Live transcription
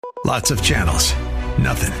Lots of channels,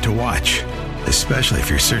 nothing to watch, especially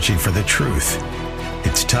if you're searching for the truth.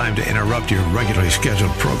 It's time to interrupt your regularly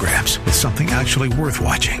scheduled programs with something actually worth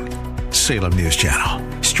watching. Salem News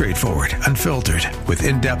Channel. Straightforward, unfiltered, with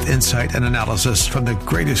in-depth insight and analysis from the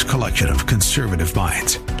greatest collection of conservative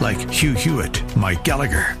minds like Hugh Hewitt, Mike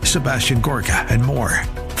Gallagher, Sebastian Gorka, and more.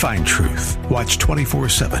 Find truth. Watch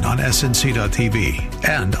 24/7 on snc.tv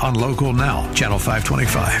and on Local Now, Channel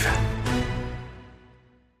 525.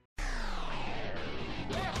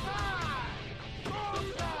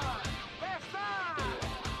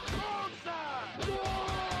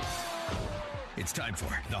 It's time for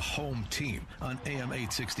The Home Team on AM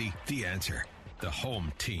 860, The Answer. The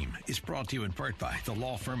Home Team is brought to you in part by the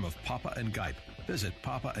law firm of Papa & Gipe. Visit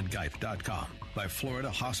papaandgipe.com. By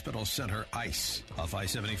Florida Hospital Center Ice off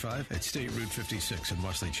I-75 at State Route 56 in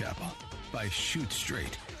Wesley Chapel. By Shoot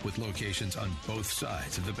Straight with locations on both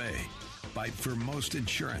sides of the bay. By Vermost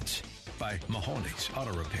Insurance. By Mahoney's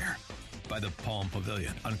Auto Repair. By the Palm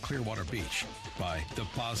Pavilion on Clearwater Beach. By the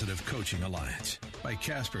Positive Coaching Alliance. By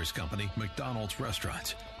Casper's Company, McDonald's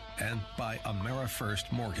Restaurants. And by AmeriFirst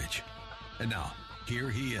Mortgage. And now, here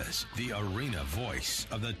he is, the arena voice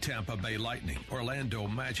of the Tampa Bay Lightning, Orlando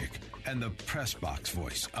Magic, and the press box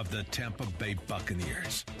voice of the Tampa Bay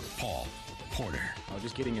Buccaneers, Paul Porter.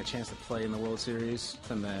 Just getting a chance to play in the World Series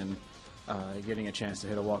and then getting a chance to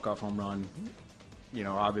hit a walk-off home run. You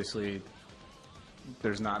know, obviously,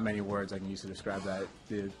 there's not many words I can use to describe that.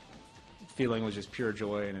 The feeling was just pure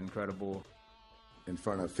joy and incredible. In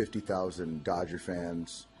front of 50,000 Dodger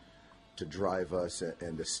fans to drive us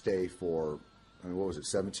and to stay for, I mean, what was it,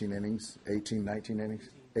 17 innings? 18, 19 innings?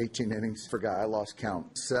 18 innings. Forgot, I lost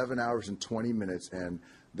count. 7 hours and 20 minutes, and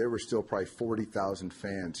there were still probably 40,000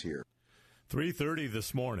 fans here. 3:30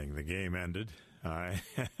 this morning, the game ended.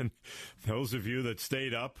 And those of you that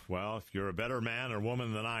stayed up, well, if you're a better man or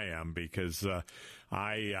woman than I am, because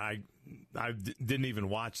I didn't even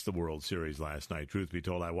watch the World Series last night. Truth be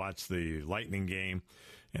told, I watched the Lightning game,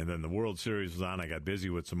 and then the World Series was on. I got busy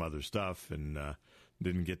with some other stuff and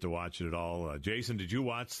didn't get to watch it at all. Jason, did you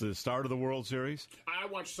watch the start of the World Series? I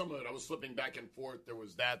watched some of it. I was flipping back and forth. There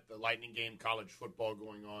was the Lightning game, college football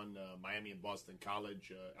going on, Miami and Boston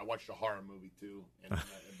College. I watched a horror movie too,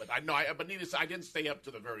 but needless, I didn't stay up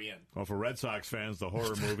to the very end. Well, for Red Sox fans, the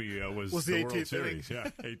horror movie was the World Series. Yeah,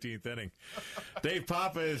 18th inning. Dave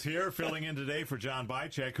Papa is here, filling in today for John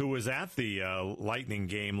Bychek, who was at the Lightning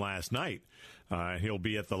game last night. He'll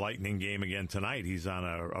be at the Lightning game again tonight. He's on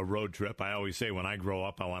a road trip. I always say when I grow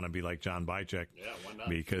up, I want to be like John Bychek. Yeah, why not?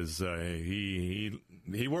 Because he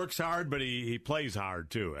works hard, but he plays hard,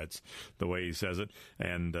 too. That's the way he says it.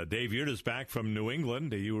 And Dave Yurda's back from New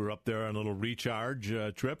England. You were up there on a little recharge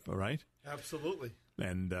trip, right? Absolutely.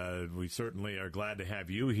 And we certainly are glad to have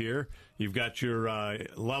you here. You've got your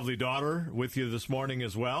lovely daughter with you this morning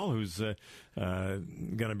as well, who's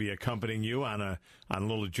going to be accompanying you on a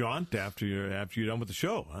little jaunt after you're done with the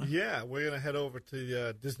show. Huh? Yeah, we're going to head over to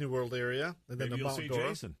the Disney World area and then Maybe to you'll Mount see Dora.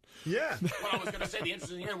 Jason. Yeah. Well, I was going to say the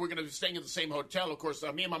interesting thing, we're going to be staying at the same hotel. Of course,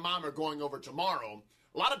 me and my mom are going over tomorrow.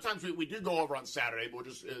 A lot of times we do go over on Saturday, but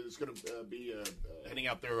it's going to be heading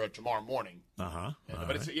out there tomorrow morning. Uh-huh.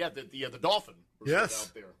 But it's the Dolphin. Yes.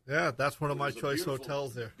 Out there. Yeah, that's one of my It was a choice beautiful-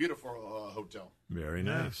 hotels there. Beautiful hotel. Very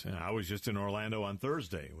nice. Yeah, I was just in Orlando on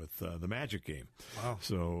Thursday with the Magic game. Wow.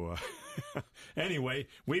 So, anyway,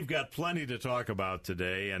 we've got plenty to talk about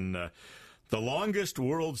today. And the longest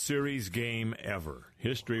World Series game ever.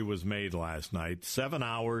 History was made last night. 7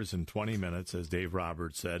 hours and 20 minutes, as Dave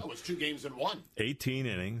Roberts said. That was 2 games in 1. 18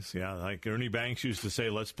 innings. Yeah, like Ernie Banks used to say,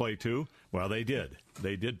 let's play 2. Well, they did.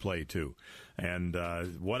 They did play 2. And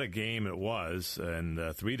what a game it was. And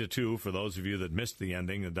 3-2 for those of you that missed the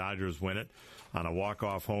ending. The Dodgers win it on a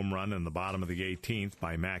walk-off home run in the bottom of the 18th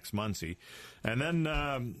by Max Muncy. And then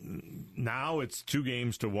now it's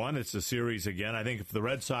 2-1. It's a series again. I think if the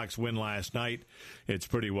Red Sox win last night, it's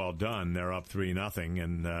pretty well done. They're up 3-0,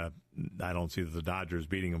 and I don't see the Dodgers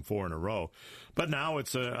beating them 4 in a row. But now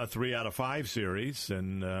it's a 3 out of 5 series,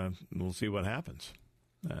 and we'll see what happens.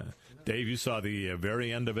 Dave, you saw the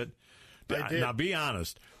very end of it. I did. Now, be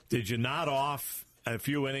honest. Did you nod off a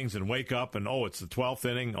few innings and wake up and, it's the 12th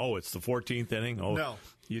inning? It's the 14th inning? No.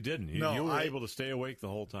 You didn't. You were able to stay awake the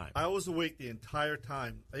whole time. I was awake the entire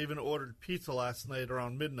time. I even ordered pizza last night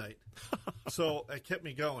around midnight. So it kept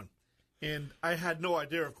me going. And I had no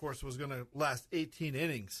idea, of course, it was going to last 18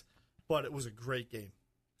 innings. But it was a great game.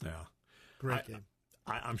 Yeah. Great game.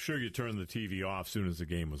 I'm sure you turned the TV off as soon as the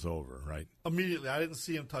game was over, right? Immediately. I didn't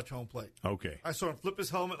see him touch home plate. Okay. I saw him flip his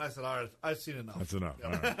helmet, and I said, all right, I've seen enough. That's enough.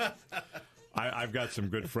 All right. I've got some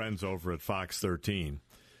good friends over at Fox 13,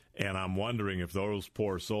 And I'm wondering if those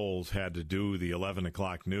poor souls had to do the 11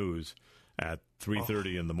 o'clock news at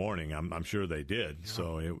 3:30 in the morning. I'm sure they did. Yeah.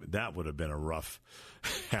 So that would have been a rough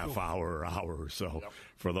half hour or so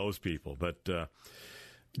for those people. But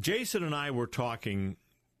Jason and I were talking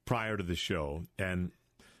prior to the show, and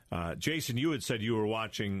Jason, you had said you were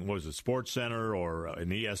watching, was it Sports Center or an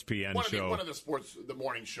ESPN show? One of the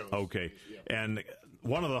morning shows. Okay. Yeah. And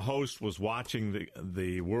one of the hosts was watching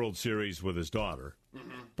the World Series with his daughter.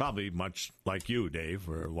 Mm-hmm. Probably much like you, Dave,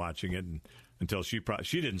 were watching it until she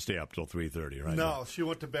didn't stay up till 3:30, right? No, she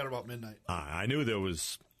went to bed about midnight. I knew there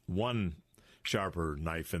was one sharper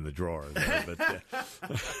knife in the drawer there, but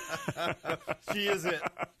she is it.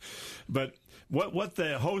 But what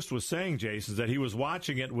the host was saying, Jason, is that he was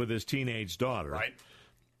watching it with his teenage daughter, right?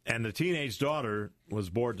 And the teenage daughter was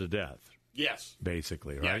bored to death. Yes,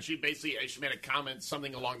 basically, right? Yeah, she made a comment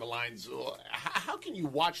something along the lines, "How can you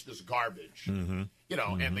watch this garbage?" Mm-hmm. You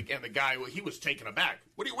know, mm-hmm. and the guy, he was taken aback.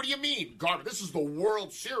 What do you mean garbage? This is the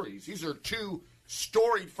World Series. These are two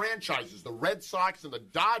storied franchises, the Red Sox and the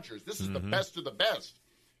Dodgers. This is the best of the best.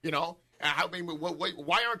 You know,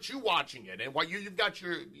 why aren't you watching it? And why you've got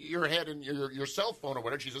your head in your cell phone or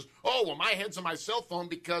whatever? She says, "Oh, well, my head's on my cell phone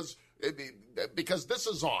because this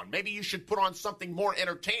is on. Maybe you should put on something more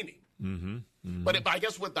entertaining." Mm-hmm. Mm-hmm. But I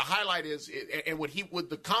guess what the highlight is, and what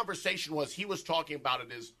the conversation was, he was talking about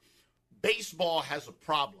it is baseball has a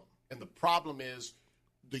problem, and the problem is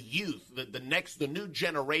the youth, the new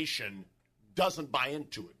generation doesn't buy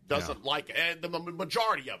into it, doesn't like it. And the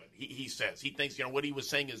majority of it, he says, he thinks, what he was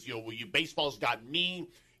saying is, baseball's got me.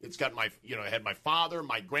 It's got it had my father,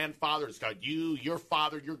 my grandfather. It's got you, your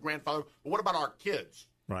father, your grandfather. But what about our kids?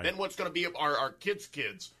 Right. Then what's going to be our kids'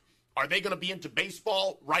 kids? Are they going to be into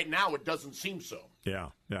baseball? Right now, it doesn't seem so.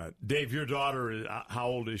 Yeah. Dave, your daughter, how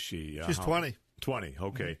old is she? She's 20. 20,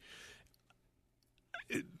 okay.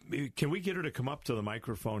 Mm-hmm. Can we get her to come up to the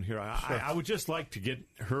microphone here? Sure. I would just like to get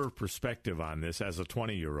her perspective on this as a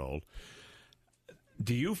 20-year-old.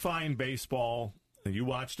 Do you find baseball, and you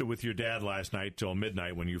watched it with your dad last night till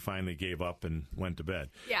midnight when you finally gave up and went to bed.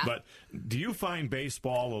 Yeah. But do you find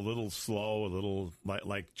baseball a little slow, a little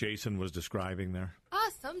like Jason was describing there?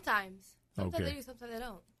 Sometimes. Sometimes Okay. I do, sometimes I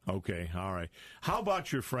don't. Okay, all right. How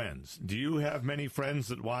about your friends? Do you have many friends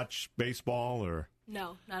that watch baseball or?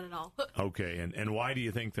 No, not at all. Okay, and why do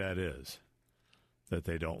you think that is, that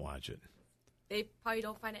they don't watch it? They probably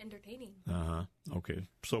don't find it entertaining. Uh-huh. Okay,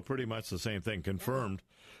 so pretty much the same thing confirmed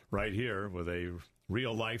right here with a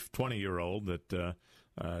real-life 20-year-old that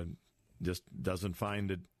just doesn't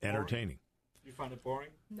find it entertaining. You find it boring?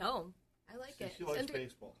 No, I like it. She likes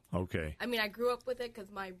baseball. Okay. I mean, I grew up with it because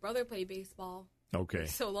my brother played baseball Okay.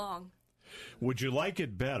 for so long. Would you like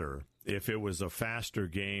it better if it was a faster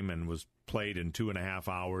game and was played in 2.5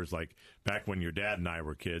 hours, like back when your dad and I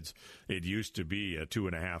were kids? It used to be a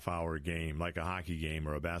 2.5-hour game, like a hockey game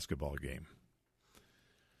or a basketball game.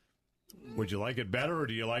 Would you like it better, or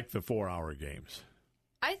do you like the 4-hour games?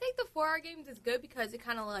 I think the 4-hour games is good because it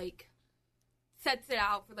kind of sets it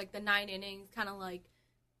out for the 9 innings, kind of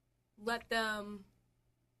let them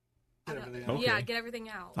Get everything out. Okay. get everything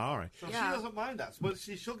out. All right. So she doesn't mind that. But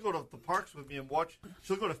she'll go to the parks with me and watch.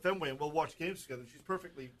 She'll go to Fenway and we'll watch games together. She's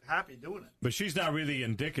perfectly happy doing it. But she's not really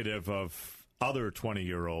indicative of other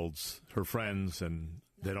 20-year-olds, her friends, and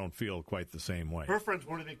they don't feel quite the same way. Her friends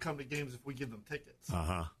won't even come to games if we give them tickets.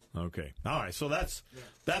 Uh-huh. Okay. All right. So that's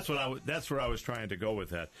where I was trying to go with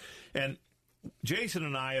that. And Jason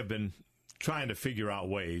and I have been trying to figure out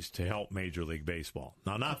ways to help Major League Baseball.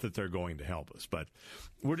 Now, not that they're going to help us, but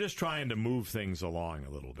we're just trying to move things along a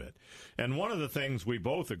little bit. And one of the things we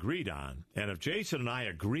both agreed on, and if Jason and I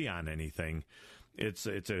agree on anything, it's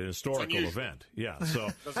a historical event. Yeah, so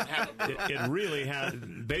it really has.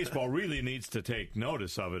 Baseball really needs to take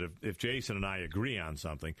notice of it if Jason and I agree on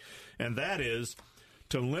something, and that is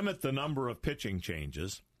to limit the number of pitching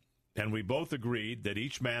changes. And we both agreed that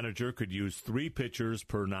each manager could use 3 pitchers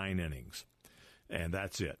per 9 innings. And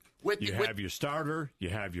that's it. You have your starter, you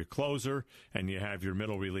have your closer, and you have your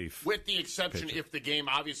middle relief. With the exception pitcher. if the game,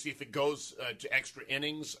 obviously, if it goes to extra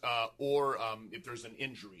innings or if there's an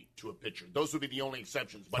injury to a pitcher. Those would be the only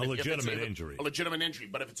exceptions. But A if legitimate it's injury. A legitimate injury.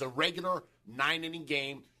 But if it's a regular 9-inning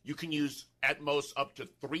game, you can use at most up to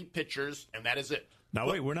 3 pitchers, and that is it. Now,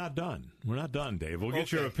 wait, we're not done. We're not done, Dave. We'll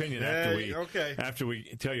get your opinion after we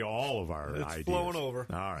tell you all of our ideas. It's flowing over.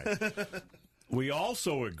 All right. We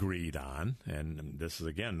also agreed on, and this is,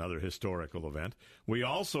 again, another historical event, we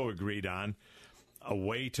also agreed on a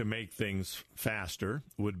way to make things faster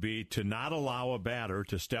would be to not allow a batter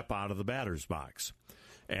to step out of the batter's box,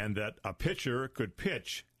 and that a pitcher could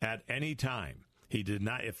pitch at any time. He did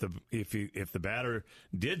not. If the batter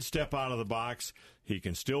did step out of the box, he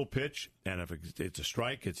can still pitch, and if it's a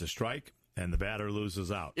strike, it's a strike, and the batter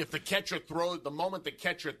loses out. If the moment the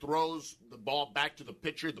catcher throws the ball back to the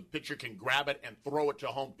pitcher can grab it and throw it to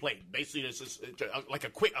home plate. Basically, this is like a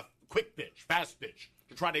quick pitch, fast pitch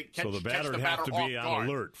to try to catch. So the batter would have to be on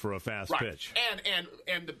alert for a fast pitch.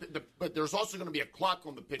 But there's also going to be a clock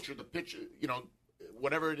on the pitcher. The pitcher,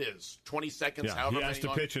 whatever it is, 20 seconds. Yeah, however he has to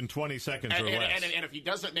pitch in 20 seconds or less. And if he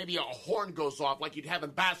doesn't, maybe a horn goes off like you'd have in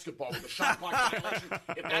basketball with a shot clock violation.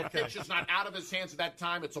 If that pitch is not out of his hands at that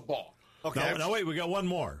time, it's a ball. Okay. No, wait, we got one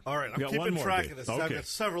more. All right, I'm keeping track of this. Okay. I've got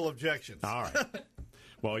several objections. All right.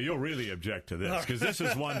 Well, you'll really object to this because this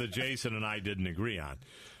is one that Jason and I didn't agree on.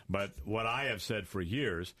 But what I have said for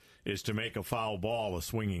years is to make a foul ball a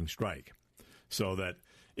swinging strike, so that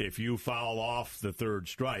if you foul off the third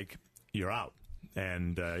strike, you're out.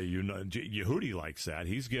 And Yehudi likes that.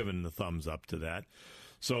 He's given the thumbs up to that,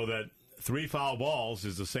 so that 3 foul balls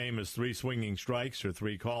is the same as 3 swinging strikes or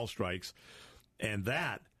 3 call strikes, and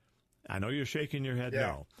that. I know you're shaking your head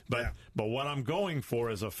no, but what I'm going for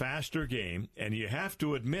is a faster game, and you have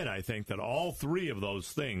to admit, I think, that all 3 of those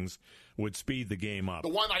things would speed the game up. The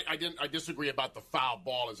one I disagree about the foul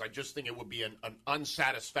ball is I just think it would be an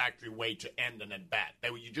unsatisfactory way to end an at bat.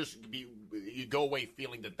 That you go away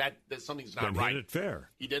feeling that something's not right. Hit it fair.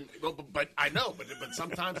 He didn't, but I know, but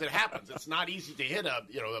sometimes it happens. It's not easy to hit a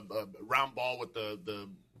round ball with the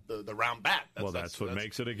round bat. That's what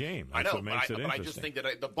makes it a game. I know, what makes it interesting. But I just think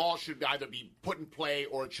that the ball should either be put in play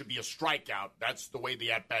or it should be a strikeout. That's the way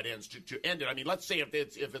the at-bat ends. To end it, I mean, let's say if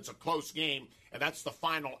it's a close game and that's the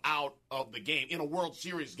final out of the game, in a World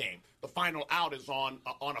Series game, the final out is on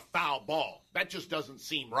a foul ball. That just doesn't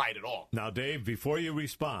seem right at all. Now, Dave, before you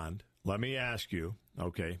respond, let me ask you,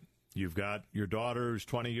 okay, you've got your daughter who's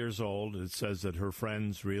 20 years old. It says that her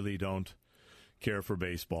friends really don't care for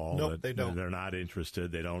baseball. Nope, they don't. They're not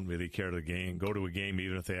interested. They don't really care to go to a game.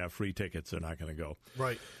 Even if they have free tickets, they're not going to go.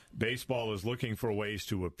 Right. Baseball is looking for ways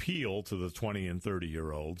to appeal to the 20 and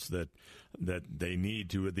 30-year-olds that they need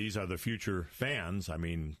to. These are the future fans. I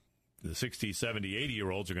mean, the 60, 70,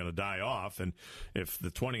 80-year-olds are going to die off, and if the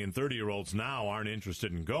 20 and 30-year-olds now aren't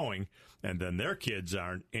interested in going, and then their kids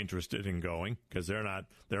aren't interested in going because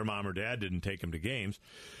their mom or dad didn't take them to games,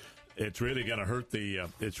 it's really going to hurt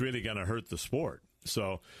the sport.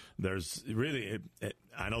 So there's really,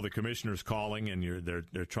 I know the commissioner's calling, and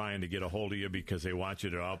they're trying to get a hold of you because they want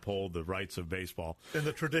you to uphold the rights of baseball. And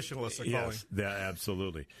the traditionalists are calling. Yes,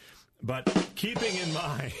 absolutely. But keeping in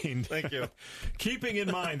mind, thank you. Keeping in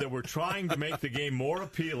mind that we're trying to make the game more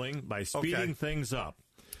appealing by speeding things up.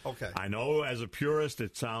 Okay. I know as a purist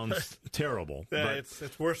it sounds terrible. Yeah, but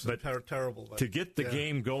it's worse than terrible. But, to get the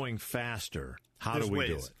game going faster, There's do we ways.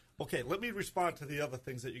 do it? Okay, let me respond to the other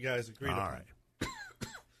things that you guys agreed on. All right.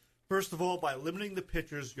 First of all, by limiting the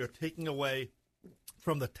pitchers, you're taking away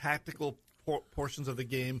from the tactical portions of the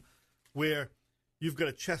game where you've got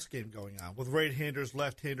a chess game going on with right-handers,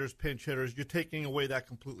 left-handers, pinch hitters. You're taking away that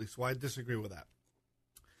completely, so I disagree with that.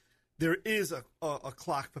 There is a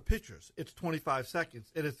clock for pitchers. It's 25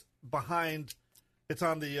 seconds, and it's behind. It's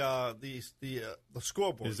on the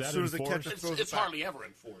scoreboard. Is that as soon as the enforced? catcher throws It's it back. hardly ever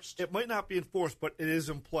enforced. It might not be enforced, but it is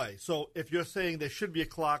in play. So if you're saying there should be a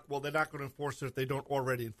clock, well, they're not going to enforce it if they don't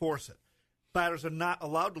already enforce it. Batters are not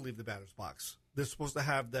allowed to leave the batter's box. They're supposed to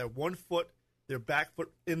have their 1 foot, their back foot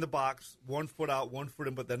in the box, 1 foot out, 1 foot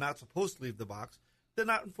in, but they're not supposed to leave the box. They're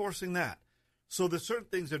not enforcing that. So there's certain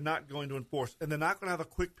things they're not going to enforce, and they're not going to have a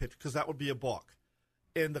quick pitch because that would be a balk.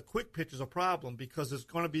 And the quick pitch is a problem because it's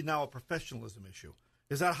going to be now a professionalism issue.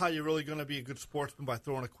 Is that how you're really going to be a good sportsman, by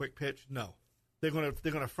throwing a quick pitch? No. They're going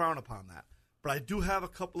to frown upon that. But I do have a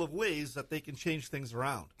couple of ways that they can change things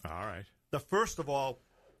around. All right. The first of all,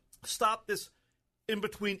 stop this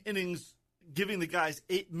in-between innings giving the guys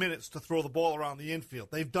 8 minutes to throw the ball around the infield.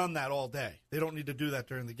 They've done that all day. They don't need to do that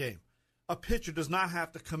during the game. A pitcher does not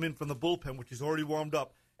have to come in from the bullpen, which is already warmed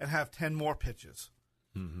up, and have 10 more pitches.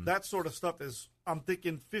 Mm-hmm. That sort of stuff is, I'm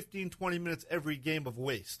thinking 15, 20 minutes every game of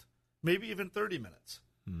waste. Maybe even 30 minutes.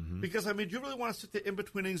 Mm-hmm. Because, I mean, do you really want to sit there in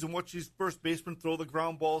between innings and watch these first basemen throw the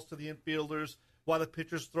ground balls to the infielders while the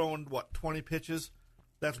pitcher's throwing, 20 pitches?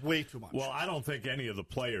 That's way too much. Well, I don't think any of the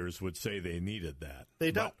players would say they needed that.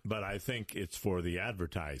 They don't. But I think it's for the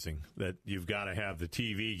advertising that you've got to have the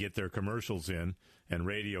TV get their commercials in and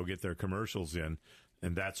radio get their commercials in.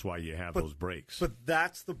 And that's why you have those breaks. But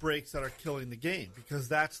that's the breaks that are killing the game because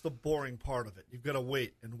that's the boring part of it. You've got to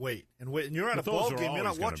wait and wait and wait. And you're at a ball game. You're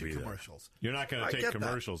not watching commercials. You're not going to take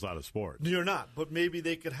commercials out of sports. You're not. But maybe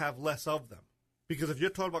they could have less of them. Because if you're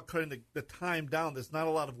talking about cutting the time down, there's not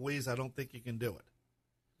a lot of ways I don't think you can do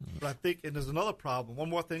it. But I think, and there's another problem. One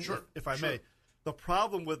more thing, if I may. The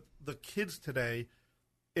problem with the kids today,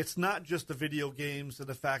 it's not just the video games and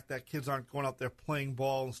the fact that kids aren't going out there playing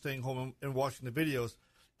ball and staying home and watching the videos.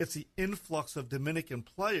 It's the influx of Dominican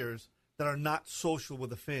players that are not social with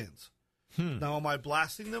the fans. Now, am I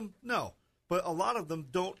blasting them? No. But a lot of them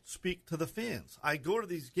don't speak to the fans. I go to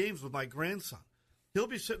these games with my grandson. He'll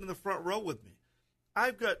be sitting in the front row with me.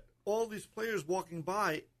 I've got all these players walking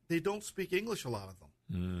by. They don't speak English, a lot of them.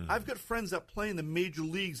 I've got friends that play in the major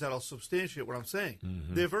leagues that'll substantiate what I'm saying.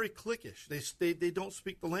 They're very cliquish. They don't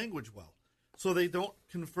speak the language well. So they don't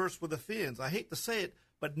converse with the fans. I hate to say it,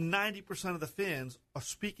 but 90% of the fans are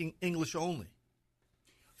speaking English only.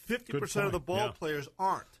 50% of the ball players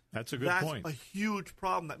aren't. That's a good point. That's a huge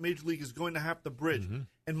problem that Major League is going to have to bridge.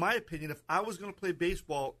 In my opinion, if I was going to play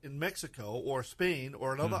baseball in Mexico or Spain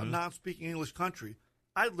or another non-speaking English country,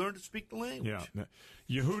 I'd learn to speak the language. Yeah.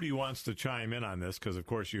 Yehudi wants to chime in on this because, of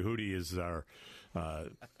course, Yehudi is our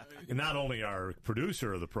not only our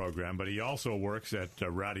producer of the program, but he also works at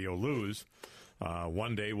Radio Luz.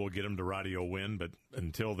 One day we'll get him to Radio Win, but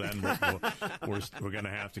until then, we're going to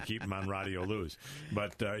have to keep him on Radio Luz.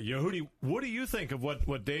 But, Yehudi, what do you think of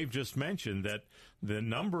what Dave just mentioned, that the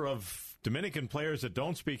number of Dominican players that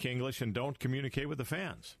don't speak English and don't communicate with the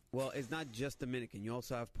fans? Well, it's not just Dominican. You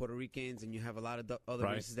also have Puerto Ricans, and you have a lot of other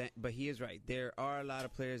races. But he is right. There are a lot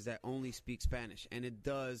of players that only speak Spanish, and it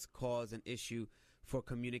does cause an issue for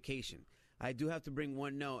communication. I do have to bring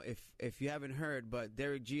one note, if you haven't heard, but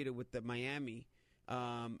Derek Jeter with the Miami,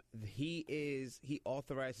 he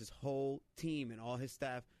authorized his whole team and all his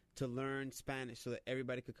staff to learn Spanish so that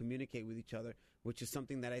everybody could communicate with each other, which is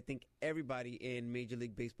something that I think everybody in Major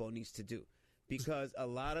League Baseball needs to do. Because a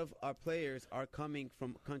lot of our players are coming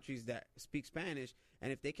from countries that speak Spanish,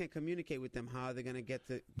 and if they can't communicate with them, how are they going to get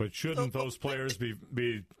to... But shouldn't those players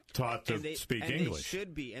be taught to speak English? They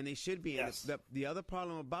should be. Yes. And the other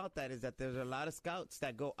problem about that is that there's a lot of scouts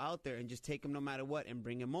that go out there and just take them no matter what and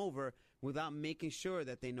bring them over without making sure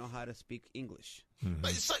that they know how to speak English.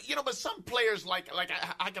 But some players, like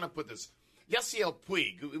how can I put this? Yasiel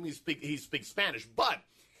Puig, he speaks Spanish, but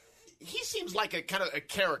he seems like a kind of a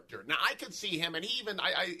character. Now, I could see him, and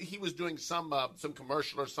he was doing some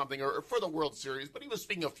commercial or something or for the World Series, but he was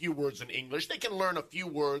speaking a few words in English. They can learn a few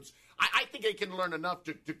words. I think they can learn enough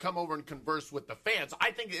to come over and converse with the fans.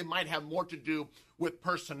 I think it might have more to do with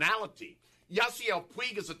personality. Yasiel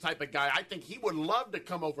Puig is the type of guy, I think he would love to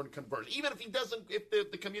come over and converse. Even if he doesn't, if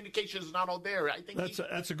the communication is not all there, I think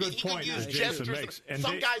that's a good point. He could use Jason gestures. makes. And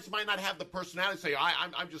some guys might not have the personality to say,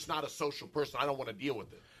 I'm just not a social person. I don't want to deal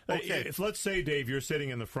with it. Okay. If, let's say, Dave, you're sitting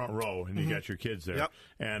in the front row and you got your kids there,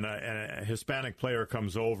 and a Hispanic player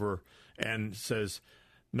comes over and says,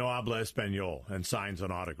 "No habla español," and signs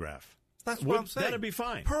an autograph. That's what I'm saying. That'd be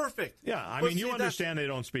fine. Perfect. Yeah, I mean, you understand they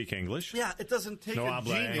don't speak English. Yeah, it doesn't take no a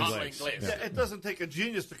genius. Yeah, it doesn't take a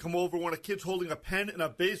genius to come over when a kid's holding a pen and a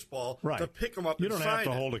baseball to pick them up you and don't sign have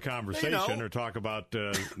to it. hold a conversation or talk about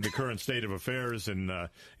the current state of affairs in the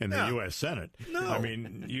U.S. Senate. No. I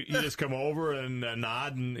mean, you just come over and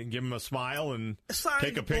nod and give them a smile and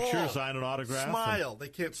take a picture, sign an autograph. Smile. They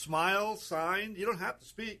can't smile, sign. You don't have to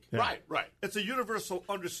speak. Yeah. Right. It's a universal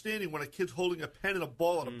understanding when a kid's holding a pen and a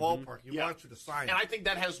ball at a ballpark. He wants you to sign And I think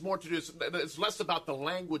that has more to do. It's less about the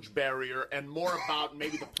language barrier and more about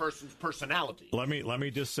maybe the person's personality. Let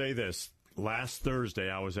me just say this. Last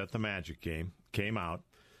Thursday, I was at the Magic game, came out,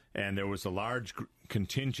 and there was a large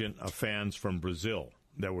contingent of fans from Brazil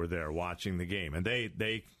that were there watching the game. And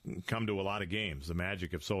they come to a lot of games. The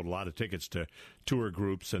Magic have sold a lot of tickets to tour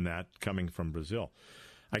groups and that coming from Brazil.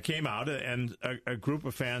 I came out, and a group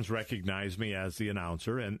of fans recognized me as the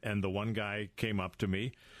announcer, and the one guy came up to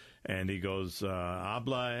me, and he goes,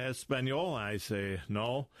 "Habla español?" I say,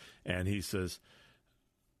 "No." And he says,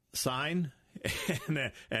 "Sign?"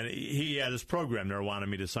 and he had his program there, wanted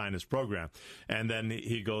me to sign his program. And then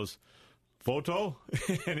he goes, "Photo?"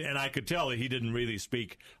 and I could tell he didn't really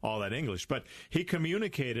speak all that English. But he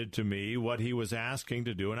communicated to me what he was asking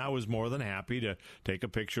to do, and I was more than happy to take a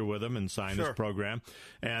picture with him and sign his program.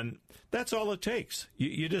 And that's all it takes.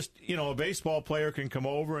 You just, a baseball player can come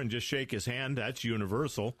over and just shake his hand. That's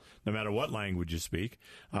universal, no matter what language you speak.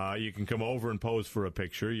 You can come over and pose for a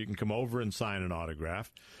picture. You can come over and sign an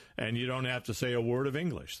autograph. And you don't have to say a word of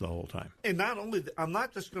English the whole time. And not only, I'm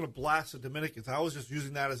not just going to blast the Dominicans. I was just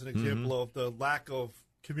using that as an example of the lack of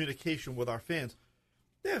communication with our fans.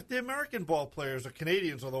 The American ball players or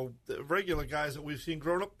Canadians, or the regular guys that we've seen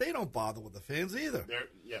growing up, they don't bother with the fans either.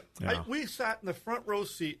 We sat in the front row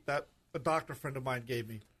seat that a doctor friend of mine gave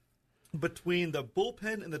me between the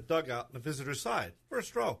bullpen and the dugout on the visitor side,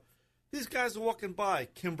 first row. These guys are walking by,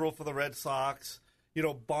 Kimbrel for the Red Sox,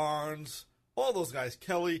 Barnes, all those guys,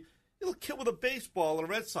 Kelly. He'll kill with a baseball and a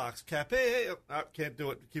Red Sox cap. Hey, can't do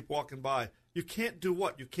it. Keep walking by. You can't do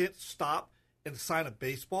what? You can't stop and sign a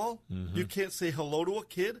baseball. Mm-hmm. You can't say hello to a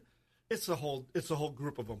kid. It's a whole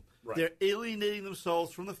group of them. Right. They're alienating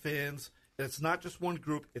themselves from the fans, and it's not just one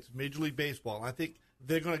group. It's Major League Baseball. And I think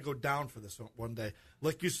they're going to go down for this one day.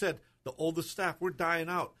 Like you said, the older staff, we're dying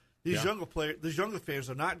out. These younger fans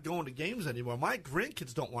are not going to games anymore. My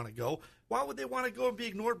grandkids don't want to go. Why would they want to go and be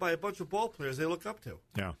ignored by a bunch of ball players they look up to?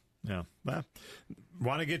 Yeah. Well,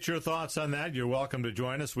 want to get your thoughts on that? You're welcome to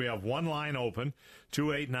join us. We have one line open,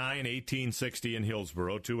 289-1860 in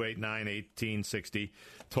Hillsborough, 289-1860.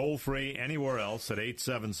 Toll free anywhere else at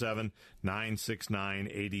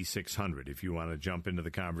 877-969-8600 if you want to jump into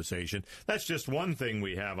the conversation. That's just one thing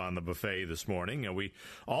we have on the buffet this morning. And we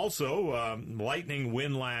also, Lightning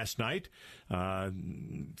win last night,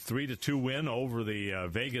 3-2 win over the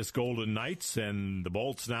Vegas Golden Knights, and the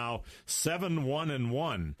Bolts now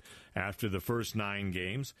 7-1-1 after the first 9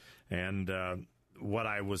 games. And what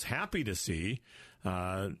I was happy to see,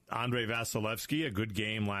 Andrei Vasilevsky, a good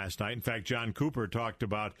game last night. In fact, John Cooper talked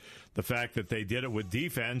about the fact that they did it with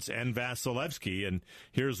defense and Vasilevsky, and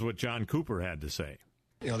here's what John Cooper had to say.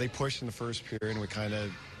 They pushed in the first period, and we kind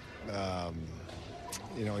of,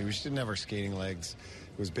 we just didn't have our skating legs.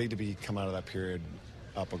 It was big to come out of that period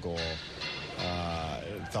up a goal. I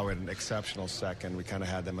thought we had an exceptional second. We kind of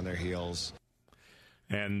had them on their heels.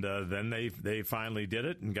 And then they finally did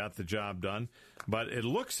it and got the job done. But it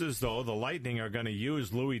looks as though the Lightning are going to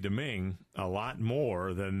use Louis Domingue a lot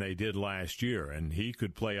more than they did last year. And he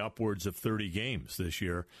could play upwards of 30 games this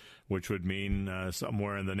year, which would mean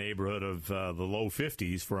somewhere in the neighborhood of the low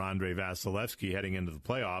 50s for Andrei Vasilevsky heading into the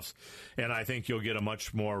playoffs. And I think you'll get a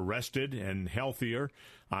much more rested and healthier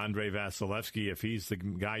Andrei Vasilevsky if he's the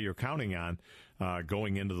guy you're counting on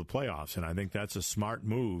going into the playoffs. And I think that's a smart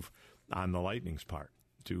move on the Lightning's part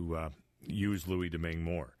to use Louis Domingue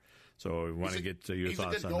more. So I want to get your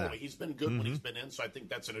thoughts on that. He's been good when he's been in, so I think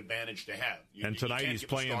that's an advantage to have. And tonight he's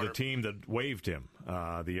playing the team that waived him,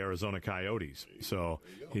 the Arizona Coyotes. So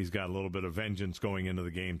he's got a little bit of vengeance going into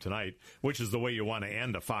the game tonight, which is the way you want to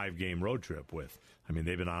end a 5-game road trip with. I mean,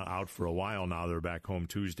 they've been out for a while now. They're back home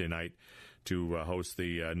Tuesday night to host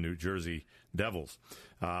the New Jersey Devils.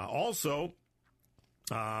 Also,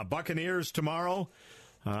 Buccaneers tomorrow.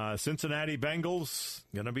 Cincinnati Bengals,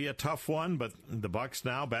 going to be a tough one, but the Bucs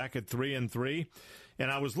now back at 3-3.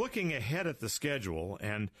 And I was looking ahead at the schedule,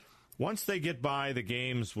 and once they get by the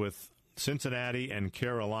games with Cincinnati and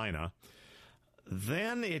Carolina,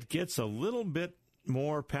 then it gets a little bit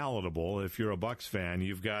more palatable if you're a Bucs fan.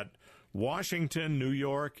 You've got Washington, New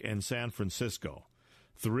York, and San Francisco.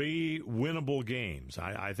 3 winnable games.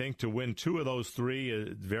 I think to win 2 of those 3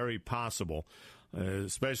 is very possible.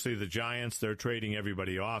 Especially the Giants, they're trading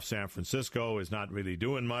everybody off. San Francisco is not really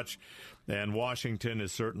doing much, and Washington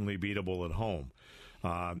is certainly beatable at home.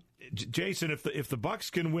 Jason, if the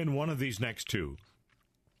Bucs can win one of these next 2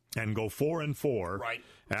 and go 4-4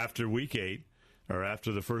 after Week 8 or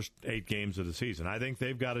after the first 8 games of the season, I think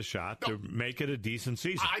they've got a shot to make it a decent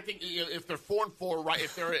season. I think if they're 4-4,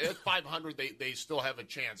 if they're at 500, they still have a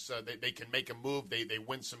chance. They can make a move. They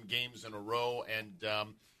win some games in a row, and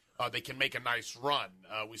they can make a nice run.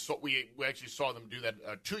 We actually saw them do that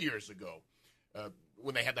 2 years ago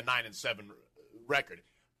when they had the 9-7 record.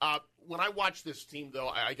 When I watch this team, though,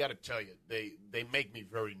 I got to tell you, they make me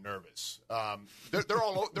very nervous. They're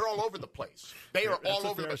all over the place. They are all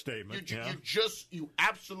over. That's a fair statement. You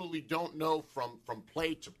absolutely don't know from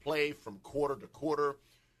play to play, from quarter to quarter,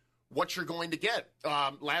 what you're going to get.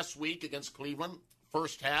 Last week against Cleveland,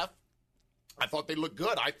 first half, I thought they looked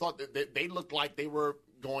good. I thought that they looked like they were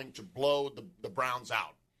going to blow the Browns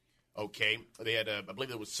out. Okay, they had I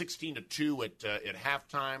believe it was 16-2 at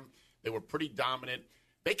halftime. They were pretty dominant.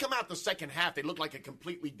 They come out the second half, they look like a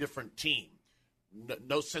completely different team.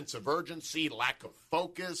 No sense of urgency, lack of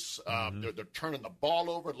focus. They're turning the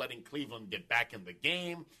ball over, letting Cleveland get back in the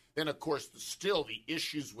game. Then, of course, still the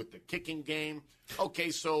issues with the kicking game.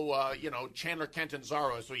 Okay, so, Chandler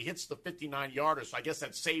Catanzaro, so he hits the 59-yarder, so I guess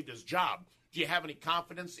that saved his job. Do you have any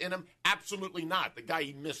confidence in him? Absolutely not. The guy,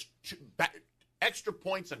 he missed extra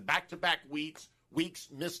points in back-to-back weeks,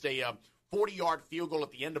 missed a 40-yard field goal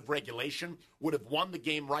at the end of regulation, would have won the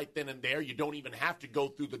game right then and there. You don't even have to go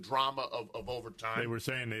through the drama of overtime. They were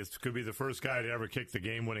saying this could be the first guy to ever kick the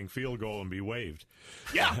game-winning field goal and be waived.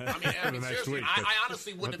 Yeah, I mean seriously, I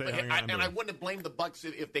honestly wouldn't have, I wouldn't have blamed the Bucs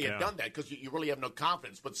if they had done that, because you really have no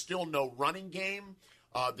confidence. But still no running game.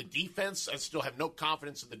 The defense, I still have no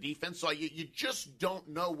confidence in the defense. So you just don't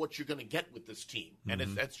know what you're going to get with this team, and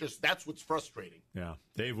that's what's frustrating. Yeah,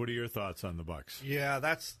 Dave, what are your thoughts on the Bucs? Yeah,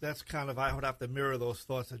 that's kind of, I would have to mirror those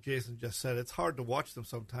thoughts that Jason just said. It's hard to watch them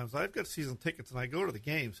sometimes. I've got season tickets and I go to the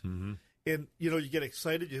games, and you get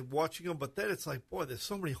excited, you're watching them, but then it's like, boy, there's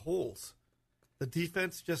so many holes. The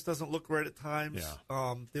defense just doesn't look right at times.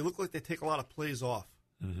 Yeah. They look like they take a lot of plays off.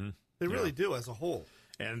 They really do as a whole.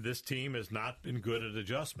 And this team has not been good at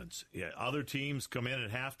adjustments. Yeah, other teams come in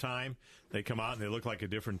at halftime, they come out and they look like a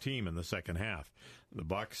different team in the second half. The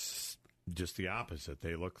Bucs, just the opposite.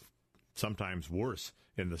 They look sometimes worse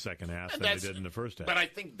in the second half than they did in the first half. But I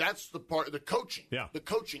think that's the part of the coaching. Yeah. The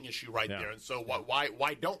coaching issue right there. And so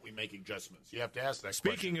why don't we make adjustments? You have to ask that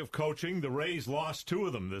Speaking of coaching, the Rays lost 2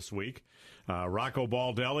 of them this week. Rocco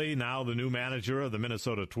Baldelli, now the new manager of the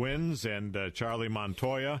Minnesota Twins, and Charlie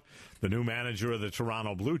Montoya, the new manager of the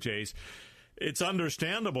Toronto Blue Jays. It's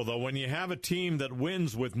understandable, though, when you have a team that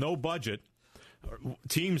wins with no budget,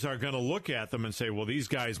 teams are going to look at them and say, well, these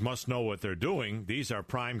guys must know what they're doing. These are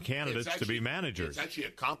prime candidates to be managers. It's actually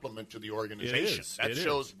a compliment to the organization. That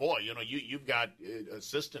shows, boy, you've got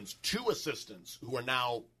assistants, 2 assistants who are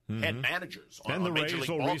now head managers. And the Rays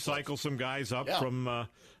will recycle some guys up from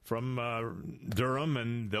Durham,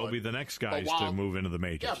 and they'll be the next guys to move into the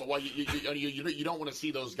majors. Yeah, but while you don't want to see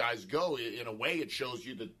those guys go, in a way it shows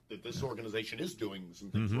you that this organization is doing some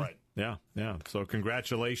things right. Yeah. So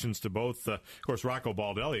congratulations to both, of course, Rocco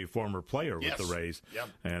Baldelli, former player with the Rays,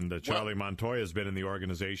 and Charlie Montoya has been in the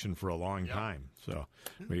organization for a long time. So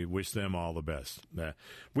we wish them all the best.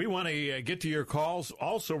 We want to get to your calls.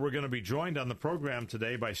 Also, we're going to be joined on the program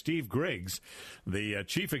today by Steve Griggs, the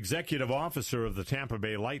Chief Executive Officer of the Tampa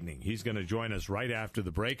Bay Lightning. He's going to join us right after the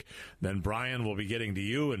break. Then Brian will be getting to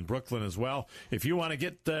you in Brooklyn as well. If you want to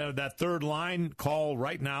get that third line, call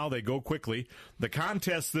right now. They go quickly. The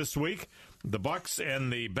contest this week, the Bucs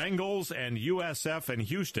and the Bengals and USF and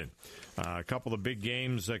Houston. A couple of big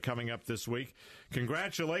games coming up this week.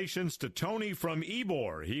 Congratulations to Tony from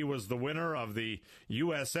Ybor. He was the winner of the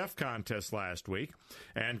USF contest last week.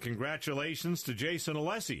 And congratulations to Jason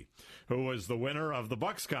Alessi, who was the winner of the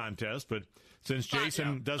Bucs contest. But since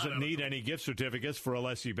Jason doesn't need any gift certificates for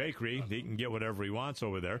Alessi Bakery, he can get whatever he wants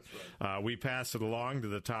over there. We pass it along to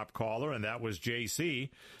the top caller, and that was JC.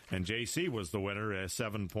 And JC was the winner,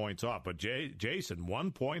 7 points off. But Jason,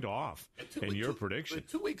 1 point off in your prediction.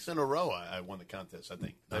 2 weeks in a row, I won the contest, I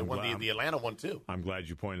think. I won the Atlanta one, too. I'm glad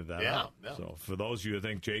you pointed that out. Yeah. So for those of you who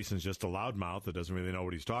think Jason's just a loudmouth that doesn't really know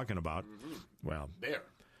what he's talking about, well. There.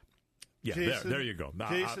 Yeah, Jason, there you go. No,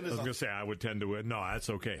 I was going to say I would tend to. No, that's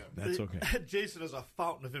okay. That's okay. Jason is a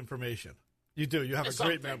fountain of information. You do. You have a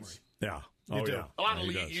great memory. Yeah. You do. Yeah. A lot of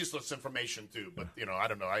useless information, too. But, I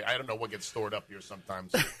don't know. I don't know what gets stored up here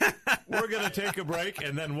sometimes. We're going to take a break,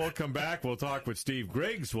 and then we'll come back. We'll talk with Steve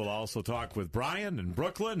Griggs. We'll also talk with Brian in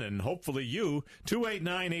Brooklyn, and hopefully you,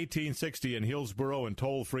 289-1860 in Hillsborough, and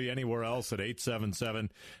toll-free anywhere else at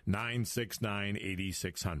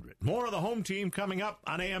 877-969-8600. More of the home team coming up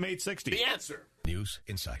on AM 860. The Answer. News,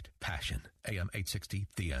 insight, passion. AM 860,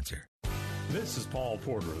 The Answer. This is Paul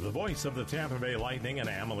Porter, the voice of the Tampa Bay Lightning and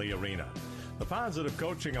Amalie Arena. The Positive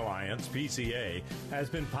Coaching Alliance, PCA, has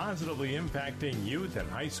been positively impacting youth and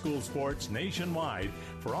high school sports nationwide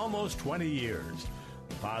for almost 20 years.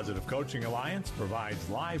 The Positive Coaching Alliance provides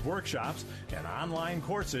live workshops and online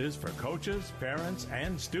courses for coaches, parents,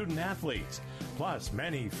 and student athletes, plus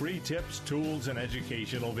many free tips, tools, and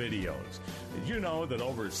educational videos. Did you know that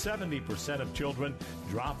over 70% of children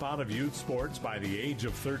drop out of youth sports by the age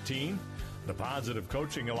of 13? The Positive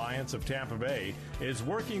Coaching Alliance of Tampa Bay is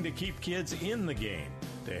working to keep kids in the game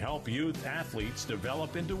to help youth athletes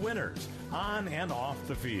develop into winners on and off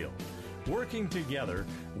the field. Working together,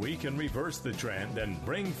 we can reverse the trend and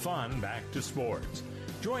bring fun back to sports.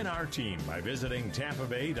 Join our team by visiting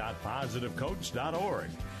tampabay.positivecoach.org.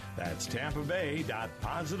 That's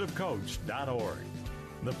tampabay.positivecoach.org.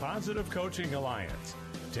 The Positive Coaching Alliance,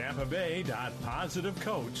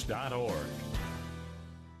 tampabay.positivecoach.org.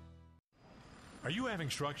 Are you having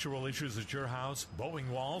structural issues at your house?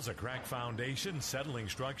 Bowing walls, a cracked foundation, settling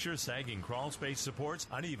structure, sagging crawl space supports,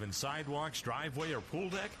 uneven sidewalks, driveway, or pool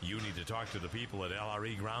deck? You need to talk to the people at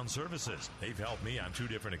LRE Ground Services. They've helped me on 2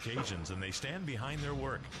 different occasions, and they stand behind their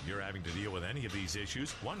work. If you're having to deal with any of these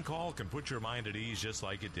issues, one call can put your mind at ease just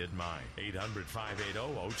like it did mine.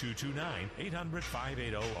 800-580-0229.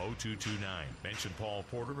 800-580-0229. Mention Paul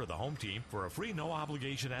Porter of the home team for a free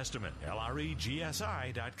no-obligation estimate.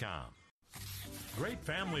 LREGSI.com. Great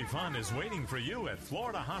family fun is waiting for you at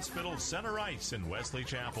Florida Hospital Center Ice in Wesley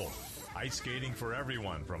Chapel. Ice skating for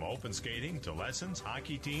everyone, from open skating to lessons,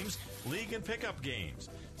 hockey teams, league and pickup games.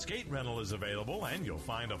 Skate rental is available, and you'll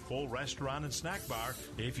find a full restaurant and snack bar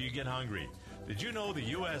if you get hungry. Did you know the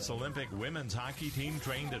U.S. Olympic women's hockey team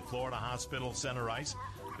trained at Florida Hospital Center Ice?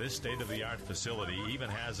 This state-of-the-art facility even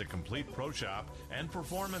has a complete pro shop and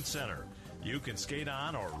performance center. You can skate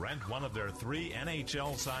on or rent one of their 3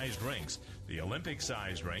 NHL-sized rinks, the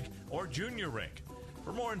Olympic-sized rink or junior rink.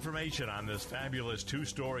 For more information on this fabulous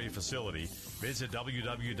 2-story facility, visit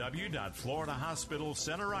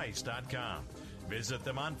www.floridahospitalcenterice.com. Visit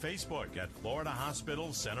them on Facebook at Florida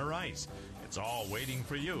Hospital Center Ice. It's all waiting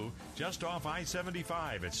for you just off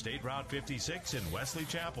I-75 at State Route 56 in Wesley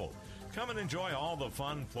Chapel. Come and enjoy all the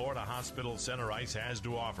fun Florida Hospital Center Ice has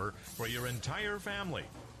to offer for your entire family.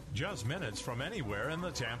 Just minutes from anywhere in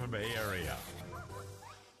the Tampa Bay area.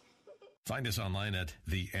 Find us online at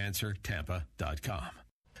theanswertampa.com.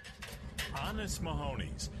 Honest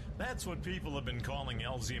Mahoney's. That's what people have been calling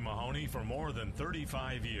LZ Mahoney for more than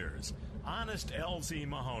 35 years. Honest LZ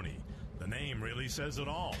Mahoney. The name really says it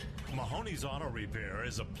all. Mahoney's Auto Repair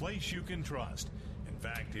is a place you can trust. In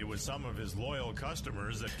fact, it was some of his loyal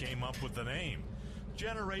customers that came up with the name.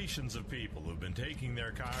 Generations of people who've been taking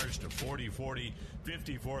their cars to 4040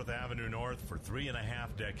 54th Avenue North for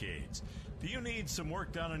 3.5 decades. Do you need some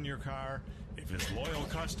work done on your car? If his loyal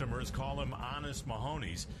customers call him Honest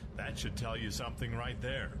Mahoney's, that should tell you something right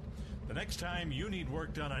there. The next time you need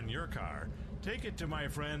work done on your car, take it to my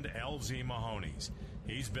friend LZ Mahoney's.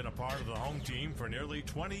 He's been a part of the home team for nearly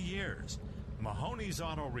 20 years. Mahoney's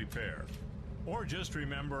Auto Repair. Or just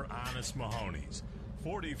remember Honest Mahoney's.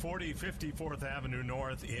 4040 54th Avenue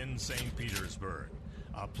North in St. Petersburg.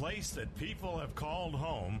 A place that people have called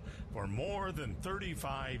home for more than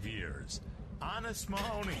 35 years. Honest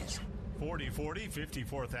Mahoney's. 4040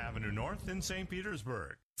 54th Avenue North in St.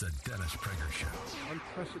 Petersburg. The Dennis Prager Show.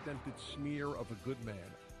 Unprecedented smear of a good man.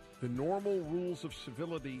 The normal rules of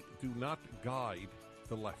civility do not guide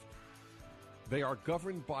the left. They are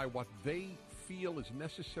governed by what they feel is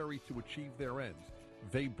necessary to achieve their ends.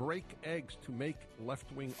 They break eggs to make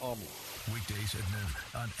left-wing omelets. Weekdays at noon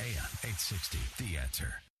on AM 860. The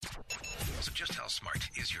Answer. So just how smart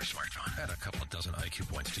is your smartphone? Add a couple of dozen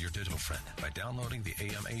IQ points to your digital friend by downloading the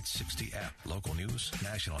AM 860 app. Local news,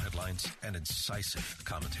 national headlines, and incisive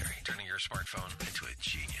commentary. Turning your smartphone into a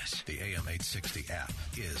genius. The AM 860 app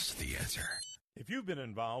is the answer. If you've been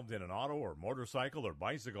involved in an auto or motorcycle or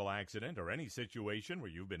bicycle accident or any situation where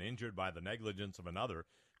you've been injured by the negligence of another,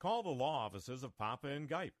 call the law offices of Papa and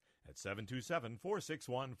Gipe at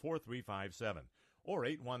 727-461-4357 or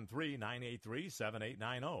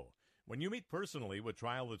 813-983-7890. When you meet personally with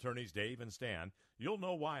trial attorneys Dave and Stan, you'll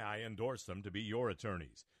know why I endorse them to be your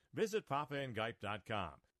attorneys. Visit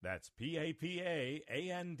papaandgipe.com. That's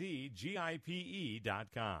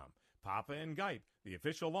PAPAANDGIPE.com. Papa and Gipe, the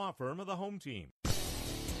official law firm of the home team.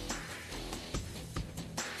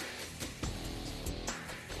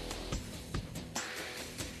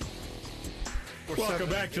 Welcome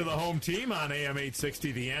back to the home team on AM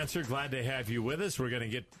 860 The Answer. Glad to have you with us. We're going to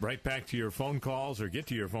get right back to your phone calls, or get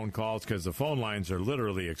to your phone calls, because the phone lines are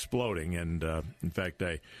literally exploding. And, in fact,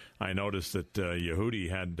 I noticed that Yehudi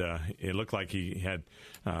had, it looked like he had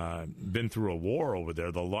been through a war over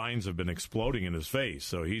there. The lines have been exploding in his face.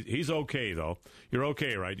 So he's okay, though. You're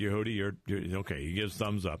okay, right, Yehudi? You're okay. He gives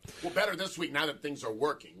thumbs up. Well, better this week now that things are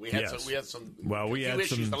working. We had some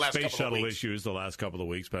space shuttle issues the last couple of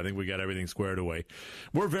weeks, but I think we got everything squared away.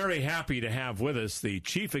 We're very happy to have with us the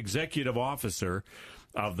Chief Executive Officer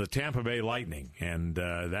of the Tampa Bay Lightning, and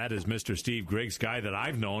that is Mr. Steve Griggs, guy that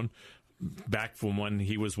I've known back from when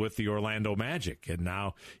he was with the Orlando Magic, and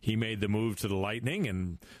now he made the move to the Lightning,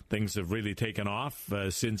 and things have really taken off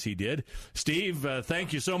since he did. Steve,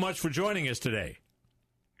 thank you so much for joining us today.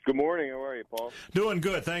 Good morning. How are you, Paul? Doing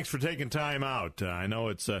good. Thanks for taking time out. I know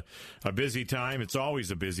it's a busy time. It's always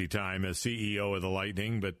a busy time as CEO of the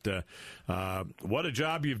Lightning, but what a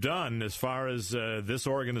job you've done as far as this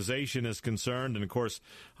organization is concerned. And, of course,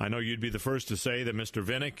 I know you'd be the first to say that Mr.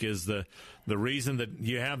 Vinnick is the reason that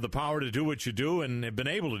you have the power to do what you do and have been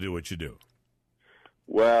able to do what you do.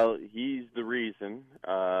 Well, he's the reason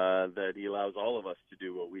that he allows all of us to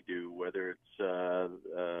do what we do, whether it's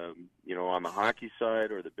on the hockey side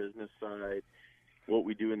or the business side. What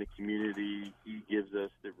we do in the community, he gives us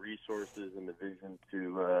the resources and the vision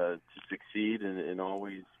to succeed and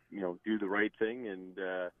always do the right thing. And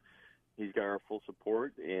he's got our full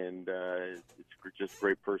support, and it's just a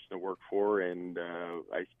great person to work for. And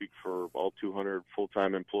I speak for all 200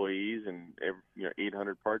 full-time employees and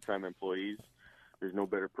 800 part-time employees. There's no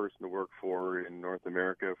better person to work for in North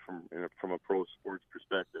America from a pro sports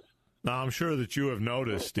perspective. Now, I'm sure that you have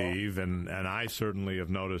noticed, Steve, and I certainly have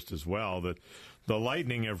noticed as well, that the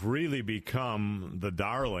Lightning have really become the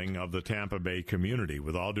darling of the Tampa Bay community.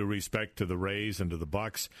 With all due respect to the Rays and to the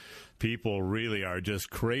Bucks, people really are just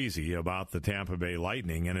crazy about the Tampa Bay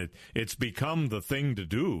Lightning, and it's become the thing to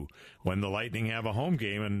do when the Lightning have a home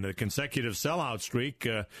game, and the consecutive sellout streak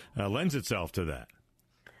lends itself to that.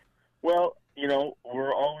 Well,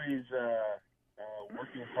 we're always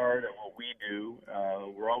working hard at what we do.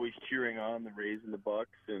 We're always cheering on the Rays and the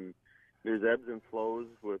Bucks, and there's ebbs and flows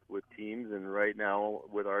with teams. And right now,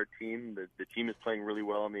 with our team, the team is playing really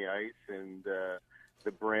well on the ice, and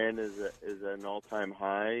the brand is at an all-time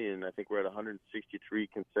high. And I think we're at 163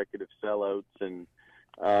 consecutive sellouts. And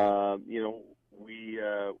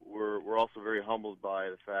we're also very humbled by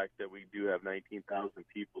the fact that we do have 19,000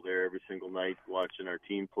 people there every single night watching our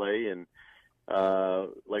team play. And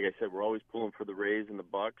like I said, we're always pulling for the Rays and the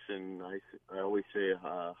Bucks, and I always say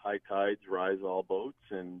high tides rise all boats.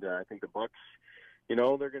 And I think the Bucks,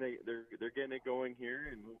 they're getting it going here,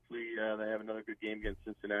 and hopefully they have another good game against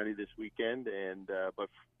Cincinnati this weekend. And but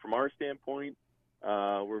from our standpoint,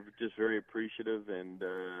 we're just very appreciative, and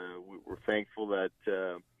we're thankful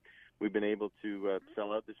that we've been able to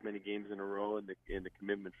sell out this many games in a row, and the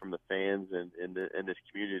commitment from the fans and this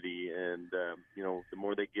community. And the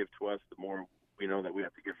more they give to us, the more we know that we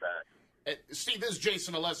have to give back. Steve, this is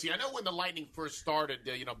Jason Alessi. I know when the Lightning first started,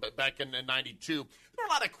 back in '92, there were a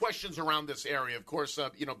lot of questions around this area. Of course,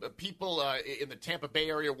 people in the Tampa Bay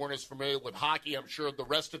area weren't as familiar with hockey. I'm sure the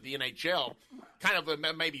rest of the NHL kind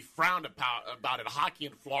of maybe frowned about it. Hockey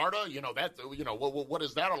in Florida, what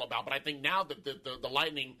is that all about? But I think now that the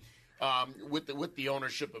Lightning, with the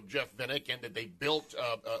ownership of Jeff Vinik, and that they built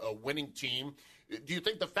a winning team. Do you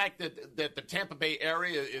think the fact that the Tampa Bay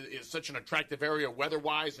area is such an attractive area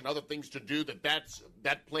weather-wise and other things to do,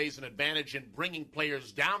 that plays an advantage in bringing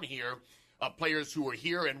players down here, players who are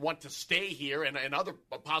here and want to stay here, and other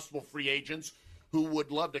possible free agents who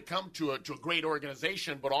would love to come to a great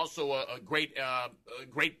organization, but also a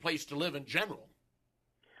great place to live in general?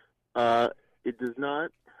 It does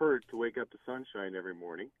not hurt to wake up to sunshine every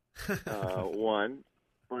morning. One,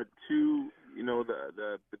 but two,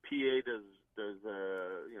 the PA does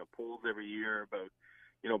polls every year about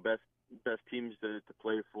best teams to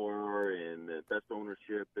play for and best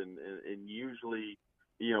ownership, and usually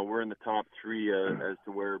we're in the top three as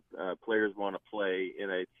to where players want to play,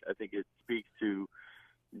 and I think it speaks to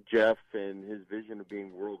Jeff and his vision of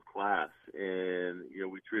being world class. And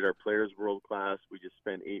we treat our players world class. We just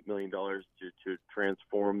spent $8 million to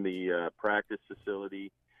transform the practice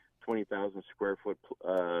facility, 20,000 square foot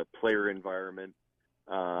player environment.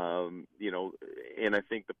 And I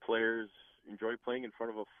think the players enjoy playing in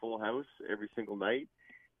front of a full house every single night.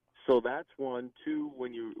 So that's one. Two,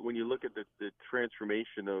 when you look at the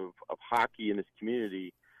transformation of hockey in this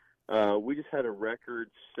community, we just had a record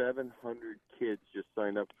 700 kids just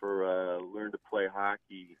sign up for Learn to Play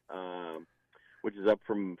Hockey, which is up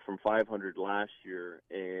from 500 last year.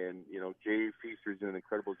 And, Jay Feaster's doing an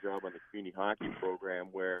incredible job on the community hockey program,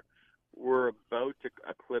 where we're about to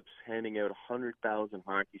eclipse handing out 100,000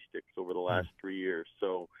 hockey sticks over the last 3 years.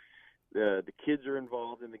 So the kids are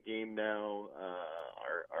involved in the game now.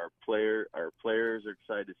 Our players are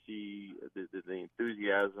excited to see the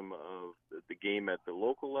enthusiasm of the game at the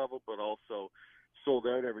local level, but also sold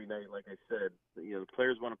out every night. Like I said, the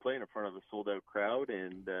players want to play in front of a sold out crowd,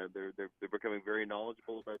 and they're becoming very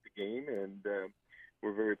knowledgeable about the game, and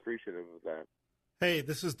we're very appreciative of that. Hey,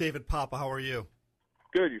 this is David Papa. How are you?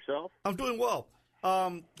 Good. Yourself? I'm doing well.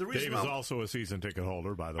 The reason Dave is also a season ticket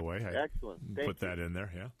holder, by the way. Excellent. Put that in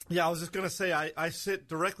there, yeah. Yeah, I was just going to say I sit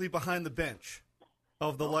directly behind the bench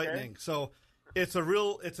of the Lightning, so it's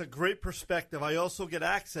a great perspective. I also get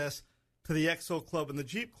access to the XO Club and the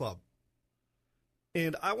Jeep Club,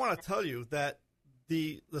 and I want to tell you that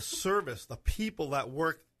the service, the people that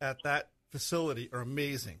work at that facility are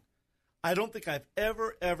amazing. I don't think I've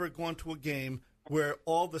ever gone to a game where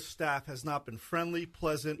all the staff has not been friendly,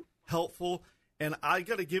 pleasant, helpful, and I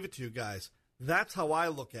got to give it to you guys. That's how I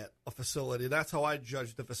look at a facility. That's how I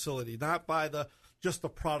judge the facility, not by just the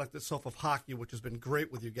product itself of hockey, which has been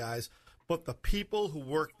great with you guys, but the people who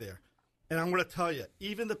work there. And I'm going to tell you,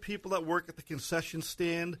 even the people that work at the concession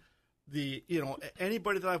stand,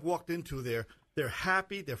 anybody that I've walked into there, they're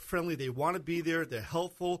happy, they're friendly, they want to be there, they're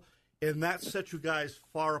helpful, and that sets you guys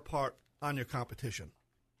far apart on your competition.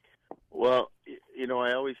 Well,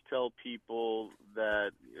 I always tell people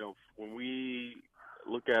that, when we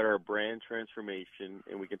look at our brand transformation,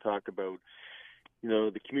 and we can talk about,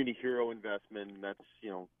 the community hero investment, and that's,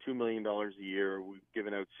 $2 million a year. We've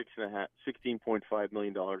given out $16.5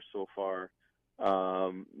 million so far.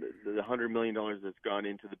 the $100 million that's gone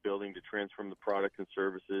into the building to transform the product and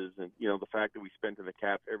services, and the fact that we spend to the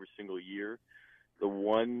cap every single year. The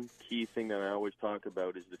one key thing that I always talk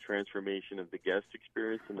about is the transformation of the guest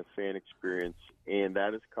experience and the fan experience, and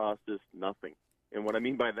that has cost us nothing. And what I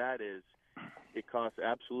mean by that is it costs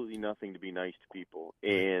absolutely nothing to be nice to people.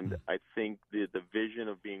 And I think the vision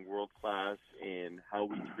of being world-class and how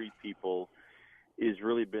we treat people has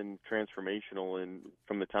really been transformational. And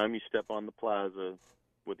from the time you step on the plaza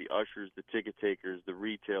with the ushers, the ticket takers, the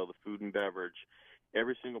retail, the food and beverage,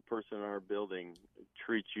 every single person in our building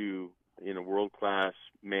treats you in a world-class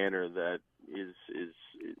manner that it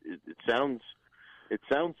sounds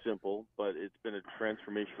simple, but it's been a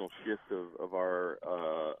transformational shift of our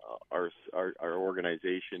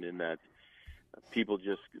organization in that people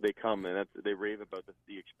they come and they rave about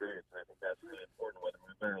the experience. And I think that's really important. Whether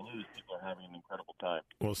we win or lose, people are having an incredible time.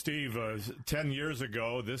 Well, Steve, 10 years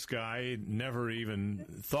ago, this guy never even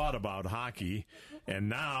thought about hockey, and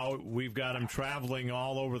now we've got him traveling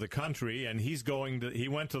all over the country, and he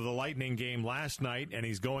went to the Lightning game last night, and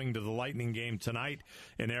he's going to the Lightning game tonight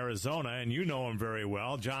in Arizona, and you know him very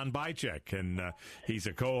well, John Bychek, and he's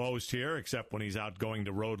a co-host here, except when he's out going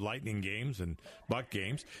to road Lightning games and Buck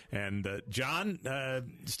games. And John,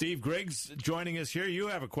 Steve Griggs joining us here. You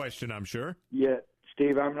have a question, I'm sure. Yeah,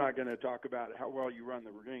 Steve, I'm not going to talk about how well you run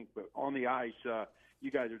the rink, but on the ice,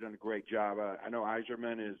 you guys have done a great job. I know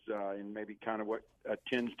Yzerman is in maybe kind of what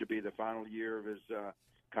tends to be the final year of his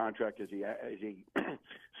contract as he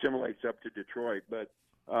assimilates up to Detroit. But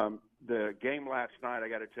the game last night, I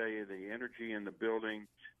got to tell you, the energy in the building,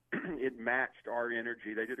 it matched our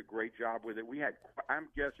energy. They did a great job with it. I'm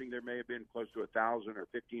guessing there may have been close to 1,000 or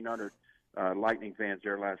 1,500 Lightning fans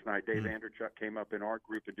there last night. Dave Andrechuk came up in our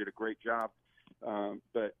group and did a great job.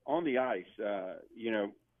 But on the ice,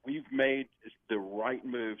 we've made the right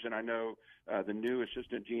moves, and I know the new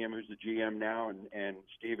assistant GM, who's the GM now, and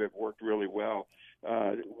Steve have worked really well.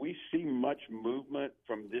 We see much movement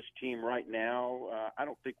from this team right now. I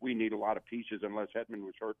don't think we need a lot of pieces unless Hedman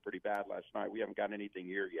was hurt pretty bad last night. We haven't got anything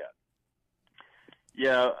here yet.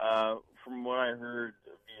 Yeah, from what I heard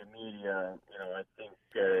via media, I think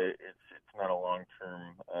it's not a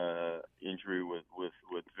long-term injury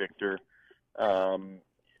with Victor.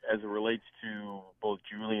 As it relates to both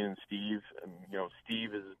Julian and Steve,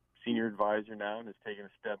 Steve is a senior advisor now and has taken a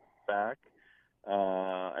step back.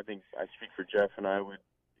 I think I speak for Jeff and I would,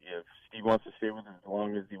 if Steve wants to stay with us as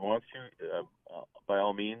long as he wants to, by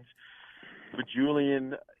all means. But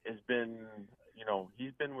Julian has been,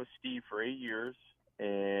 he's been with Steve for 8 years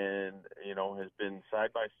and, has been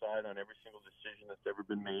side by side on every single decision that's ever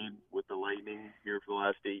been made with the Lightning here for the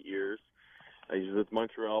last 8 years. He was with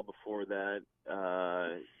Montreal before that.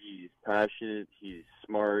 He's passionate. He's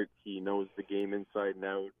smart. He knows the game inside and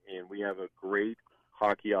out. And we have a great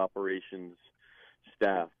hockey operations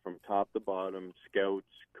staff from top to bottom, scouts,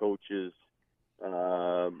 coaches,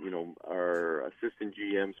 our assistant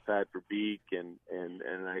GMs, Pat Verbeek, and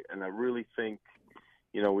I really think,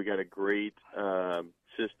 we got a great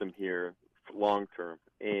system here long term.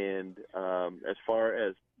 And as far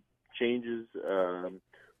as changes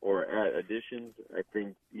or additions, I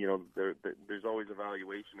think there's always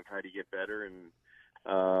evaluation of how to get better, and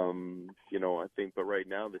I think. But right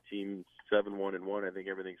now, the team's 7-1-1. I think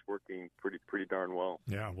everything's working pretty darn well.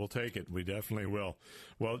 Yeah, we'll take it. We definitely will.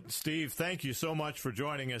 Well, Steve, thank you so much for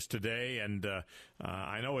joining us today. And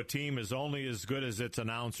I know a team is only as good as its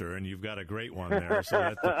announcer, and you've got a great one there.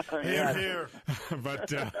 So Here.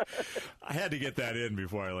 But I had to get that in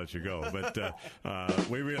before I let you go. But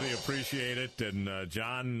we really appreciate it. And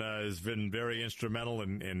John has been very instrumental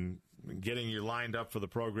in getting you lined up for the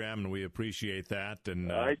program, and we appreciate that.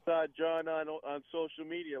 And I saw John on social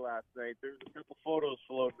media last night. There's a couple photos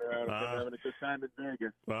floating around of him having a good time in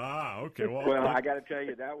Vegas. Okay. Well, I got to tell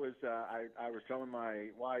you, that was I was telling my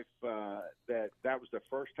wife that was the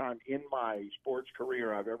first time in my sports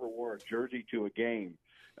career I've ever wore a jersey to a game.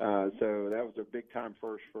 So that was a big time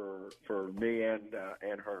first for me and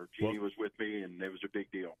her. Jeannie was with me, and it was a big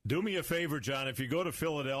deal. Do me a favor, John. If you go to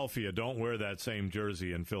Philadelphia, don't wear that same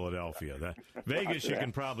jersey in Philadelphia. Vegas, you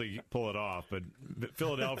can probably pull it off, but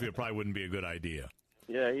Philadelphia probably wouldn't be a good idea.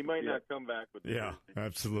 Yeah, he might not come back with the jersey.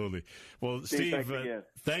 Absolutely. Well, Steve,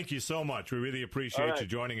 thank you so much. We really appreciate you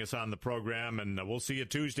joining us on the program, and we'll see you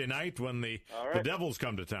Tuesday night when the Devils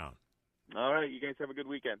come to town. All right. You guys have a good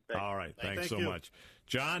weekend. Thanks. All right. Thanks so much.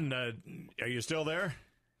 John, are you still there?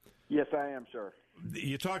 Yes, I am, sir.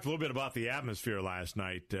 You talked a little bit about the atmosphere last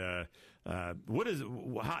night. How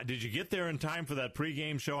did you get there in time for that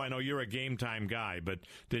pregame show? I know you're a game time guy, but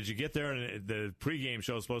did you get there and the pregame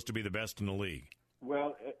show is supposed to be the best in the league?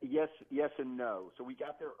 Well, Yes and no. So we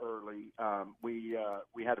got there early. We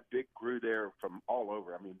had a big crew there from all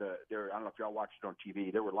over. I mean, I don't know if y'all watched it on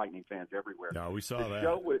TV. There were Lightning fans everywhere. No, we saw that.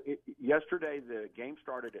 Yesterday, the game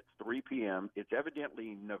started at 3 p.m. It's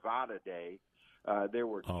evidently Nevada Day. There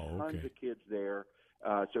were tons of kids there.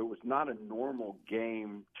 So it was not a normal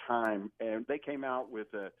game time. And they came out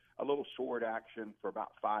with a little sword action for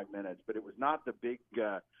about 5 minutes, but it was not the big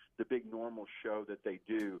normal show that they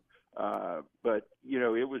do. But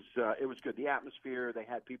it was good. The atmosphere, they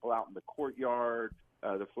had people out in the courtyard,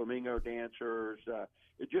 the flamingo dancers,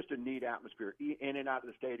 it's just a neat atmosphere in and out of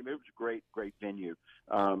the stadium. It was a great venue.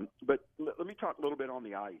 But let me talk a little bit on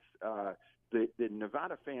the ice. The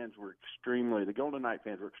Nevada fans were the Golden Knight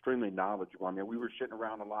fans were extremely knowledgeable. I mean, we were sitting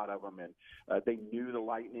around a lot of them, and they knew the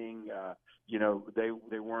Lightning.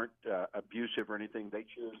 They weren't abusive or anything. They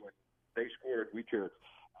cheered when they scored. We cheered.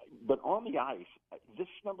 But on the ice, this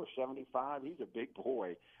number 75, he's a big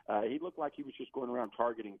boy. He looked like he was just going around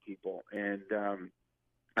targeting people. And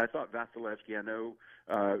I thought Vasilevsky, I know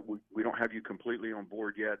we don't have you completely on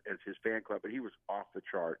board yet as his fan club, but he was off the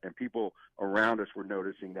chart. And people around us were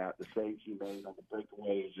noticing that, the saves he made on the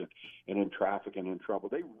breakaways and in traffic and in trouble.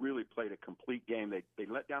 They really played a complete game. They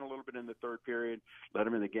let down a little bit in the third period, let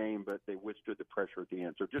them in the game, but they withstood the pressure at the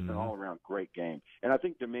end. So just an all-around great game. And I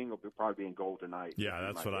think Domingue will probably be in goal tonight. Yeah,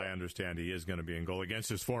 that's what I understand. He is going to be in goal against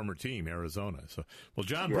his former team, Arizona. So, well,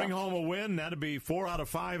 John, bring home a win. That'd be 4 out of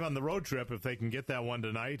 5 on the road trip if they can get that one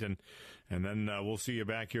tonight. And then we'll see you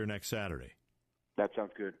back here next Saturday. That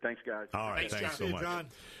sounds good. Thanks, guys. All right, thanks so much. John.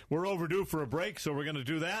 We're overdue for a break, so we're going to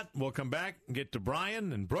do that. We'll come back and get to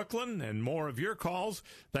Brian and Brooklyn and more of your calls.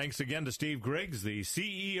 Thanks again to Steve Griggs, the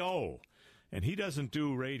CEO. And he doesn't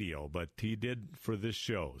do radio, but he did for this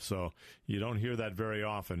show. So you don't hear that very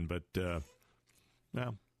often, but,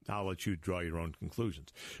 well, I'll let you draw your own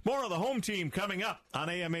conclusions. More of the home team coming up on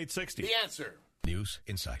AM 860. The Answer. News,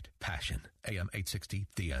 insight, passion. AM 860,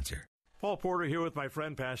 The Answer. Paul Porter here with my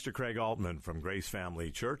friend Pastor Craig Altman from Grace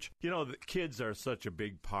Family Church. You know, the kids are such a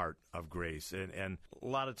big part of Grace, and a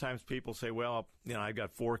lot of times people say, well, I've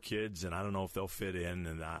got 4 kids, and I don't know if they'll fit in,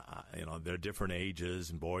 and, they're different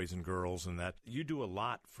ages, and boys and girls, and that. You do a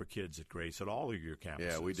lot for kids at Grace at all of your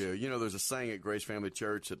campuses. Yeah, we do. There's a saying at Grace Family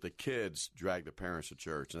Church that the kids drag the parents to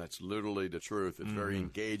church, and that's literally the truth. It's very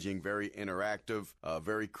engaging, very interactive,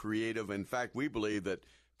 very creative. In fact, we believe that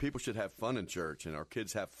people should have fun in church, and our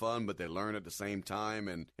kids have fun, but they learn at the same time,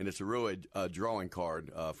 and it's a really drawing card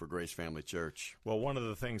for Grace Family Church. Well, one of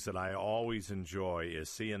the things that I always enjoy is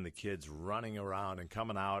seeing the kids running around and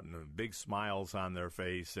coming out and big smiles on their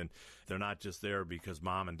face, and they're not just there because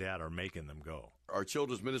mom and dad are making them go. Our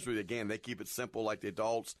children's ministry, again, they keep it simple like the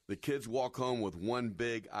adults. The kids walk home with one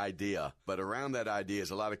big idea, but around that idea is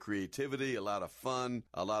a lot of creativity, a lot of fun,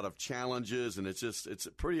 a lot of challenges, and it's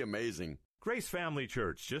pretty amazing. Grace Family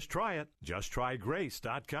Church. Just try it.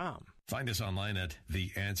 JustTryGrace.com. Find us online at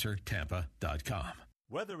theanswertampa.com.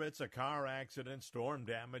 Whether it's a car accident, storm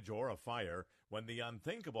damage, or a fire, when the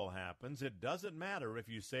unthinkable happens, it doesn't matter if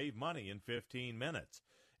you save money in 15 minutes.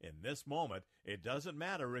 In this moment, it doesn't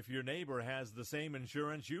matter if your neighbor has the same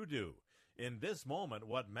insurance you do. In this moment,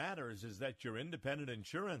 what matters is that your independent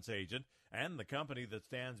insurance agent and the company that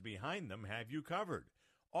stands behind them have you covered.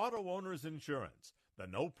 Auto Owners Insurance. The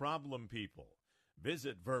no-problem people.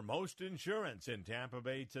 Visit Vermost Insurance in Tampa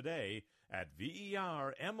Bay today at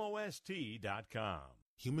vermost.com.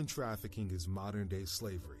 Human trafficking is modern-day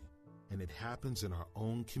slavery, and it happens in our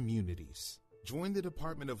own communities. Join the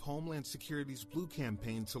Department of Homeland Security's Blue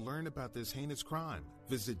Campaign to learn about this heinous crime.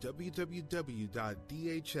 Visit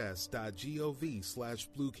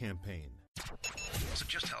www.dhs.gov/bluecampaign. So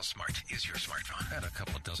just how smart is your smartphone? Add a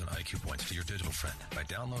couple of dozen IQ points to your digital friend by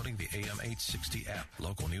downloading the AM 860 app.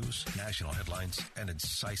 Local news, national headlines, and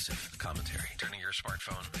incisive commentary. Turning your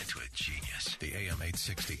smartphone into a genius. The AM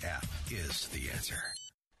 860 app is the answer.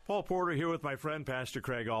 Paul Porter here with my friend Pastor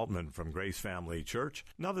Craig Altman from Grace Family Church.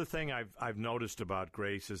 Another thing I've noticed about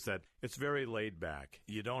Grace is that it's very laid back.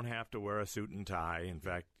 You don't have to wear a suit and tie. In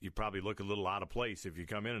fact, you probably look a little out of place if you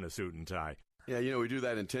come in a suit and tie. Yeah, we do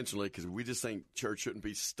that intentionally because we just think church shouldn't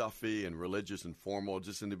be stuffy and religious and formal. It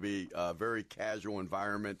just need to be a very casual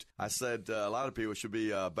environment. I said a lot of people should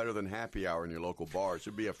be better than happy hour in your local bar. It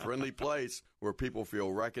should be a friendly place where people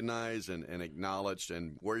feel recognized and acknowledged,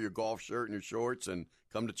 and wear your golf shirt and your shorts and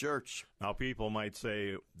come to church. Now, people might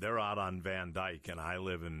say they're out on Van Dyke and I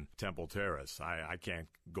live in Temple Terrace. I can't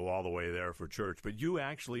go all the way there for church. But you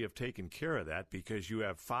actually have taken care of that because you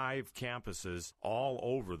have 5 campuses all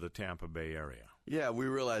over the Tampa Bay area. Yeah, we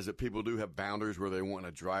realize that people do have boundaries where they want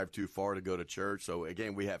to drive too far to go to church. So,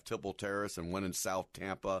 again, we have Temple Terrace and one in South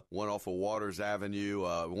Tampa, one off of Waters Avenue,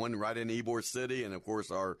 one right in Ybor City, and, of course,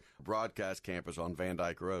 our broadcast campus on Van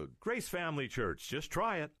Dyke Road. Grace Family Church. Just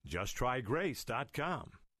try it. JustTryGrace.com.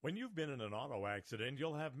 When you've been in an auto accident,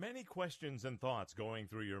 you'll have many questions and thoughts going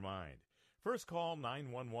through your mind. First, call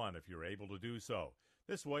 911 if you're able to do so.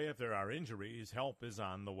 This way, if there are injuries, help is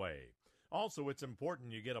on the way. Also, it's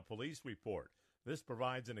important you get a police report. This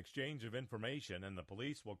provides an exchange of information, and the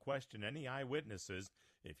police will question any eyewitnesses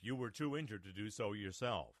if you were too injured to do so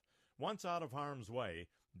yourself. Once out of harm's way,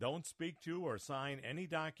 don't speak to or sign any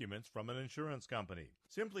documents from an insurance company.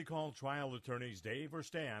 Simply call trial attorneys Dave or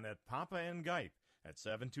Stan at Papa and Gipe at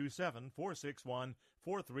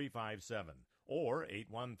 727-461-4357 or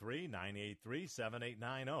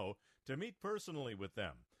 813-983-7890 to meet personally with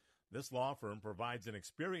them. This law firm provides an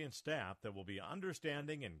experienced staff that will be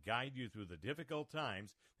understanding and guide you through the difficult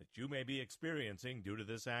times that you may be experiencing due to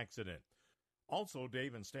this accident. Also,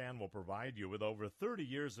 Dave and Stan will provide you with over 30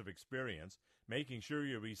 years of experience, making sure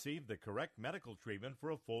you receive the correct medical treatment for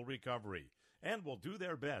a full recovery, and will do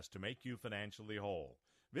their best to make you financially whole.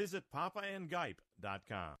 Visit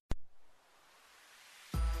papaandgipe.com.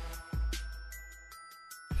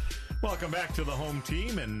 Welcome back to the home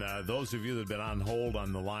team, and those of you that have been on hold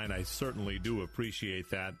on the line, I certainly do appreciate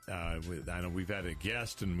that. I know we've had a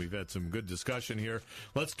guest, and we've had some good discussion here.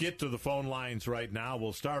 Let's get to the phone lines right now.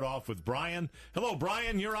 We'll start off with Brian. Hello,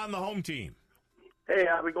 Brian. You're on the home team. Hey,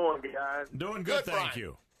 how's it going, guys? Doing good, thank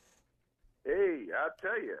you. Hey, I'll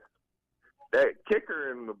tell you, that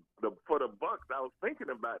kicker in for the Bucks, I was thinking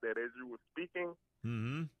about that as you were speaking.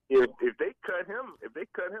 Mm-hmm. If they cut him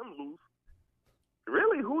loose,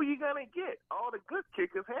 really, who are you going to get? All the good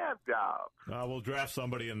kickers have jobs. We'll draft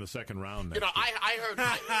somebody in the second round. You know, I heard.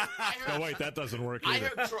 Oh, wait, that doesn't work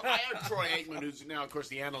either. I heard Troy Aikman, who's now, of course,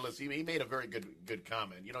 the analyst. He made a very good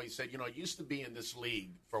comment. You know, he said, it used to be in this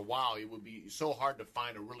league for a while, it would be so hard to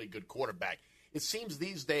find a really good quarterback. It seems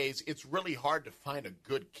these days it's really hard to find a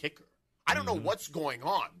good kicker. I don't know what's going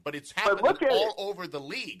on, but it's happening all over the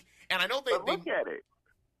league. And I know look at it.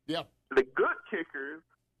 Yeah. The good kickers,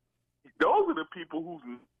 those are the people whose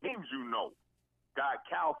names you know.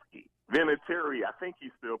 Gostkowski, Vinatieri, I think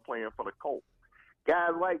he's still playing for the Colts.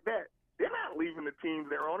 Guys like that, they're not leaving the teams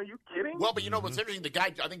they're on. Are you kidding? Well, but you know what's interesting? The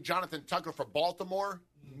guy, I think Jonathan Tucker for Baltimore,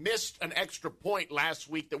 missed an extra point last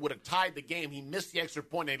week that would have tied the game. He missed the extra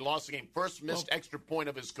point and they lost the game. First missed extra point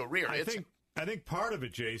of his career. I think part of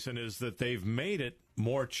it, Jason, is that they've made it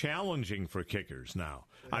more challenging for kickers now.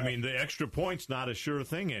 Yeah. I mean, the extra point's not a sure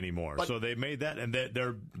thing anymore. So they made that, and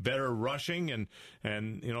they're better rushing and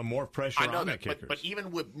more pressure on the kickers. But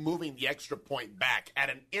even with moving the extra point back at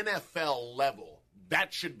an NFL level,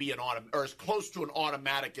 that should be or as close to an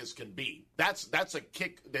automatic as can be. That's a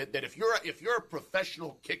kick that if you're a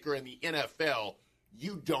professional kicker in the NFL,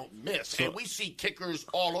 you don't miss. And we see kickers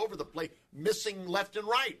all over the place missing left and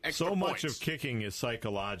right. So much of kicking is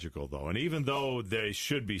psychological, though. And even though they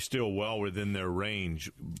should be still well within their range,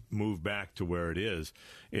 move back to where it is,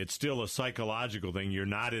 it's still a psychological thing. You're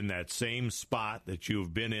not in that same spot that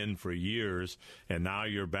you've been in for years, and now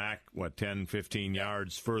you're back, 10, 15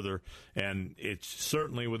 yards further, and it's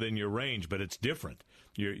certainly within your range, but it's different.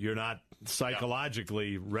 You're not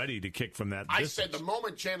psychologically ready to kick from that distance. I said the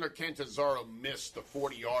moment Chandler Catanzaro missed the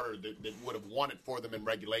 40-yarder that would have won it for them in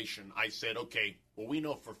regulation, I said, okay, well, we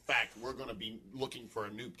know for a fact we're going to be looking for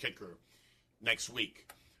a new kicker next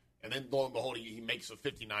week. And then, lo and behold, he makes a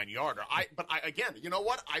 59-yarder. But again, you know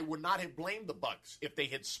what? I would not have blamed the Bucs if they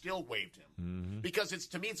had still waived him. Mm-hmm. Because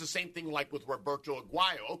to me, it's the same thing like with Roberto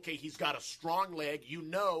Aguayo. Okay, he's got a strong leg. You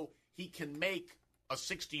know he can make a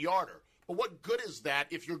 60-yarder. But what good is that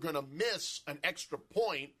if you're going to miss an extra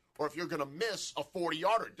point or if you're going to miss a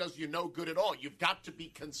 40-yarder? It does you no good at all. You've got to be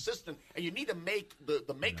consistent, and you need to make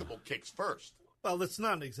the makeable kicks first. Well, it's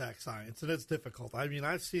not an exact science, and it's difficult. I mean,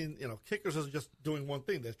 I've seen, kickers are just doing one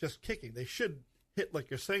thing. They're just kicking. They should hit like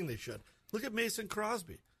you're saying they should. Look at Mason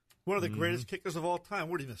Crosby, one of the greatest kickers of all time.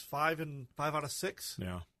 What did he miss, 5 out of 6?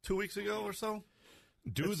 Yeah. 2 weeks ago or so?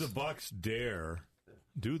 Do the Bucs dare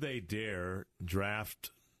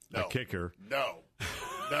draft a kicker? No.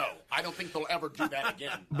 I don't think they'll ever do that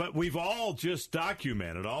again. But we've all just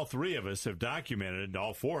documented, all three of us have documented,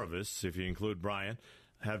 all four of us, if you include Brian,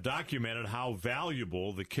 have documented how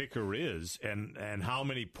valuable the kicker is and how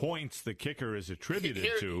many points the kicker is attributed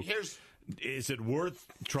to. Is it worth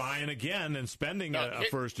trying again and spending a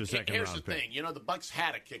first or second round pick? Here's the thing. The Bucs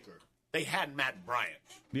had a kicker. They had Matt Bryant.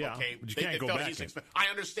 Yeah, okay? But you can't go back. I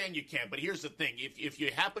understand you can't, but here's the thing. If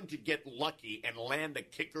you happen to get lucky and land a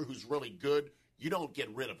kicker who's really good, you don't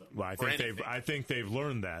get rid of him. Well, I think they've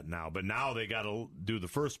learned that now, but now they got to do the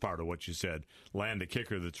first part of what you said: land a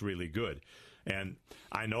kicker that's really good. And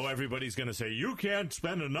I know everybody's going to say, you can't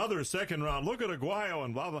spend another second round. Look at Aguayo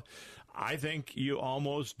and blah, blah. I think you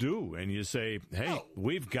almost do. And you say, hey,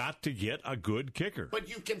 we've got to get a good kicker. But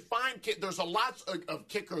you can find there's a lot of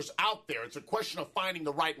kickers out there. It's a question of finding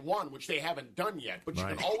the right one, which they haven't done yet. But you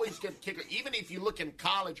can always get kicker. Even if you look in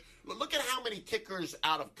college, look at how many kickers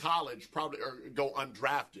out of college probably go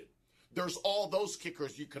undrafted. There's all those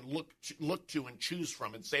kickers you can look to and choose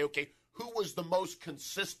from and say, okay, who was the most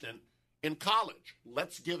consistent in college?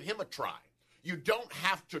 Let's give him a try. You don't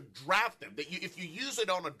have to draft them. If you use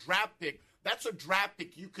it on a draft pick, that's a draft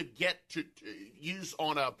pick you could get to use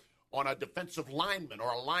on a defensive lineman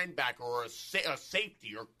or a linebacker or a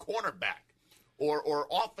safety or cornerback or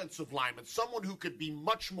offensive lineman, someone who could be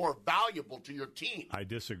much more valuable to your team. I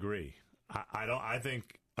disagree. I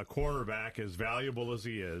think a cornerback, as valuable as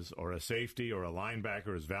he is, or a safety or a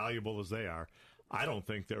linebacker as valuable as they are, I don't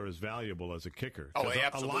think they're as valuable as a kicker. Oh,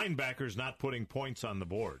 absolutely. A linebacker's not putting points on the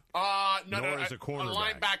board. Nor is a cornerback.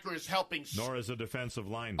 A linebacker is helping. Nor is a defensive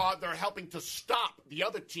lineman. They're helping to stop the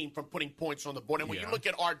other team from putting points on the board. And when you look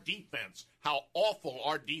at our defense, how awful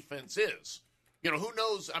our defense is. You know, who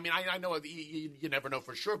knows? I mean, I know you never know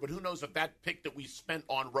for sure, but who knows if that pick that we spent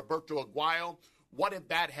on Roberto Aguayo, what if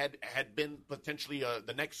that had been potentially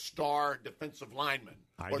the next star defensive lineman?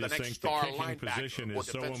 I just think the kicking position is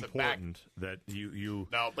so important that you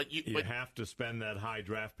have to spend that high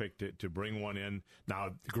draft pick to bring one in. Now,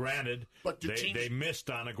 granted, they missed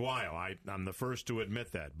on Aguayo. I'm the first to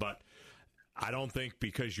admit that. But I don't think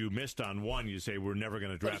because you missed on one, you say we're never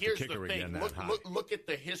going to draft a kicker again that high. Look at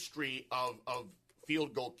the history of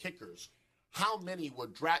field goal kickers. How many were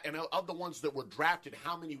drafted? And of the ones that were drafted,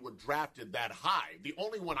 how many were drafted that high? The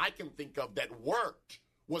only one I can think of that worked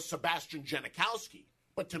was Sebastian Janikowski.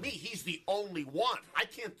 But to me, he's the only one. I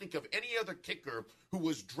can't think of any other kicker who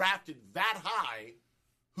was drafted that high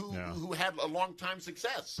who had a long-time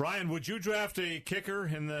success. Brian, would you draft a kicker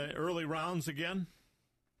in the early rounds again?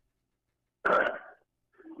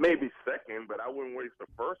 Maybe second, but I wouldn't waste the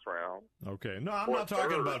first round. Okay. No, I'm not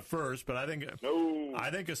talking about first, but I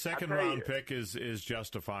think a second-round pick is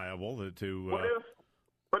justifiable. What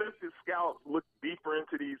if the scouts look deeper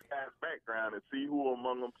into these guys' background and see who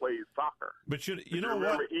among them plays soccer? But you know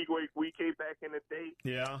remember what? Igwe Wike back in the day?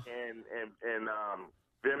 Yeah. And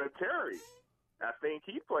Vinatieri, I think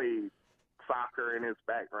he played soccer in his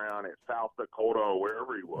background at South Dakota or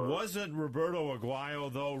wherever he was. Wasn't Roberto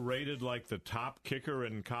Aguayo, though, rated like the top kicker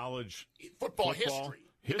in college football history?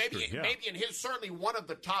 Maybe in his, certainly one of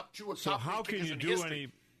the top two or so top how three can kickers you in do history.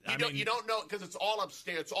 any... You don't know because it's all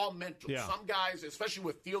upstairs. It's all mental. Yeah. Some guys, especially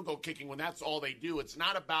with field goal kicking, when that's all they do, it's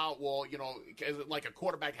not about, like a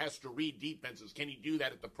quarterback has to read defenses. Can he do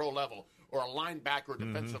that at the pro level? Or a linebacker or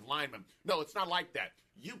defensive lineman? No, it's not like that.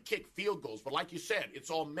 You kick field goals, but like you said, it's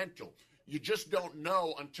all mental. You just don't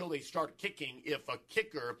know until they start kicking if a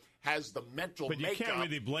kicker has the mental makeup. But you can't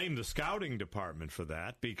really blame the scouting department for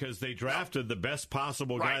that because they drafted the best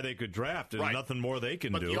possible guy they could draft and nothing more they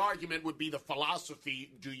can do. But the argument would be the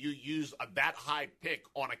philosophy, do you use that high pick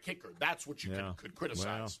on a kicker? That's what you could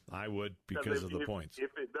criticize. Well, I would because of the points.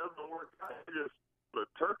 If it doesn't work out, you just put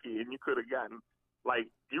a turkey and you could have gotten, like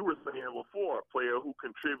you were saying before, a player who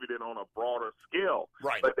contributed on a broader scale.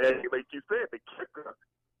 Right. But then, like you said, the kicker,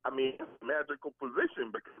 I mean, it's a magical position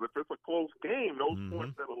because if it's a close game, those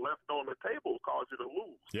points that are left on the table cause you to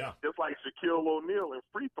lose. Yeah. Just like Shaquille O'Neal in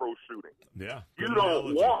free throw shooting. Yeah. You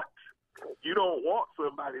don't want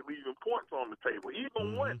somebody leaving points on the table.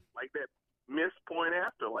 Even one like that missed point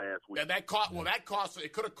after last week. And it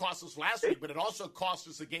could have cost us last week, but it also cost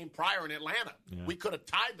us the game prior in Atlanta. Yeah. We could have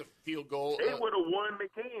tied the field goal. They would have won the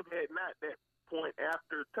game had not that point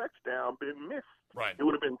after touchdown been missed. Right. It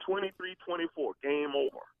would have been 23-24, game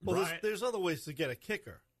over. Well, there's other ways to get a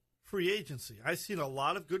kicker. Free agency. I've seen a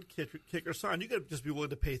lot of good kickers signed. You got to just be willing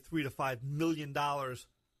to pay $3 to $5 million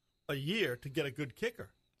a year to get a good kicker.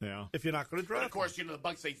 Yeah. If you're not going to draft. But of course, the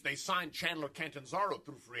Bucs they signed Chandler Catanzaro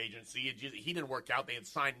through free agency. He didn't work out. They had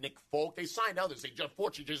signed Nick Folk. They signed others.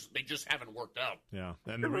 Unfortunately, they just haven't worked out. Yeah,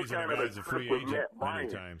 and the reason a guy's a free agent many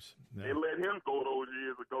times. Yeah. They let him go those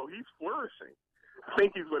years ago. He's flourishing. I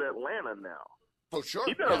think he's with Atlanta now. For sure.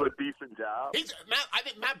 He does a decent job. I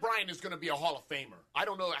think Matt Bryant is going to be a Hall of Famer. I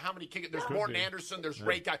don't know how many kickers. There's Morten Anderson. There's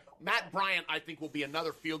Ray Guy. Matt Bryant, I think, will be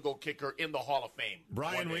another field goal kicker in the Hall of Fame.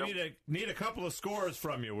 Brian, we need a couple of scores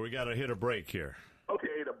from you. We got to hit a break here. Okay,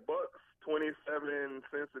 the Bucs 27,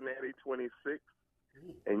 Cincinnati 26,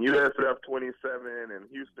 and USF 27, and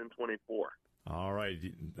Houston 24. All right.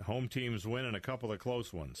 Home teams win and a couple of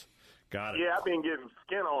close ones. Got it. Yeah, I've been getting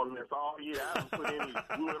skin on this all year. I haven't put any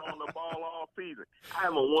wood on the ball all season. I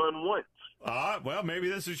haven't won once. Well, maybe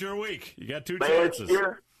this is your week. You got two Last chances.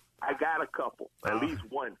 year, I got a couple, at least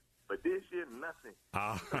one. But this year, nothing.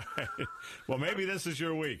 All right. Well, maybe this is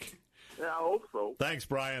your week. Yeah, I hope so. Thanks,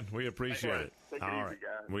 Brian. We appreciate it. Take it All easy, right.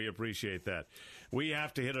 guys. We appreciate that. We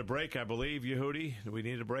have to hit a break, I believe, Yehudi. We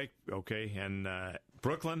need a break? Okay. And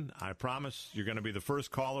Brooklyn, I promise you're going to be the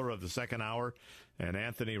first caller of the second hour, and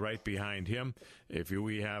Anthony right behind him. If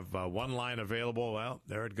we have one line available, well,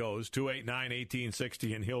 there it goes,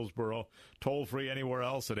 289-1860 in Hillsborough. Toll-free anywhere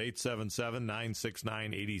else at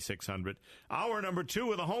 877-969-8600. Hour number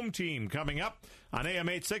 2 of the home team coming up on AM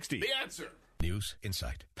 860. The Answer. News,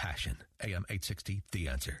 insight, passion. AM 860, The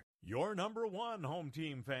Answer. Your number one home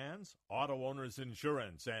team fans, Auto Owners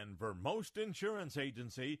Insurance and Vermost Insurance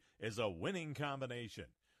Agency is a winning combination.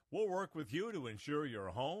 We'll work with you to ensure your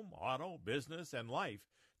home, auto, business, and life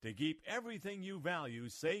to keep everything you value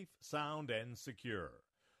safe, sound, and secure.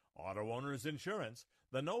 Auto Owners Insurance,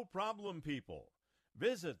 the no-problem people.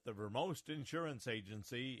 Visit the Vermost Insurance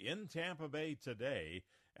Agency in Tampa Bay today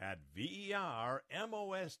at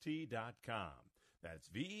vermost.com. That's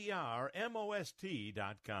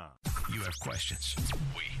vermost.com. You have questions.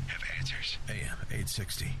 We have answers. AM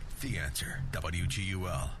 860, The Answer.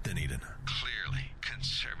 WGUL, Dunedin. Clearly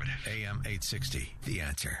conservative. AM 860, The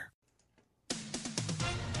Answer.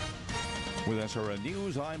 With SRN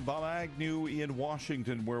News, I'm Bob Agnew in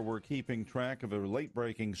Washington, where we're keeping track of a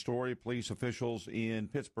late-breaking story. Police officials in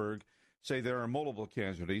Pittsburgh say there are multiple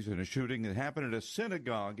casualties in a shooting that happened at a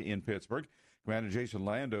synagogue in Pittsburgh. Commander Jason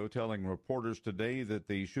Lando telling reporters today that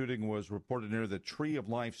the shooting was reported near the Tree of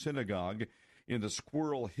Life Synagogue in the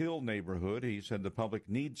Squirrel Hill neighborhood. He said the public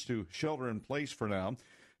needs to shelter in place for now.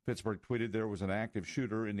 Pittsburgh tweeted there was an active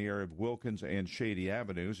shooter in the area of Wilkins and Shady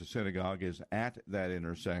Avenues. The synagogue is at that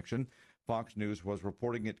intersection. Fox News was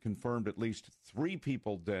reporting it confirmed at least 3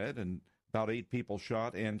 people dead and about 8 people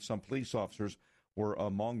shot, and some police officers were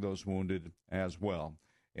among those wounded as well.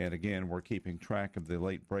 And again, we're keeping track of the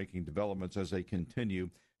late-breaking developments as they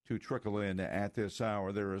continue to trickle in at this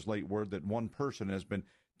hour. There is late word that one person has been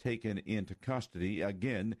taken into custody.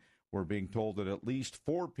 Again, we're being told that at least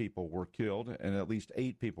 4 people were killed and at least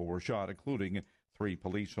 8 people were shot, including 3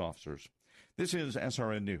 police officers. This is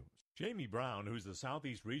SRN News. Jamie Brown, who's the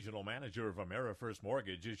Southeast Regional Manager of AmeriFirst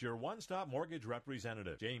Mortgage, is your one-stop mortgage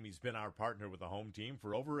representative. Jamie's been our partner with the home team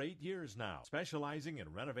for over 8 years now, specializing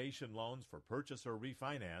in renovation loans for purchase or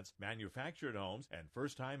refinance, manufactured homes, and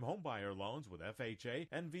first-time homebuyer loans with FHA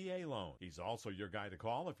and VA loans. He's also your guy to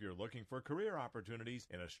call if you're looking for career opportunities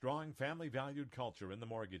in a strong family-valued culture in the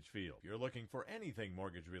mortgage field. If you're looking for anything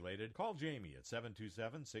mortgage-related, call Jamie at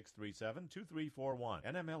 727-637-2341,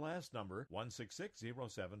 NMLS number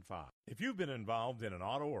 166075. If you've been involved in an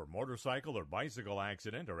auto or motorcycle or bicycle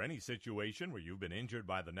accident or any situation where you've been injured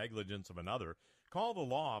by the negligence of another, call the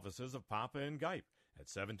law offices of Papa and Gipe at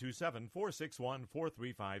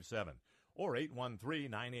 727-461-4357 or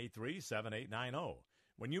 813-983-7890.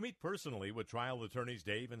 When you meet personally with trial attorneys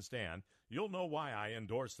Dave and Stan, you'll know why I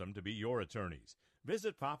endorse them to be your attorneys.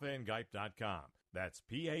 Visit papaandgipe.com. That's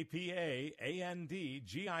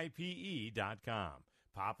PAPAANDGIPE.com.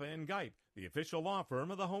 Papa and Gipe, the official law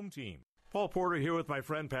firm of the home team. Paul Porter here with my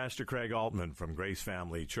friend Pastor Craig Altman from Grace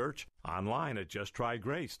Family Church, online at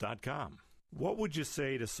justtrygrace.com. What would you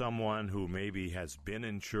say to someone who maybe has been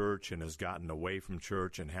in church and has gotten away from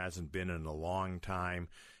church and hasn't been in a long time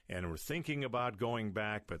and were thinking about going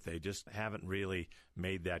back, but they just haven't really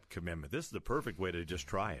made that commitment? This is the perfect way to just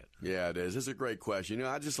try it. Yeah, it is. It's a great question.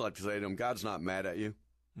 I just like to say to them, God's not mad at you.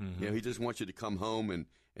 Mm-hmm. He just wants you to come home, and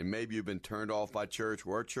maybe you've been turned off by church.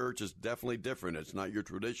 Our church is definitely different. It's not your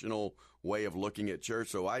traditional way of looking at church.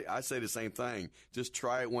 So I say the same thing. Just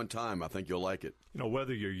try it one time. I think you'll like it.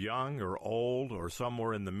 Whether you're young or old or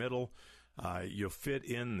somewhere in the middle, you'll fit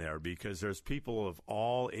in there because there's people of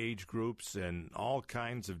all age groups and all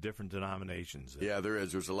kinds of different denominations. Yeah, there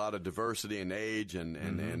is. There's a lot of diversity in age and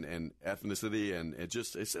ethnicity, and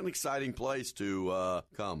it's an exciting place to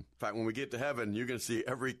come. In fact, when we get to heaven, you're going to see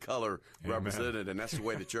every color represented, and that's the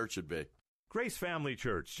way the church should be. Grace Family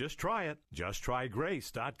Church. Just try it.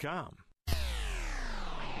 JustTryGrace.com.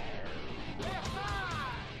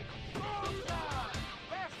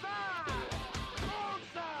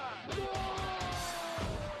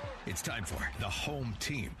 It's time for the home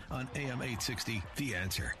team on AM 860, The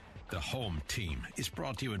Answer. The home team is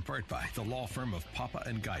brought to you in part by the law firm of Papa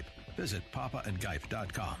and Gipe. Visit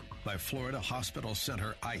papaandgipe.com. by Florida Hospital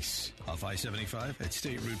Center Ice off I-75 at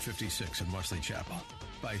State Route 56 in Wesley Chapel.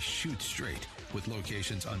 By Shoot Straight with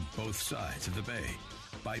locations on both sides of the bay.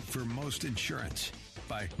 By Vermost Insurance.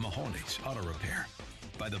 By Mahoney's Auto Repair.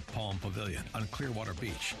 By the Palm Pavilion on Clearwater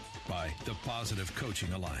Beach. By the Positive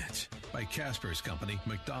Coaching Alliance. By Casper's Company,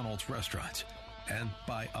 McDonald's Restaurants. And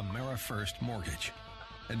by AmeriFirst Mortgage.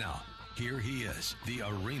 And now, here he is, the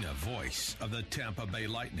arena voice of the Tampa Bay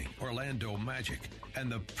Lightning, Orlando Magic,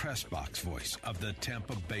 and the press box voice of the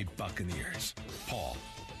Tampa Bay Buccaneers, Paul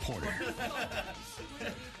Porter.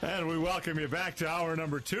 And we welcome you back to hour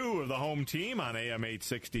number 2 of the home team on AM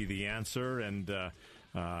 860 The Answer. And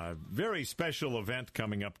very special event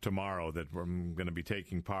coming up tomorrow that I'm going to be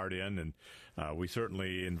taking part in. And we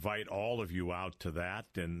certainly invite all of you out to that.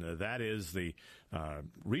 And that is the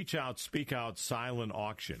Reach Out, Speak Out silent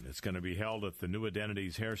auction. It's going to be held at the New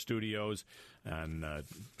Identities Hair Studios on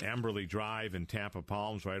Amberley Drive in Tampa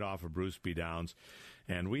Palms, right off of Bruce B. Downs.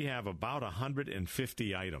 And we have about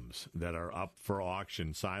 150 items that are up for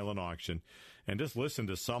auction, silent auction. And just listen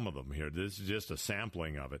to some of them here. This is just a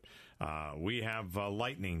sampling of it. We have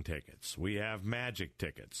Lightning tickets. We have Magic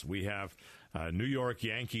tickets. We have New York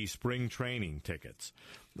Yankees spring training tickets.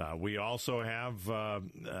 We also have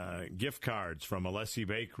gift cards from Alessi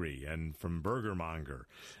Bakery and from Burger Monger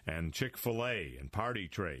and Chick-fil-A and party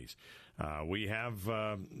trays. We have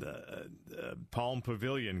Palm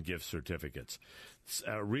Pavilion gift certificates. It's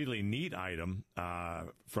a really neat item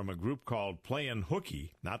from a group called Playin'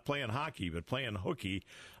 Hooky, not playing hockey, but Playin' Hooky,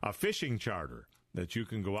 a fishing charter that you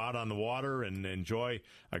can go out on the water and enjoy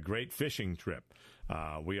a great fishing trip.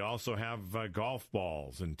 We also have golf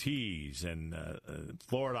balls and tees and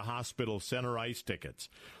Florida Hospital Center Ice tickets.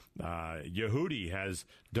 Yehudi has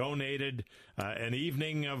donated an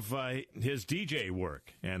evening of his DJ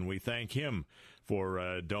work, and we thank him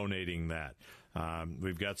for donating that.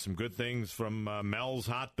 We've got some good things from Mel's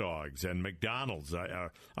Hot Dogs and McDonald's,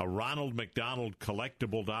 a Ronald McDonald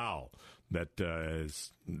collectible doll that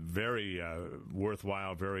is very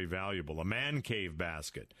worthwhile, very valuable. A man cave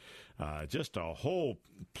basket, just a whole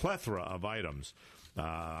plethora of items.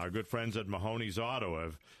 Our good friends at Mahoney's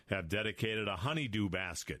Auto have dedicated a honeydew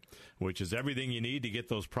basket, which is everything you need to get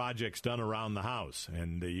those projects done around the house,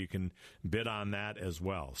 and you can bid on that as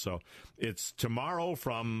well. So it's tomorrow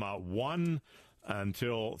from 1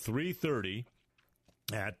 until 3:30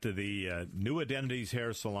 at the New Identities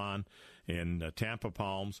Hair Salon in Tampa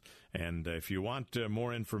Palms. And if you want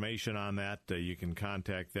more information on that, you can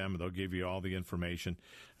contact them. They'll give you all the information.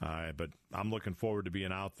 But I'm looking forward to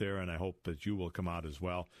being out there, and I hope that you will come out as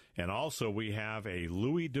well. And also, we have a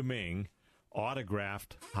Louis Domingue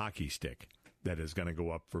autographed hockey stick that is going to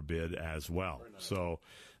go up for bid as well. Nice. So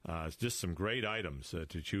it's just some great items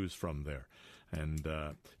to choose from there. And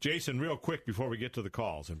Jason, real quick before we get to the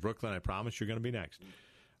calls, in Brooklyn, I promise you're going to be next.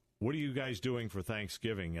 What are you guys doing for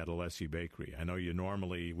Thanksgiving at Alessi Bakery? I know you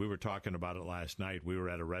normally, we were talking about it last night. We were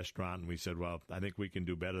at a restaurant, and we said, well, I think we can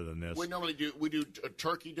do better than this. We normally do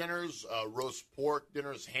turkey dinners, roast pork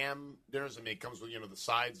dinners, ham dinners. I mean, it comes with, the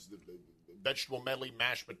sides, the vegetable medley,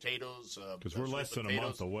 mashed potatoes. Because we're less than a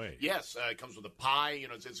month away. Yes, it comes with a pie.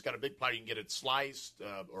 It's got a big pie. You can get it sliced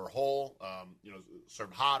or whole,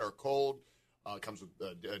 served hot or cold. Comes with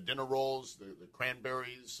dinner rolls, the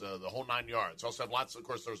cranberries, the whole 9 yards. Also have lots, of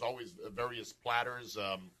course, there's always various platters.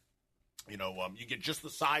 You get just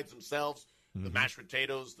the sides themselves, the mashed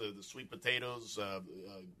potatoes, the sweet potatoes,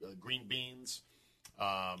 green beans,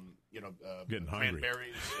 getting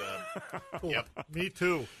cranberries. Yep. Me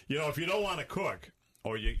too. If you don't want to cook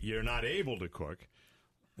or you're not able to cook,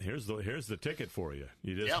 here's the ticket for you.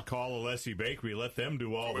 You just call Alessi Bakery, let them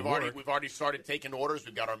do all the work. We've already started taking orders.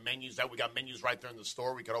 We've got our menus out. We got menus right there in the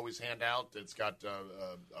store. We could always hand out. It's got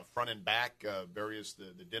a front and back, various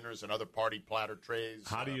the dinners and other party platter trays.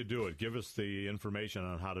 How do you do it? Give us the information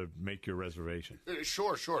on how to make your reservation.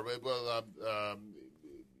 Sure. Well,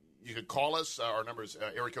 you could call us. Our number is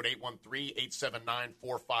area code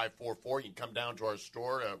 813-879-4544. You can come down to our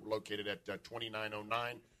store. We're located at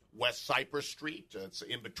 2909 West Cypress Street. It's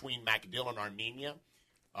in between MacDill and Armenia.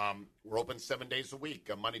 We're open 7 days a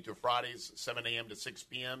week, Monday through Fridays, 7 a.m. to 6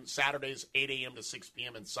 p.m., Saturdays, 8 a.m. to 6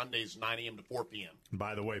 p.m., and Sundays, 9 a.m. to 4 p.m.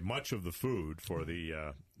 By the way, much of the food for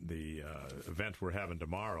the event we're having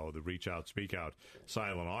tomorrow, the Reach Out, Speak Out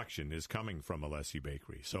silent auction, is coming from Alessi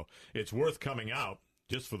Bakery. So it's worth coming out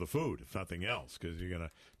just for the food, if nothing else, because you're going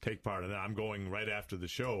to take part in that. I'm going right after the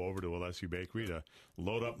show over to Alessi Bakery to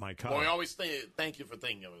load up my car. Well, we always thank you for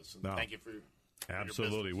thinking of us. And thank you for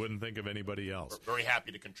absolutely. Wouldn't think of anybody else. We're very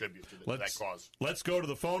happy to contribute to that cause. Let's go to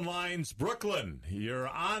the phone lines. Brooklyn, you're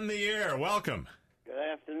on the air. Welcome. Good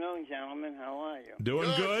afternoon, gentlemen. How are you? Doing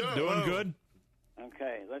good. Doing good.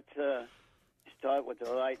 Okay, let's start with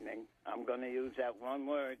the Lightning. I'm going to use that one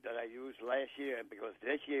word that I used last year because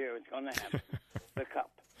this year it's going to happen. The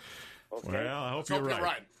Cup. Okay? Well, I hope you're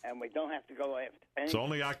right. And we don't have to go after anything. It's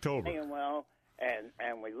only October. Playing well,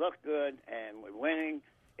 and we look good, and we're winning.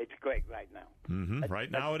 It's great right now. Mm-hmm. Right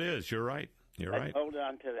now it is. You're right. You're Let's right. hold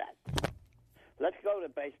on to that. Let's go to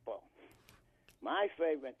baseball. My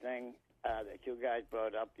favorite thing that you guys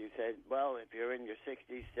brought up, you said, well, if you're in your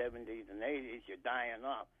 60s, 70s, and 80s, you're dying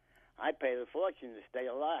off. I paid a fortune to stay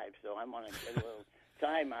alive, so I want to get a little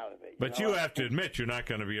time out of it. But you have to admit you're not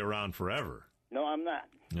going to be around forever. No, I'm not.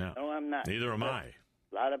 Yeah. No, I'm not. Neither am I.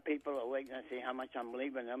 A lot of people are waiting to see how much I'm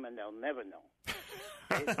leaving them, and they'll never know.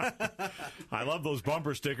 I love those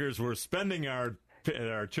bumper stickers. We're spending our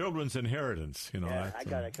children's inheritance. You know, Yeah, I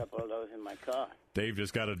got a couple of those in my car. Dave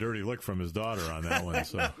just got a dirty look from his daughter on that one.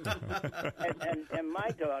 So. and my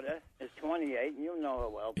daughter is 28, and you know her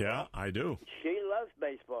well. Yeah, I do. She loves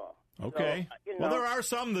baseball. Okay. So, well, there are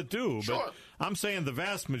some that do, Sure. but I'm saying the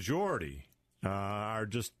vast majority are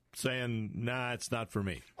just saying, nah, it's not for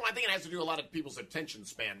me. Well, I think it has to do with a lot of people's attention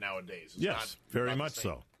span nowadays. It's Yes, very much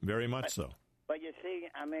so. Very much so. But you see,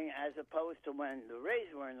 I mean, as opposed to when the Rays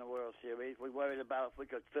were in the World Series, we worried about if we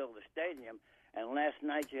could fill the stadium. And last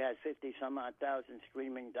night you had 50-some-odd thousand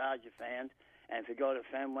screaming Dodger fans, and if you go to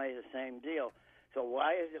Fenway, the same deal. So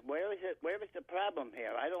why is it? Where is it? Where is the problem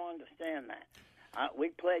here? I don't understand that. We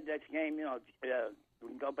played this game. You know, we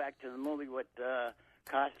can go back to the movie with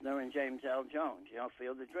Costner and James L. Jones. You know,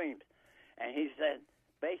 Field of Dreams, and he said,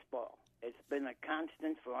 baseball. It's been a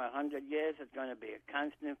constant for 100 years. It's going to be a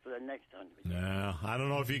constant for the next 100 years. Yeah, I don't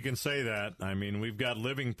know if you can say that. I mean, we've got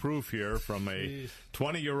living proof here from a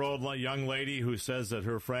 20-year-old young lady who says that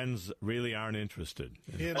her friends really aren't interested.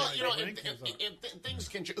 Well, you know, things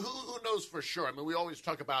can change. Who knows for sure? I mean, we always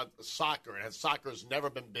talk about soccer, and soccer has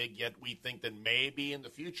never been big yet. We think that maybe in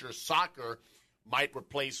the future soccer might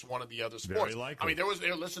replace one of the other sports. Very likely. I mean,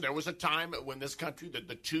 there was a time when this country,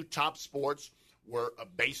 the two top sports were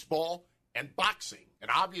baseball and boxing. And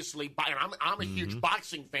obviously, and I'm a huge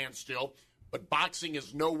boxing fan still, but boxing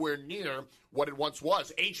is nowhere near what it once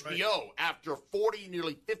was. HBO, after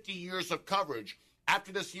nearly 50 years of coverage,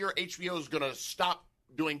 after this year, HBO is going to stop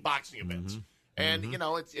doing boxing events. And, you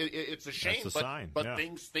know, it's a shame, That's a sign. but Yeah.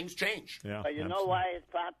 things change. Yeah, But you know why it's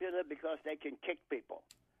popular? Because they can kick people.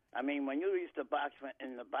 I mean, when you used to box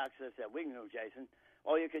in the boxers that we knew, Jason,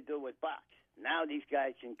 all you could do was box. Now these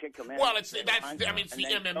guys can kick them in. Well, it's the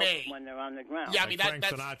MMA. When they're on the ground. Yeah, I mean, Frank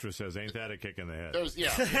Sinatra says, ain't that a kick in the head? There's two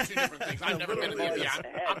different things. I've never been in the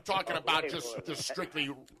NBA. I'm talking about just strictly,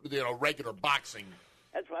 regular boxing.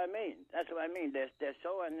 That's what I mean. They're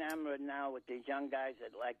so enamored now with these young guys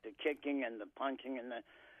that like the kicking and the punching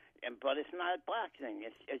but it's not boxing.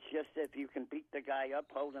 It's just if you can beat the guy up,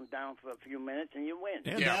 hold him down for a few minutes, and you win.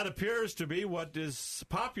 And that appears to be what is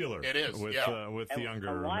popular. It is, with the younger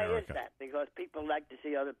and why America. is that? Because people like to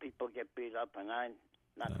see other people get beat up, and I'm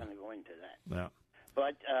not going to go into that. Yeah.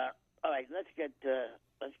 But all right, let's get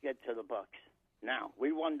to the Bucks. Now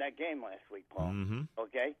we won that game last week, Paul.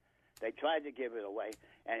 Okay, they tried to give it away,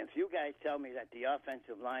 and if you guys tell me that the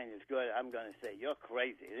offensive line is good, I'm going to say you're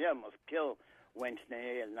crazy. They almost killed Winston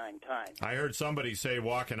 8 or 9 times. I heard somebody say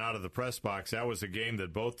walking out of the press box that was a game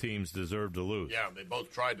that both teams deserved to lose. Yeah, they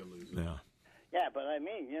both tried to lose. Yeah, but I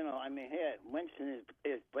mean, here Winston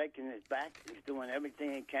is breaking his back. He's doing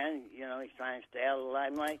everything he can. You know, he's trying to stay out of the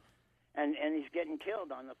limelight, and he's getting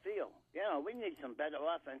killed on the field. You know, we need some better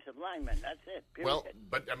offensive linemen. That's it. Period. Well,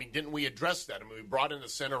 but, I mean, didn't we address that? I mean, we brought in the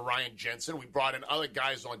center, Ryan Jensen. We brought in other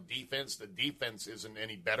guys on defense. The defense isn't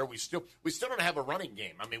any better. We still don't have a running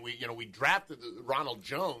game. I mean, we drafted Ronald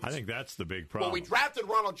Jones. I think that's the big problem. Well, we drafted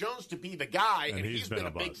Ronald Jones to be the guy, and he's been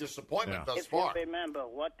a big bust. disappointment thus if far. you remember,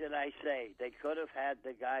 what did I say? They could have had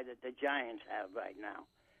the guy that the Giants have right now.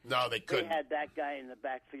 No, they couldn't. They had that guy in the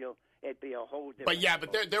backfield. It'd be a whole different. But yeah,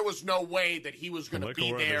 but there was no way that he was going to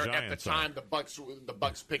be there at the time the Bucks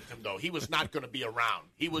picked him. Though he was not going to be around.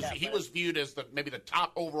 He was viewed as maybe the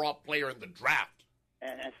top overall player in the draft.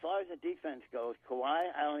 And as far as the defense goes, Kawhi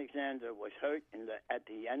Alexander was hurt at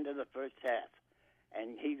the end of the first half,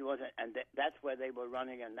 and he wasn't. And that's where they were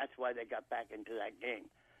running, and that's why they got back into that game.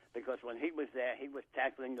 Because when he was there, he was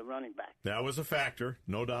tackling the running back. That was a factor,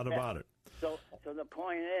 no doubt about it. So the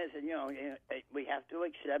point is, and we have to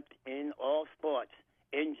accept in all sports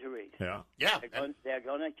injuries. Yeah. They're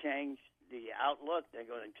going to change the outlook. They're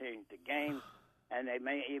going to change the game, and they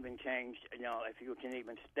may even change. If you can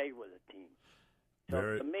even stay with a team. So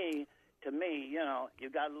to me, you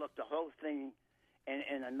got to look the whole thing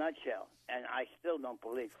in a nutshell. And I still don't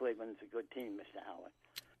believe Cleveland's a good team, Mr. Howard.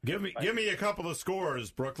 Give me a couple of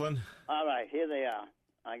scores, Brooklyn. All right, here they are.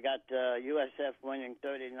 I got USF winning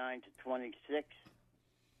 39-26.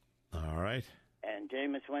 All right. And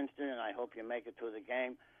Jameis Winston, and I hope you make it through the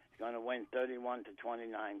game, is going to win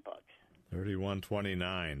 31-29 Bucks.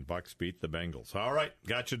 31-29. Bucks beat the Bengals. All right,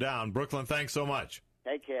 got you down. Brooklyn, thanks so much.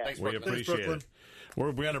 Take care. Thanks, We Brooklyn. appreciate it.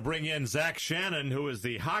 We're going to bring in Zach Shannon, who is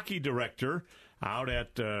the hockey director out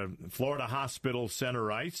at Florida Hospital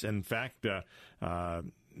Center Ice. In fact,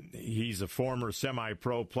 he's a former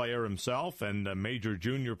semi-pro player himself and a major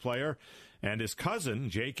junior player, and his cousin,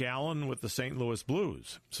 Jake Allen, with the St. Louis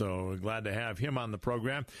Blues. So we're glad to have him on the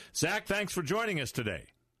program. Zach, thanks for joining us today.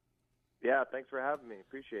 Yeah, thanks for having me.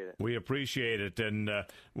 Appreciate it. We appreciate it, and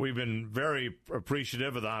we've been very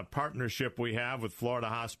appreciative of the partnership we have with Florida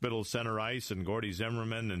Hospital Center Ice and Gordy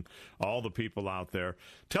Zimmerman and all the people out there.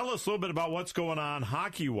 Tell us a little bit about what's going on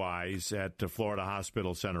hockey-wise at Florida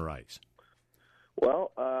Hospital Center Ice.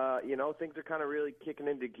 Well, things are kind of really kicking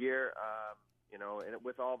into gear. And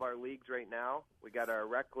with all of our leagues right now, we got our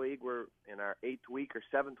rec league. We're in our 8th week or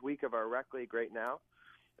 7th week of our rec league right now.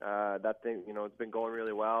 That thing, it's been going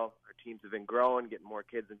really well. Our teams have been growing, getting more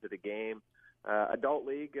kids into the game. Adult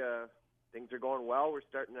league, things are going well. We're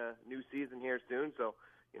starting a new season here soon, so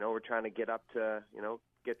we're trying to get up to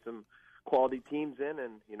get some quality teams in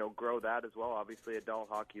and grow that as well. Obviously, adult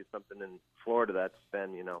hockey is something in Florida that's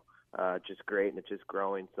been just great, and it's just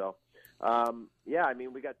growing. So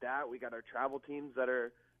we got that. We got our travel teams that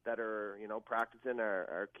are practicing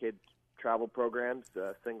our kids travel programs,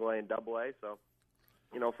 single A and double A. So.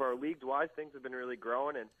 For our leagues-wise, things have been really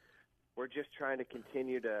growing, and we're just trying to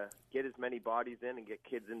continue to get as many bodies in and get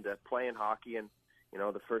kids into playing hockey. And,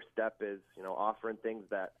 the first step is, offering things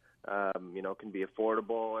that, can be affordable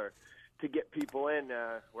or to get people in.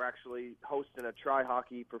 We're actually hosting a Try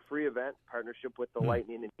Hockey for Free event, partnership with the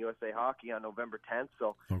Lightning and USA Hockey on November 10th.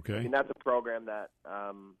 So, okay. That's a program that,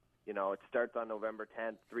 it starts on November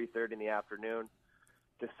 10th, 3:30 in the afternoon.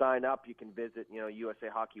 To sign up, you can visit, USA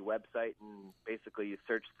Hockey website, and basically you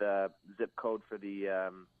search the zip code for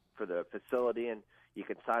the facility, and you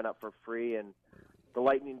can sign up for free. And the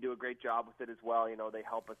Lightning do a great job with it as well. They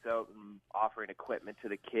help us out in offering equipment to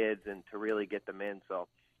the kids and to really get them in. So,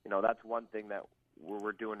 that's one thing that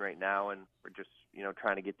we're doing right now, and we're just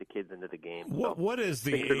trying to get the kids into the game. What is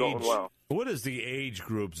the things are going age? well. What is the age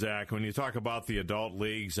group, Zach? When you talk about the adult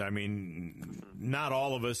leagues, I mean, not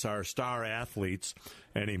all of us are star athletes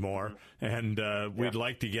anymore, and we'd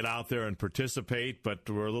like to get out there and participate, but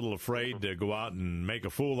we're a little afraid to go out and make a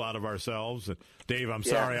fool out of ourselves. Dave, I'm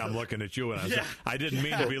sorry, I'm looking at you, and I didn't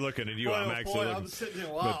mean to be looking at you. Boy, I'm actually looking. I'm sitting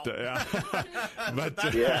here, wow.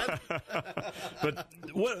 But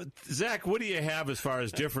what, Zach, what do you have as far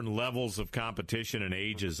as different levels of competition and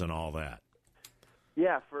ages and all that?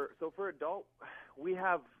 Yeah, for adult, we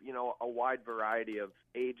have, a wide variety of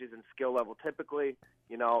ages and skill level. Typically,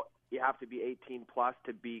 you have to be 18 plus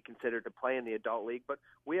to be considered to play in the adult league, but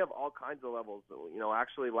we have all kinds of levels.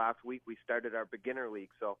 Actually last week we started our beginner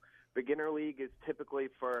league. So beginner league is typically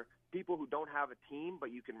for people who don't have a team,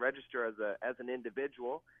 but you can register as an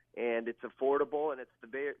individual, and it's affordable, and it's the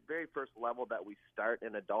very, very first level that we start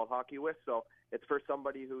in adult hockey with. So it's for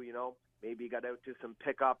somebody who, maybe got out to some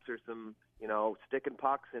pickups or some, stick and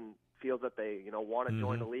pucks and feels that they, want to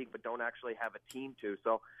join the league but don't actually have a team to.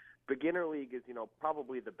 So beginner league is,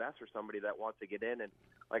 probably the best for somebody that wants to get in. And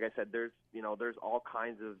like I said, there's all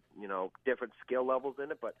kinds of, different skill levels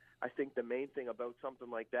in it. But I think the main thing about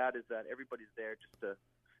something like that is that everybody's there just to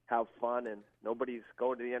have fun, and nobody's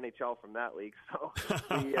going to the NHL from that league. So,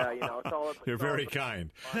 it's all. You're very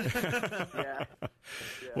kind. Yeah.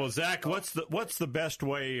 Well, Zach, what's the best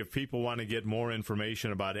way if people want to get more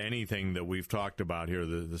information about anything that we've talked about here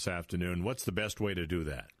this afternoon? What's the best way to do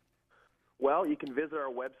that? Well, you can visit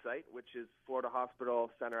our website, which is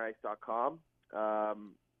FloridaHospitalCenterIce.com.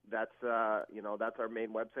 That's our main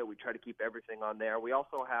website. We try to keep everything on there. We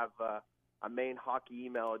also have a main hockey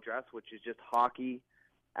email address, which is just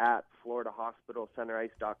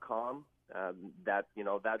hockey@FloridaHospitalCenterIce.com. That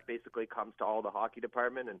basically comes to all the hockey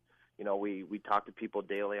department, and we talk to people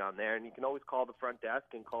daily on there. And you can always call the front desk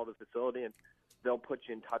and call the facility, and they'll put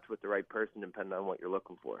you in touch with the right person depending on what you're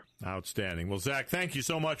looking for. Outstanding. Well, Zach, thank you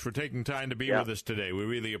so much for taking time to be with us today. We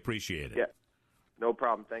really appreciate it. Yeah. No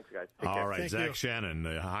problem. Thanks, guys. Take care. All right, Zach Shannon,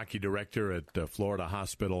 the hockey director at Florida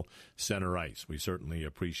Hospital Center Ice. We certainly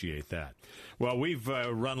appreciate that. Well, we've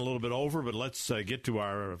run a little bit over, but let's get to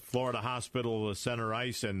our Florida Hospital Center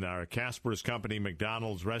Ice and our Casper's Company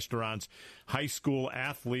McDonald's Restaurants High School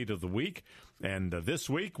Athlete of the Week. And this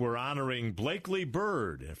week, we're honoring Blakely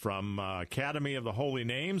Bird from Academy of the Holy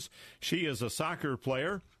Names. She is a soccer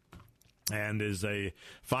player and is a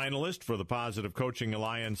finalist for the Positive Coaching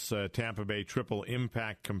Alliance Tampa Bay Triple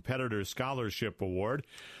Impact Competitor Scholarship Award.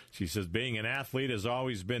 She says being an athlete has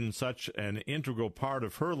always been such an integral part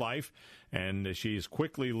of her life, and she's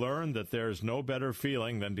quickly learned that there's no better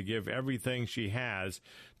feeling than to give everything she has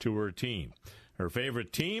to her team. Her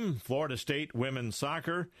favorite team, Florida State Women's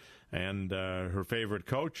Soccer, and her favorite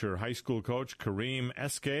coach, her high school coach, Kareem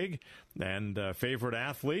Eskeg, and favorite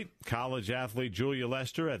athlete, college athlete Julia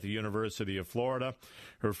Lester at the University of Florida.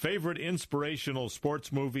 Her favorite inspirational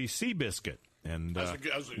sports movie, Seabiscuit. And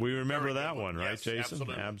we remember that one, right, yes, Jason?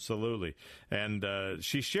 Absolutely. And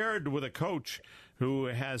she shared with a coach who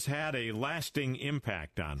has had a lasting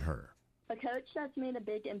impact on her. A coach that's made a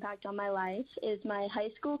big impact on my life is my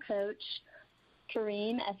high school coach,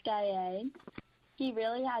 Kareem Eskeg. He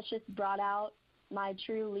really has just brought out my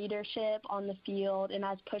true leadership on the field and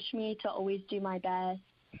has pushed me to always do my best.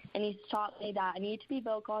 And he's taught me that I need to be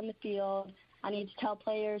vocal on the field. I need to tell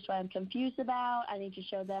players what I'm confused about. I need to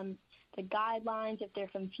show them the guidelines if they're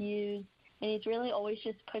confused. And he's really always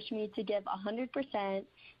just pushed me to give 100%.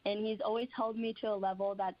 And he's always held me to a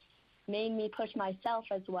level that's made me push myself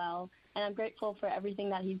as well. And I'm grateful for everything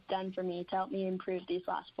that he's done for me to help me improve these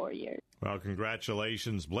last 4 years. Well,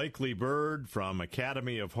 congratulations, Blakely Bird from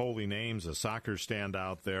Academy of Holy Names, a soccer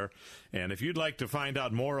standout there. And if you'd like to find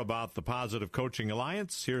out more about the Positive Coaching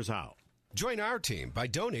Alliance, here's how. Join our team by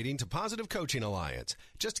donating to Positive Coaching Alliance.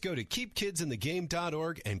 Just go to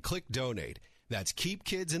keepkidsinthegame.org and click donate. That's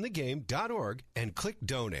keepkidsinthegame.org and click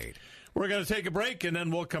donate. We're going to take a break, and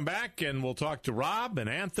then we'll come back, and we'll talk to Rob and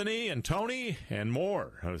Anthony and Tony and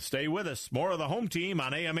more. Stay with us. More of the home team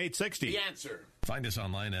on AM 860. The Answer. Find us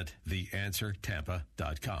online at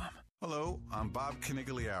theanswertampa.com. Hello, I'm Bob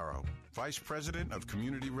Canigliaro, Vice President of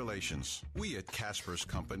Community Relations. We at Casper's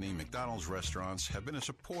Company, McDonald's Restaurants, have been a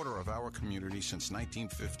supporter of our community since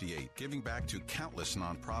 1958, giving back to countless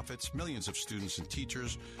nonprofits, millions of students and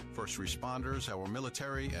teachers, first responders, our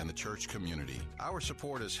military, and the church community. Our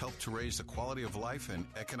support has helped to raise the quality of life and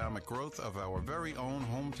economic growth of our very own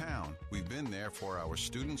hometown. We've been there for our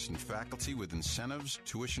students and faculty with incentives,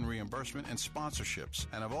 tuition reimbursement, and sponsorships,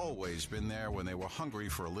 and have always been there when they were hungry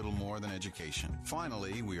for a little more than education.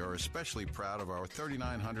 Finally, we are especially proud of our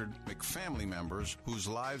 3,900 McFamily members whose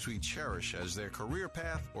lives we cherish as their career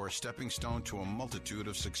path or a stepping stone to a multitude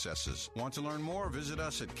of successes. Want to learn more? Visit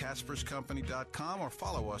us at CaspersCompany.com or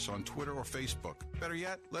follow us on Twitter or Facebook. Better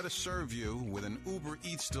yet, let us serve you with an Uber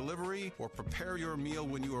Eats delivery or prepare your meal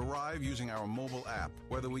when you arrive using our mobile app.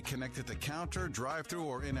 Whether we connect at the counter, drive-thru,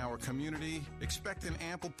 or in our community, expect an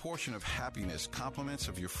ample portion of happiness, compliments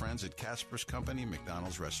of your friends at Casper's Company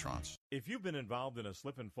McDonald's Restaurants. If you've been involved in a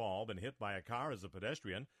slip and fall, been hit by a car as a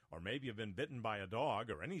pedestrian, or maybe you've been bitten by a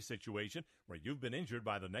dog, or any situation where you've been injured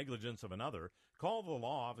by the negligence of another, call the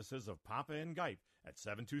law offices of Papa and Gipe at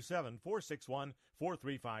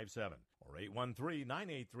 727-461-4357 or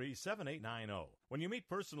 813-983-7890. When you meet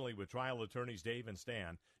personally with trial attorneys Dave and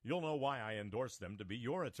Stan, you'll know why I endorse them to be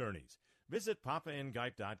your attorneys. Visit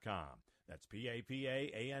papaandgipe.com. That's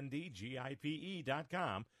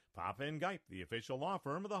PAPAANDGIPE.com. Papa and Gipe, the official law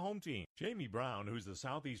firm of the home team. Jamie Brown, who's the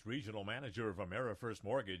Southeast Regional Manager of AmeriFirst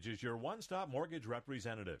Mortgage, is your one-stop mortgage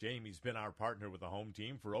representative. Jamie's been our partner with the home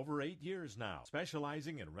team for over 8 years now,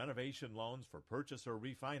 specializing in renovation loans for purchase or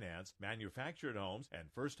refinance, manufactured homes,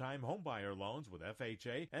 and first-time homebuyer loans with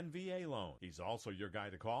FHA and VA loans. He's also your guy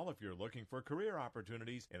to call if you're looking for career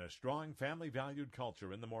opportunities in a strong, family-valued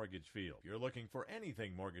culture in the mortgage field. If you're looking for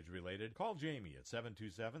anything mortgage-related, call Jamie at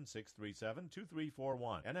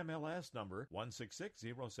 727-637-2341. NMLS number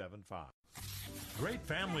 166075. Great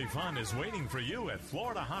family fun is waiting for you at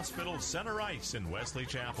Florida Hospital Center Ice in Wesley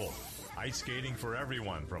Chapel. Ice skating for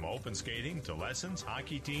everyone, from open skating to lessons,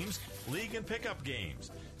 hockey teams, league and pickup games.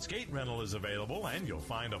 Skate rental is available, and you'll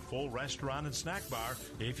find a full restaurant and snack bar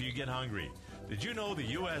if you get hungry. Did you know the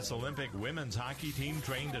U.S. Olympic women's hockey team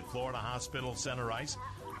trained at Florida Hospital Center Ice?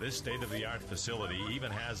 This state-of-the-art facility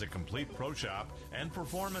even has a complete pro shop and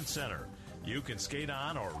performance center. You can skate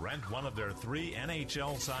on or rent one of their 3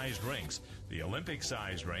 NHL-sized rinks, the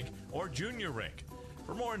Olympic-sized rink, or junior rink.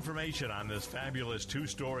 For more information on this fabulous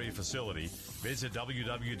 2-story facility, visit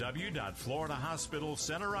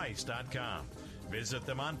www.floridahospitalcenterice.com. Visit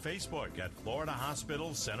them on Facebook at Florida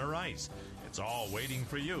Hospital Center Ice. It's all waiting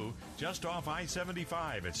for you just off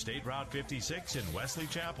I-75 at State Route 56 in Wesley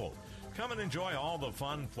Chapel. Come and enjoy all the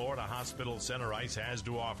fun Florida Hospital Center Ice has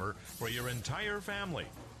to offer for your entire family.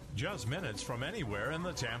 Just minutes from anywhere in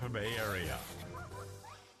the Tampa Bay area.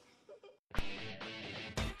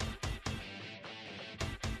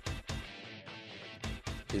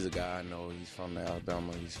 he's a guy I know. He's from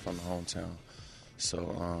Alabama. He's from the hometown.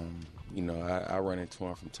 So, you know, I run into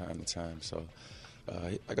him from time to time. So,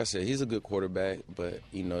 like I said, he's a good quarterback, but,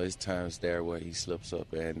 you know, there's times there where he slips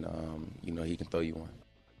up and, you know, he can throw you one.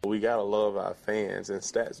 We got to love our fans, and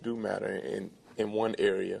stats do matter in one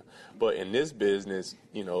area. But in this business,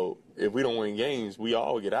 you know, if we don't win games, we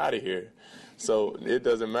all get out of here. So it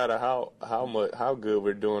doesn't matter how good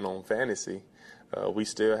we're doing on fantasy. We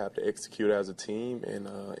still have to execute as a team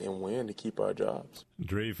and win to keep our jobs.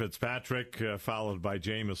 Dre Fitzpatrick, followed by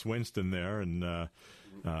Jameis Winston there, and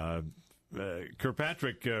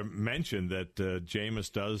Kirkpatrick mentioned that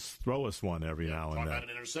Jameis does throw us one every now and then. About an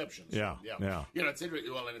interception. Yeah. You know, it's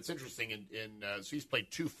interesting. So he's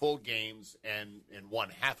played 2 full games and won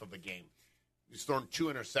half of a game. He's thrown 2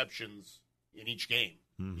 interceptions in each game,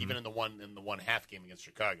 even in the one half game against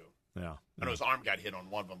Chicago. Yeah. I know his arm got hit on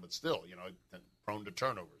one of them, but still, you know, prone to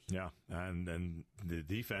turnovers. Yeah, and the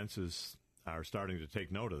defenses are starting to take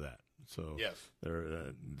note of that. So yes,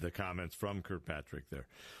 the comments from Kirkpatrick there.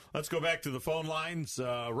 Let's go back to the phone lines.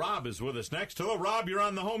 Rob is with us next. Hello, Rob. You're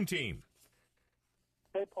on the home team.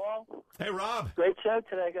 Hey, Paul. Hey, Rob. Great show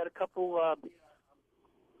today. I got a couple.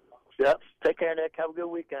 Yep. Take care, Nick. Have a good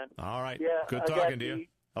weekend. All right. Yeah, good talking to you.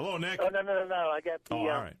 Hello, Nick. Oh, no. I got the all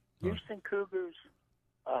right. Houston Cougars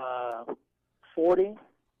 40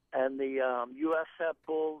 and the USF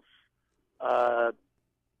Bulls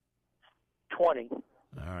 20.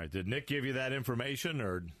 All right. Did Nick give you that information,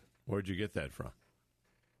 or where'd you get that from?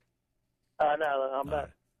 No, I'm not.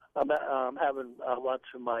 I'm having lunch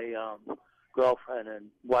with my girlfriend and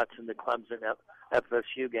watching the Clemson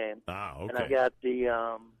FSU game. Ah, okay. And I got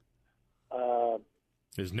the.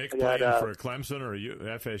 Is Nick playing for Clemson or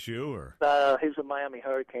FSU or? He's a Miami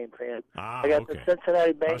Hurricane fan. Ah, I got okay. the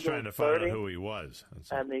Cincinnati Bengals I was trying to find 30, out who he was.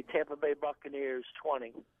 and the Tampa Bay Buccaneers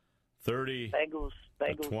 20. 30. Bengals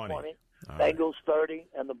 20. Right. Bengals 30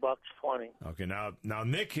 and the Bucks 20. Okay, now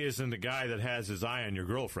Nick isn't the guy that has his eye on your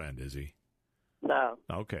girlfriend, is he? No.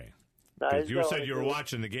 Okay. No, Because he's you going said you were to-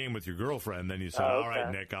 watching the game with your girlfriend, then you said, Oh, all right,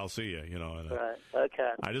 okay. Nick, I'll see you. You know. And, Right. Okay.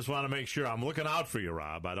 I just want to make sure I'm looking out for you,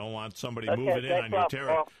 Rob. I don't want somebody Okay, moving in thanks, on your Rob.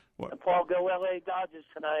 territory. Paul, go LA Dodgers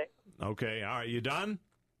tonight. Okay, all right, you done?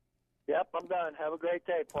 Yep, I'm done. Have a great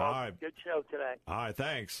day, Paul. All right. Good show today. All right,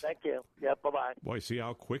 thanks. Thank you. Yep, bye-bye. Boy, see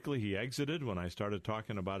how quickly he exited when I started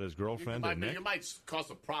talking about his girlfriend and Nick? You might cause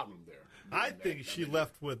a problem there. I think she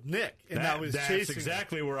left with Nick, and now he's That's chasing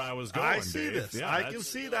exactly her. where I was going, I see Dave. this. Yeah, I that's- can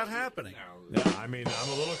see that happening. Yeah, I mean, I'm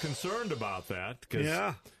a little concerned about that because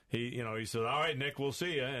Yeah. he said, "All right, Nick, we'll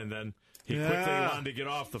see you," and then he quickly wanted to get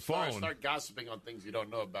off the phone. Start gossiping on things you don't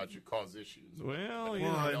know about. You cause issues. Well, you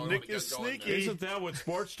know, Nick is sneaky. Isn't that what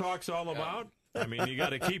sports talk's all about? I mean, you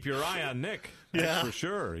got to keep your eye on Nick. That's Yeah. for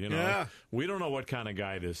sure. You know, Yeah. we don't know what kind of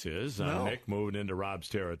guy this is. No. Nick moving into Rob's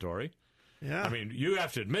territory. Yeah. I mean, you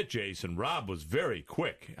have to admit, Jason, Rob was very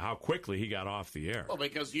quick. How quickly he got off the air. Well,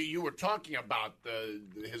 because you were talking about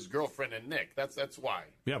his girlfriend and Nick. That's why.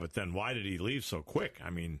 Yeah, but then why did he leave so quick? I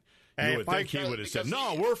mean, Hey, you would if I think he could- would have said, because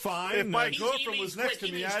 "No, he- we're fine." If my He girlfriend leaves was next quick, to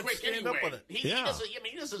he me, leaves I'd quick stand up with it. He Yeah. doesn't. I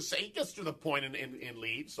mean, he doesn't say. He gets to the point and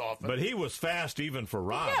leaves often. But he was fast even for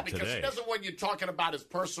Rob yeah, because today. he doesn't want you talking about his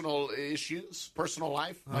personal issues, personal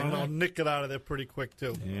life. I know Nick got out of there pretty quick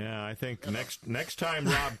too. Yeah, I think next time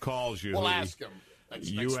Rob calls you, We'll ask him. Next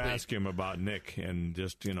you week. ask him about Nick and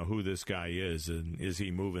just who this guy is and is he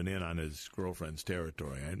moving in on his girlfriend's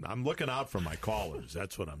territory. I'm looking out for my callers.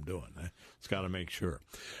 That's what I'm doing. I just got to make sure.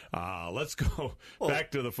 Let's go back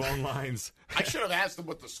to the phone lines. I should have asked him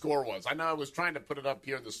what the score was. I know I was trying to put it up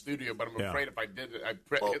here in the studio, but I'm Yeah. afraid if I did it,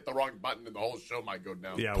 hit the wrong button and the whole show might go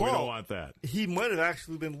down. Yeah, Paul, we don't want that. He might have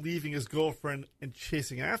actually been leaving his girlfriend and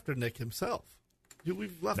chasing after Nick himself.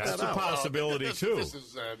 We've left That's that a out. possibility too. This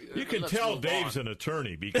is, you can let's tell move Dave's on. an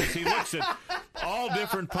attorney because he looks at all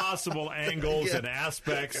different possible angles and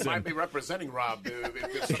aspects. It might And, be representing Rob if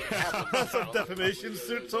this something happens. Some defamation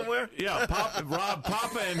suit somewhere. yeah, Rob,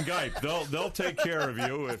 Papa, and Gype, they'll take care of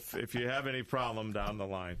you if you have any problem down the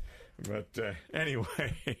line. But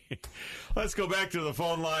anyway, let's go back to the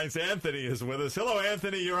phone lines. Anthony is with us. Hello,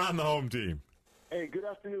 Anthony. You're on the home team. Hey, good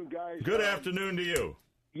afternoon, guys. Good afternoon to you.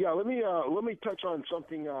 Yeah, let me touch on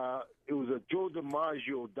something. It was a Joe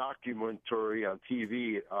DiMaggio documentary on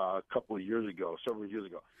TV a couple of years ago, several years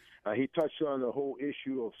ago. He touched on the whole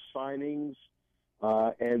issue of signings,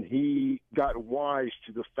 and he got wise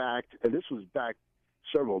to the fact, and this was back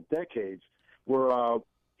several decades, where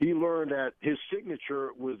he learned that his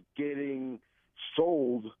signature was getting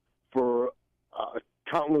sold for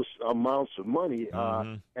countless amounts of money,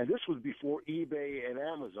 and this was before eBay and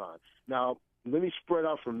Amazon. Now, let me spread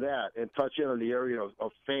out from that and touch in on the area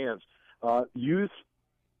of fans. Youth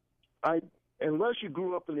unless you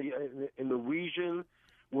grew up in the region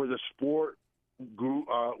where the sport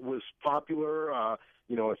was popular.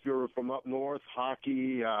 If you're from up north,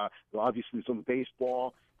 hockey, obviously some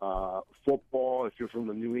baseball, football. If you're from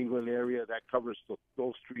the New England area, that covers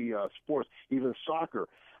those three sports. Even soccer,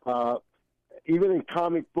 even in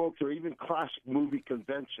comic books or even classic movie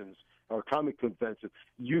conventions or comic conventions,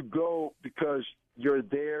 you go because you're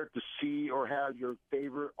there to see or have your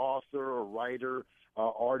favorite author or writer,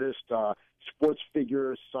 artist, sports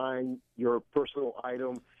figure sign your personal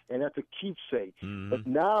item. And that's a keepsake. Mm-hmm. But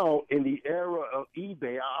now, in the era of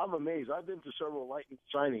eBay, I'm amazed. I've been to several Lightning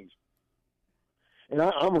signings, and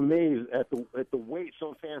I'm amazed at the weight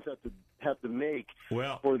some fans have to make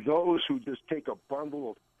for those who just take a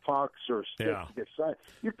bundle of pucks or sticks to get signed.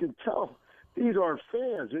 You can tell these aren't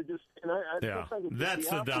fans. They're just That's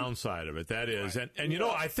the downside of it. That is, and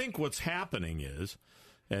I think what's happening is,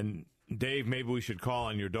 and Dave, maybe we should call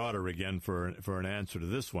on your daughter again for an answer to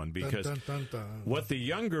this one, because what the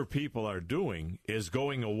younger people are doing is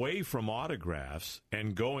going away from autographs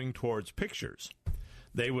and going towards pictures.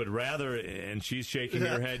 They would rather, and she's shaking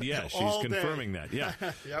her head, yes, she's confirming that. Yeah.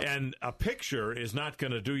 Yep. And a picture is not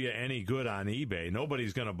going to do you any good on eBay.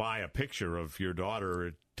 Nobody's going to buy a picture of your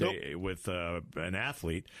daughter with an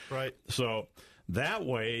athlete. Right. So that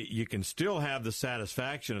way, you can still have the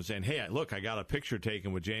satisfaction of saying, hey, look, I got a picture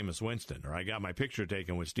taken with Jameis Winston, or I got my picture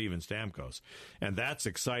taken with Steven Stamkos. And that's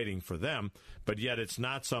exciting for them, but yet it's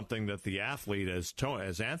not something that the athlete,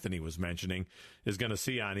 as Anthony was mentioning, is going to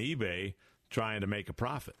see on eBay trying to make a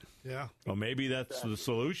profit. Yeah. Well, maybe that's the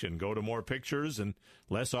solution. Go to more pictures and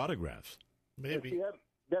less autographs. Maybe.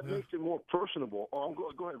 That makes it more personable.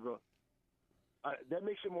 Go ahead, bro. That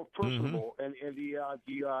makes it more personable, and the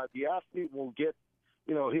athlete will get,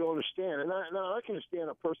 he'll understand. And I can understand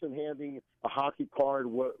a person handing a hockey card.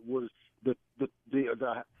 What was the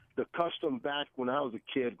custom back when I was a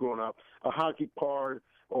kid growing up? A hockey card,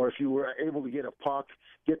 or if you were able to get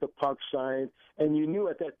the puck signed, and you knew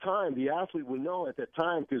at that time, the athlete would know at that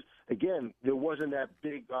time, because again, there wasn't that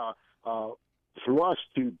big thrust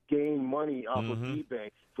to gain money off of eBay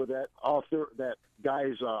for that author, that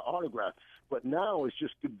guy's autograph. But now it's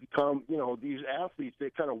just to become, these athletes, they're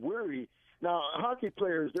kind of weary. Now, hockey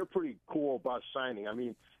players, they're pretty cool about signing. I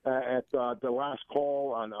mean, at the last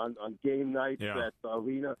call on game nights at the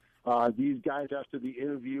arena, these guys, after the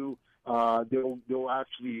interview, they'll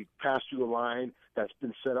actually pass through the line that's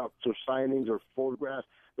been set up for signings or photographs.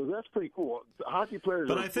 So that's pretty cool. Hockey players.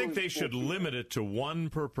 But I think they should limit it to one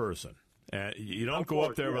per person. You don't go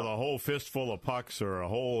up there with a whole fistful of pucks or a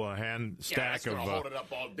whole hand stack of. Hold it up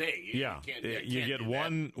all day. You get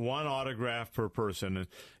one autograph per person. And,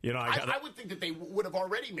 I would think that they would have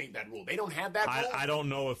already made that rule. They don't have that rule. I don't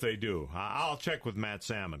know if they do. I'll check with Matt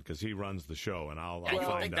Salmon because he runs the show, and I'll find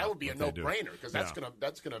out. I think that would be a no-brainer because that's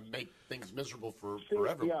gonna make things miserable for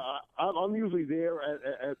everyone. Yeah, I'm usually there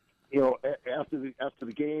at after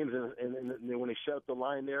the games and when they set up the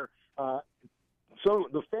line there. So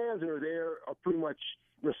the fans that are there are pretty much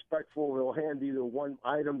respectful. They'll hand either one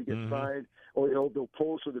item to get signed, or they'll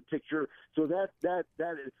pose for the picture. So that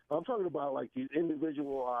is, I'm talking about like these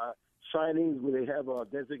individual signings where they have a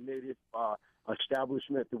designated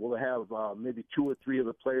establishment that will have maybe 2 or 3 of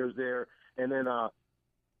the players there, and then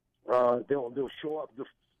they'll show up.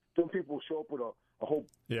 Some people show up with a whole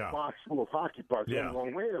box full of hockey pucks. Yeah. I'm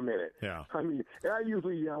going, wait a minute. Yeah. I mean, I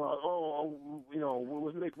usually yell,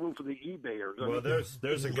 let's make room for the eBayers. Well,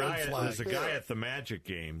 there's a guy at the Magic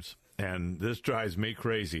games, and this drives me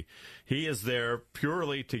crazy. He is there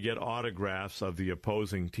purely to get autographs of the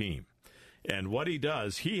opposing team. And what he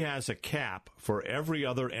does, he has a cap for every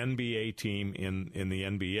other NBA team in the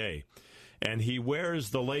NBA. And he wears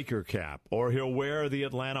the Laker cap, or he'll wear the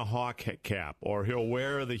Atlanta Hawk cap, or he'll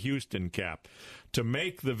wear the Houston cap to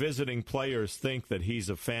make the visiting players think that he's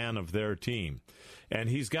a fan of their team. And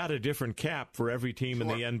he's got a different cap for every team in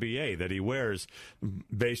the NBA that he wears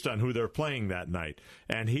based on who they're playing that night.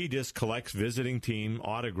 And he just collects visiting team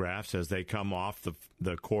autographs as they come off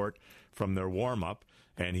the court from their warm-up.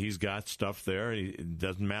 And he's got stuff there. It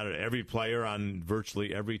doesn't matter. Every player on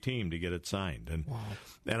virtually every team to get it signed.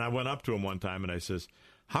 And I went up to him one time and I says,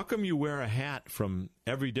 how come you wear a hat from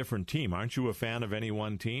every different team? Aren't you a fan of any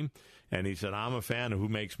one team? And he said, I'm a fan of who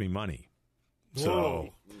makes me money.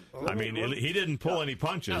 So, I mean, he didn't pull any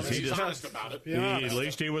punches. He's honest about it. At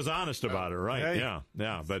least he was honest about it, right? Hey.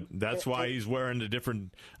 Yeah. But that's why he's wearing the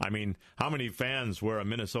different. I mean, how many fans wear a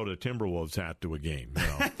Minnesota Timberwolves hat to a game?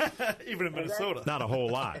 Even in Minnesota, not a whole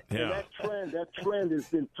lot. Yeah. That trend has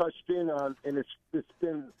been touched in on, and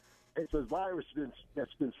it's a virus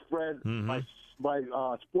that's been spread by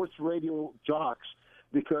sports radio jocks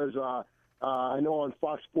because I know on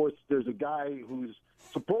Fox Sports there's a guy who's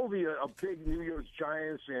supposedly a big New York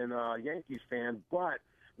Giants and Yankees fan, but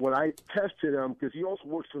when I tested him, because he also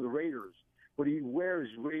works for the Raiders, but he wears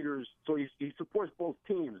Raiders, so he supports both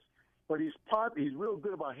teams. But he's real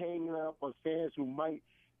good about hanging up on fans who might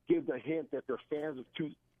give the hint that they're fans of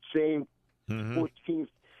two same sports teams.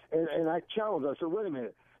 And I challenged him. I said, wait a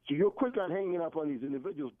minute. So you're quick on hanging up on these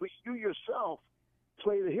individuals, but you yourself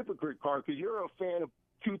play the hypocrite card because you're a fan of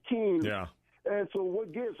two teams. Yeah. And so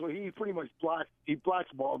what gives? So he pretty much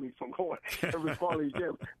blackballed me from going and responding to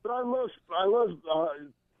him. But I love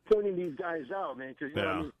pointing these guys out, man, because you know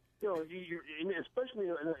what I mean. You know, especially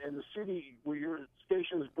in the city where your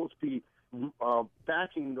station is supposed to be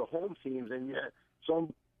backing the home teams, and yet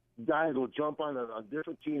some guys will jump on a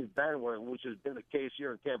different team's bandwagon, which has been the case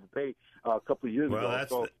here in Tampa Bay a couple of years ago.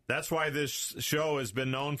 Well, that's why this show has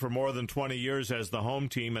been known for more than 20 years as the home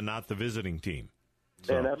team and not the visiting team.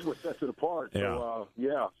 So, and that's what sets it apart. So,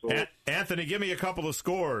 So, Anthony, give me a couple of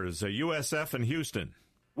scores, USF and Houston.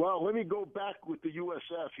 Well, let me go back with the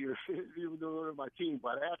USF here, even though they're my team,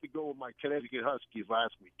 but I have to go with my Connecticut Huskies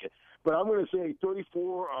last weekend. But I'm going to say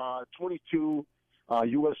 34-22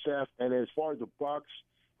 USF, and as far as the Bucks,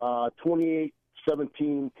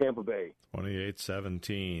 28-17 Tampa Bay.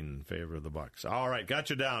 28-17 favor of the Bucks. All right, got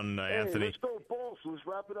you down, Anthony. Let's go Bulls. Let's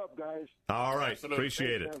wrap it up, guys. All right, Absolutely.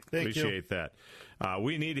 appreciate it. Appreciate that.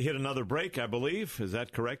 We need to hit another break, I believe. Is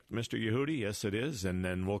that correct, Mr. Yehudi? Yes, it is. And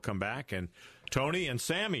then we'll come back. And Tony and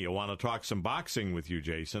Sammy will want to talk some boxing with you,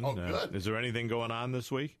 Jason. Oh, good. Is there anything going on this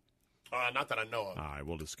week? Not that I know of. All right,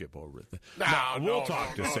 we'll just skip over it. We'll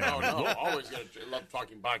talk to Sammy. No. Always love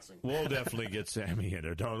talking boxing. We'll definitely get Sammy in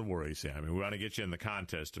there. Don't worry, Sammy. We want to get you in the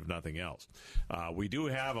contest, if nothing else. We do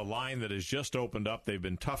have a line that has just opened up. They've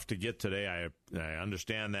been tough to get today. I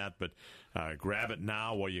understand that, but grab it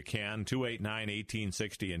now while you can.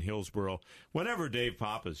 289-1860 in Hillsborough. Whenever Dave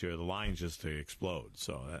Papa's here, the lines just explode.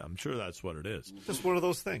 So I'm sure that's what it is. Just one of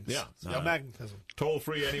those things. Yeah. Magnetism. Toll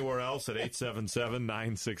free anywhere else at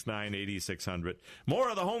 877-969-8600. More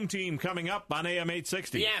of the home team coming up on AM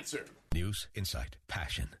 860. The Answer. News, insight,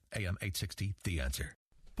 passion. AM 860, The Answer.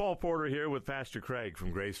 Paul Porter here with Pastor Craig from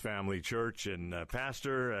Grace Family Church. And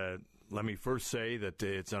Pastor, let me first say that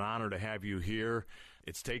it's an honor to have you here.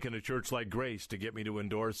 It's taken a church like Grace to get me to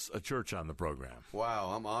endorse a church on the program.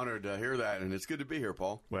 Wow, I'm honored to hear that, and it's good to be here,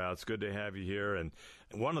 Paul. Well, it's good to have you here. And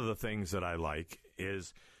one of the things that I like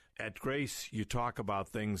is at Grace, you talk about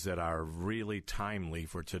things that are really timely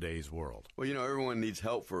for today's world. Well, you know, everyone needs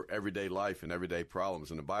help for everyday life and everyday problems,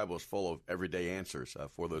 and the Bible is full of everyday answers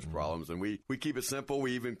for those problems. And we keep it simple.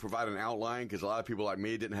 We even provide an outline because a lot of people like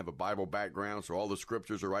me didn't have a Bible background, so all the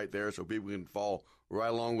scriptures are right there so people can follow right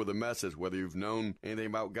along with the message, whether you've known anything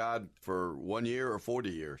about God for 1 year or 40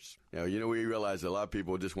 years. You know, we realize that a lot of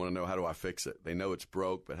people just want to know, how do I fix it? They know it's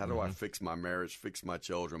broke, but how do I fix my marriage, fix my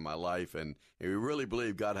children, my life? And we really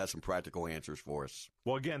believe God has some practical answers for us.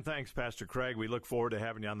 Well, again, thanks, Pastor Craig. We look forward to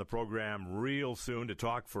having you on the program real soon to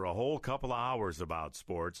talk for a whole couple of hours about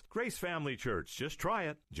sports. Grace Family Church. Just try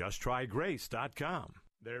it. JustTryGrace.com.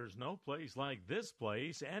 There's no place like this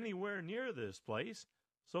place anywhere near this place,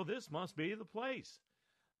 so this must be the place.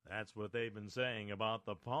 That's what they've been saying about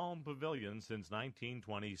the Palm Pavilion since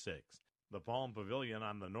 1926. The Palm Pavilion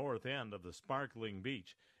on the north end of the sparkling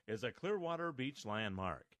beach is a Clearwater Beach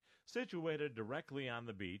landmark. Situated directly on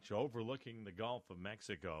the beach overlooking the Gulf of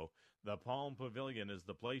Mexico, the Palm Pavilion is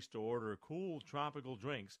the place to order cool tropical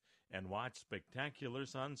drinks and watch spectacular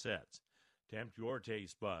sunsets. Tempt your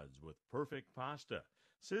taste buds with perfect pasta,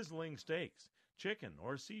 sizzling steaks, chicken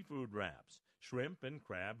or seafood wraps, shrimp and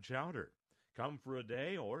crab chowder. Come for a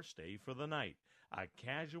day or stay for the night. A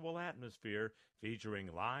casual atmosphere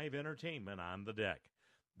featuring live entertainment on the deck.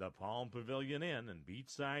 The Palm Pavilion Inn and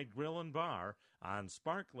Beachside Grill and Bar on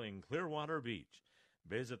sparkling Clearwater Beach.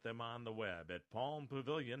 Visit them on the web at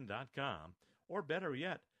palmpavilion.com, or better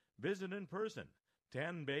yet, visit in person,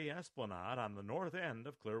 10 Bay Esplanade on the north end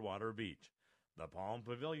of Clearwater Beach. The Palm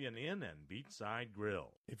Pavilion Inn and Beachside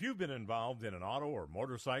Grill. If you've been involved in an auto or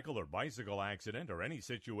motorcycle or bicycle accident or any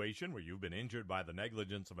situation where you've been injured by the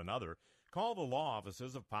negligence of another, call the law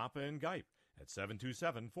offices of Papa and Gipe at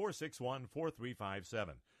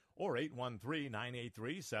 727-461-4357 or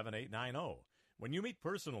 813-983-7890. When you meet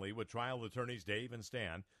personally with trial attorneys Dave and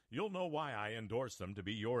Stan, you'll know why I endorse them to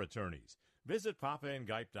be your attorneys. Visit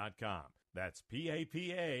papaandgipe.com. That's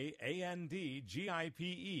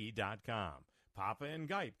PAPAANDGIPE.com. Papa and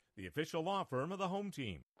Gipe, the official law firm of the home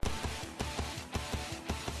team.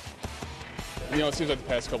 You know, it seems like the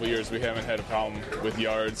past couple of years we haven't had a problem with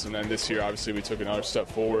yards, and then this year obviously we took another step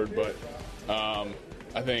forward, but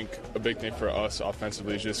I think a big thing for us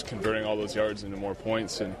offensively is just converting all those yards into more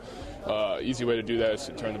points, and easy way to do that is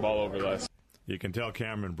to turn the ball over less. You can tell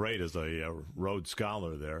Cameron Brate is a Rhodes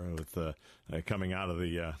Scholar there, with coming out of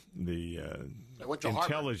the Intelligent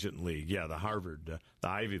Harvard. League, the Harvard, the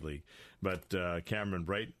Ivy League. But Cameron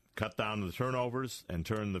Brate cut down the turnovers and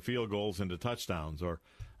turned the field goals into touchdowns, or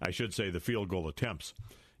I should say the field goal attempts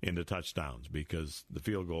into touchdowns, because the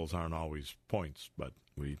field goals aren't always points, but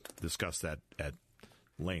we discussed that at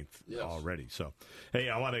length already. So, hey,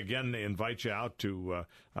 I want to again invite you out to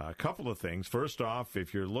a couple of things. First off,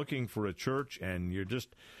 if you're looking for a church and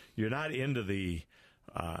you're not into the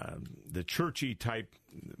churchy type,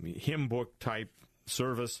 hymn book type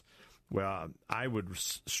service, well, I would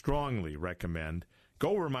strongly recommend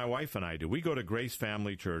go where my wife and I do. We go to Grace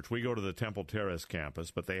Family Church. We go to the Temple Terrace campus,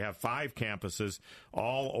 but they have 5 campuses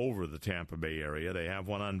all over the Tampa Bay area. They have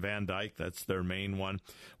one on Van Dyke. That's their main one.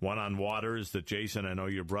 One on Waters that, Jason, I know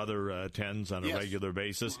your brother attends on a regular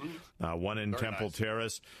basis. One in Temple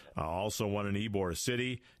Terrace. Also one in Ybor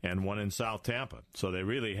City, and one in South Tampa. So they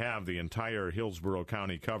really have the entire Hillsborough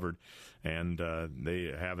County covered. And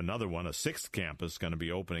they have another one, a 6th campus, going to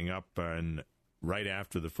be opening up right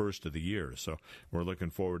after the first of the year. So we're looking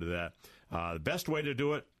forward to that. The best way to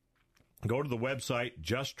do it, go to the website,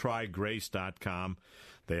 justtrygrace.com.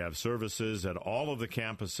 They have services at all of the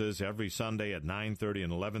campuses every Sunday at 9:30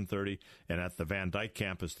 and 11:30, and at the Van Dyke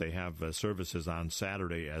campus they have services on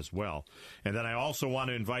Saturday as well. And then I also want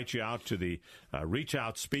to invite you out to the Reach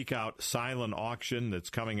Out, Speak Out silent auction that's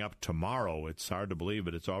coming up tomorrow. It's hard to believe,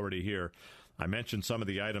 but it's already here. I mentioned some of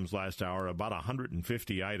the items last hour, about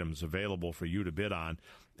 150 items available for you to bid on,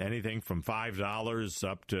 anything from $5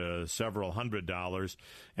 up to several $100.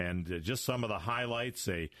 And just some of the highlights,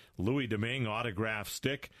 a Louis Domingue autograph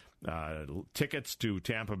stick, tickets to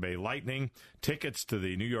Tampa Bay Lightning, tickets to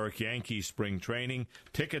the New York Yankees spring training,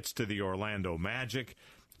 tickets to the Orlando Magic,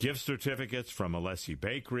 gift certificates from Alessi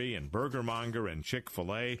Bakery and Burger Monger and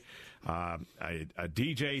Chick-fil-A, a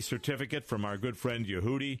DJ certificate from our good friend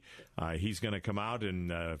Yehudi. He's going to come out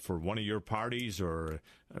and for one of your parties or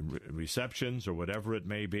receptions or whatever it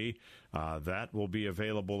may be. That will be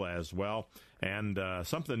available as well. And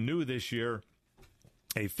something new this year,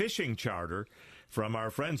 a fishing charter from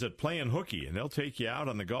our friends at Playin' Hooky, and they'll take you out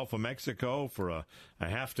on the Gulf of Mexico for a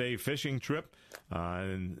half-day fishing trip,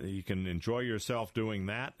 and you can enjoy yourself doing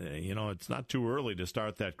that. It's not too early to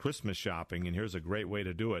start that Christmas shopping, and here's a great way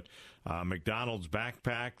to do it. McDonald's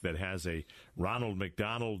backpack that has a Ronald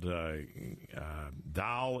McDonald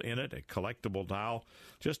doll in it, a collectible doll,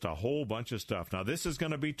 just a whole bunch of stuff. Now, this is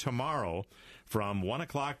going to be tomorrow from 1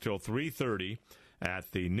 o'clock till 3:30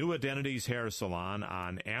 at the New Identities Hair Salon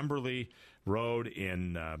on Amberley Road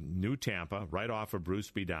in New Tampa, right off of Bruce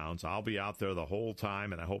B. Downs. I'll be out there the whole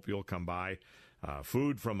time, and I hope you'll come by.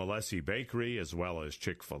 Food from Alessi Bakery, as well as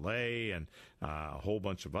Chick-fil-A and a whole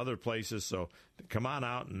bunch of other places. So come on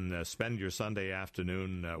out and spend your Sunday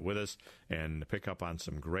afternoon with us and pick up on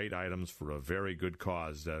some great items for a very good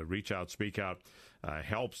cause. Reach Out, Speak Out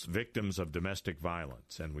helps victims of domestic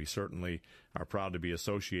violence, and we certainly are proud to be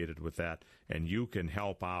associated with that. And you can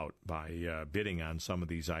help out by bidding on some of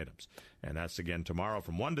these items. And that's, again, tomorrow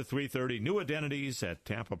from 1 to 3:30, New Identities at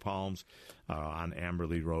Tampa Palms on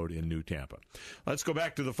Amberley Road in New Tampa. Let's go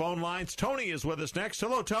back to the phone lines. Tony is with us next.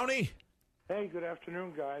 Hello, Tony. Hey, good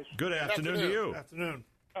afternoon, guys. Good afternoon to you. Good afternoon.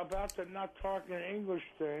 About the not talking English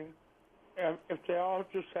thing, if they all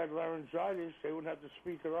just had laryngitis, they wouldn't have to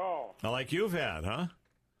speak at all. Like you've had, huh?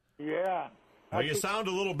 Yeah. Well, you sound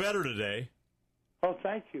a little better today. Oh,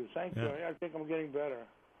 thank you. Thank you. I think I'm getting better.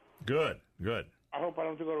 Good. I hope I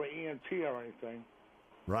don't have to go to an ENT or anything.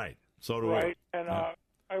 Right. So do I. And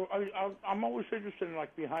I'm always interested in,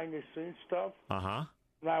 like, behind-the-scenes stuff. Uh-huh.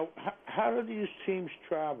 Now, how do these teams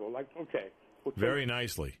travel? Like, okay. Very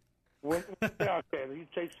nicely. Okay, you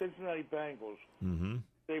take Cincinnati Bengals. Mm-hmm.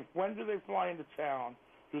 When do they fly into town?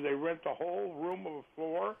 Do they rent the whole room of a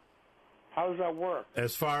floor? How does that work?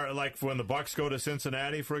 As far, like, when the Bucs go to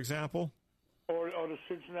Cincinnati, for example? Or to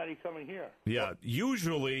Cincinnati coming here? Yeah,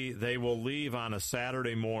 usually they will leave on a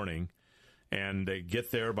Saturday morning and they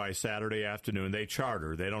get there by Saturday afternoon. They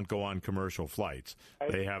charter. They don't go on commercial flights.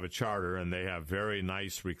 They have a charter, and they have very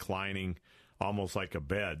nice reclining, almost like a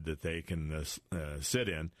bed that they can sit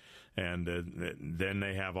in. And then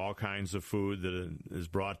they have all kinds of food that is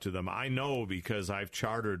brought to them. I know because I've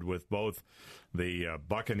chartered with both the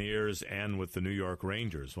Buccaneers and with the New York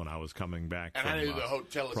Rangers when I was coming back and from how do the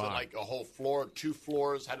hotel, is it Prague. like a whole floor, 2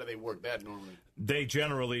 floors? How do they work that normally? They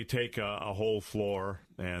generally take a whole floor,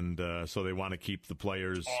 and so they want to keep the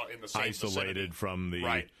players in the same isolated vicinity. from the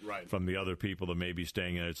Right. from the other people that may be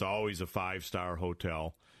staying in it. It's always a 5-star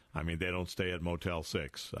hotel. I mean, they don't stay at Motel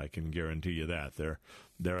 6. I can guarantee you that.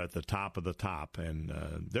 They're at the top of the top, and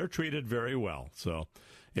they're treated very well. So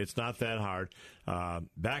it's not that hard.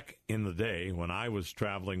 Back in the day when I was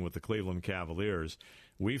traveling with the Cleveland Cavaliers,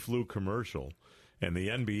 we flew commercial, and the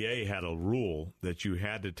NBA had a rule that you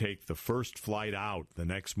had to take the first flight out the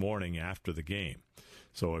next morning after the game.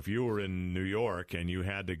 So if you were in New York and you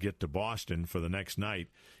had to get to Boston for the next night,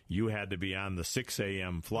 you had to be on the 6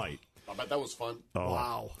 a.m. flight. I bet that was fun. Oh.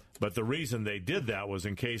 Wow. But the reason they did that was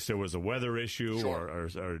in case there was a weather issue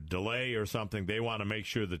or delay or something. They want to make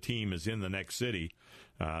sure the team is in the next city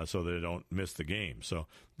so they don't miss the game. So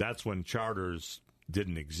that's when charters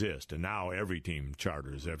didn't exist. And now every team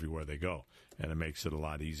charters everywhere they go, and it makes it a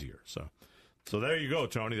lot easier. So there you go,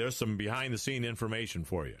 Tony. There's some behind-the-scene information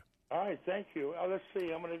for you. All right, thank you. Let's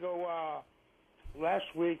see. I'm going to go. Last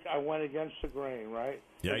week I went against the grain, right?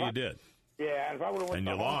 Yeah, you did. Yeah, and if I would have went And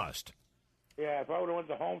to you home, lost. Yeah, if I would have went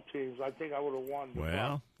to home teams, I think I would have won.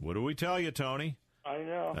 Well, what do we tell you, Tony? I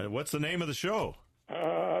know. What's the name of the show? The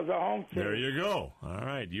home team. There you go. All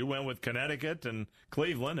right. You went with Connecticut and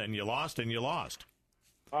Cleveland, and you lost, and you lost.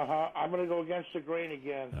 I'm going to go against the grain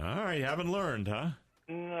again. All right. You haven't learned, huh?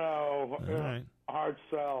 No. All right. Hard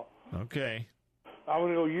sell. Okay. I'm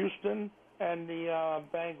going to go Houston and the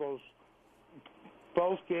Bengals.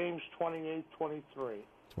 Both games 28-23.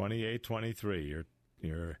 28-23.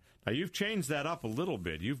 Now you've changed that up a little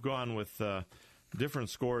bit. You've gone with different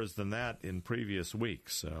scores than that in previous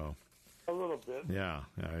weeks. So a little bit. Yeah.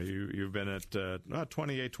 You've been at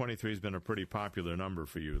 28-23 has been a pretty popular number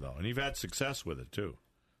for you, though, and you've had success with it too.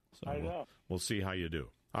 So I know. We'll see how you do.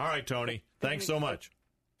 All right, Tony. Thanks so much.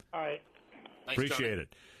 All right. Appreciate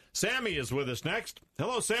it. Sammy is with us next.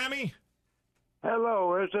 Hello, Sammy.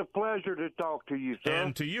 Hello. It's a pleasure to talk to you, sir.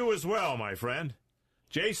 And to you as well, my friend.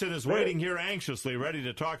 Jason is waiting here anxiously, ready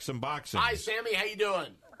to talk some boxing. Hi, Sammy. How you doing?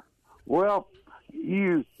 Well,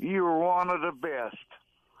 you were one of the best.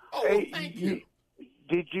 Oh, well, thank you.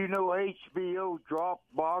 Did you know HBO dropped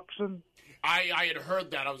boxing? I had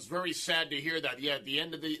heard that. I was very sad to hear that. Yeah, at the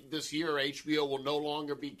end of this year, HBO will no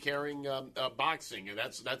longer be carrying boxing, and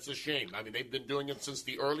that's a shame. I mean, they've been doing it since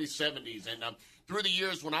the early 70s, and through the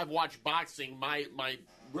years when I've watched boxing, my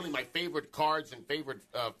favorite cards and favorite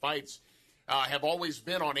fights have always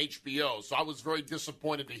been on HBO. So I was very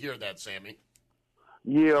disappointed to hear that, Sammy.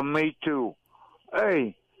 Yeah, me too.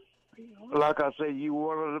 Hey, like I said, you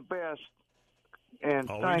one of the best, and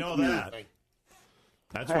thank we know you. that.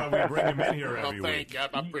 That's why we bring him in here every thank week. you.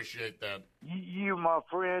 I appreciate that. You, my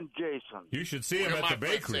friend Jason. You should see him You're at my the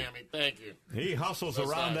friend, bakery. Sammy. Thank you. He hustles That's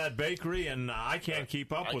around nice. that bakery, and I can't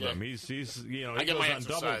keep up with him. He's I he get goes my on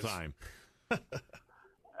double exercise. time.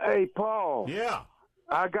 Hey, Paul. Yeah.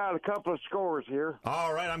 I got a couple of scores here.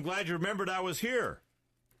 All right. I'm glad you remembered I was here.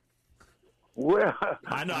 Well,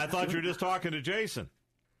 I know. I thought you were just talking to Jason.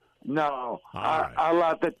 No, right. I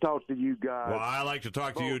like to talk to you guys. Well, I like to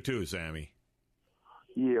talk to you too, Sammy.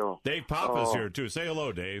 Yeah. Dave Papa's here too. Say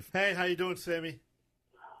hello, Dave. Hey, how you doing, Sammy?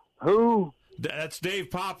 Who? That's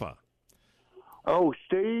Dave Papa. Oh,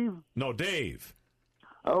 Steve? No, Dave.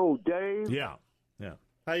 Oh, Dave? Yeah.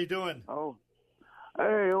 How you doing? Oh, hey,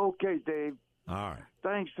 okay, Dave. All right.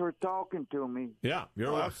 Thanks for talking to me. Yeah,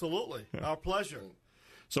 you're welcome. Absolutely. Our pleasure.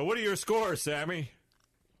 So what are your scores, Sammy?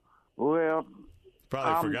 Well,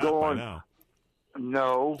 Probably I'm forgot going, by now.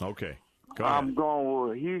 No. Okay. Go I'm ahead. going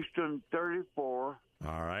with Houston 34,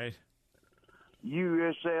 All right.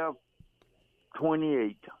 USF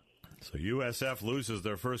 28. So USF loses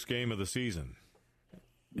their first game of the season.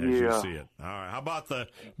 As Yeah. you see it. All right. How about the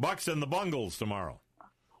Bucks and the Bungles tomorrow?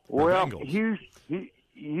 Well, Bengals.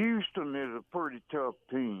 Houston is a pretty tough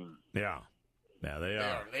team. Yeah. Yeah, they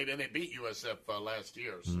are. They beat USF last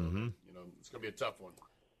year, so it's going to be a tough one.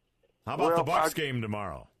 How about the Well, Bucks game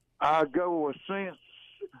tomorrow? I go with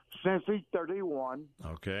Cincy 31,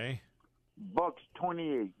 Okay. Bucks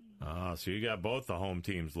 28. So you got both the home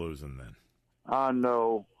teams losing then. I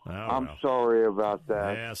know. Oh, I'm well. sorry about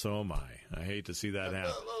that. Yeah, so am I. I hate to see that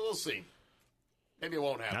happen. We'll see. Maybe it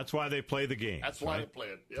won't happen. That's why they play the game. That's why they play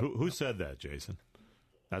it. Yep. Who said that, Jason?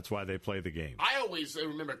 That's why they play the game. I always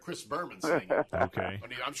remember Chris Berman saying it. Okay. I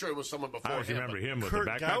mean, I'm sure it was someone before I always him. remember but- him with Kurt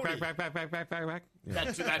the back. Yeah.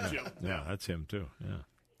 That too. Yeah, that's him too. Yeah.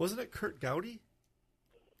 Wasn't it Kurt Gowdy?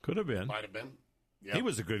 Could have been. Might have been. Yep. He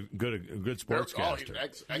was a good sportscaster.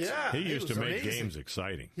 Excellent. He used to make amazing. games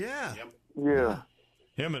exciting. Yeah. Yep. Yeah.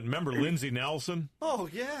 Him and remember Lindsey Nelson? Oh,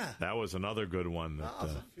 yeah. That was another good one.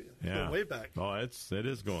 Going way back. Oh, it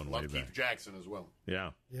is going way Love back. Keith Jackson as well.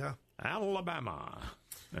 Yeah. Yeah. Alabama.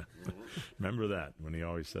 Remember that when he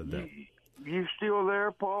always said that. You still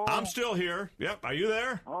there, Paul? I'm still here. Yep. Are you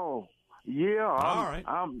there? Oh, yeah. All right.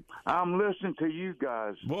 I'm listening to you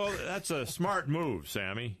guys. Well, that's a smart move,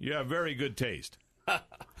 Sammy. You have very good taste.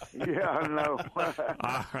 Yeah, I know.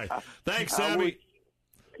 All right. Thanks, Sammy.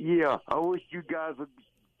 I wish you guys would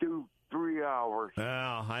do 3 hours.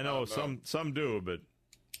 Well, I know some do, but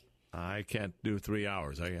I can't do 3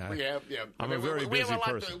 hours. I'm a very busy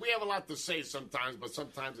person. We have a lot to say sometimes, but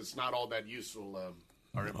sometimes it's not all that useful.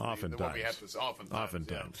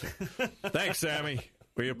 Oftentimes. Thanks, Sammy.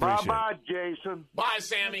 We appreciate it. Bye-bye, Jason. Bye,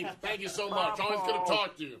 Sammy. Thank you so much. Always good to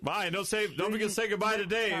talk to you. Bye. Don't forget to say goodbye to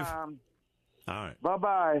Dave. All right.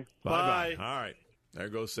 Bye-bye. Bye. All right. There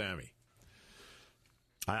goes Sammy.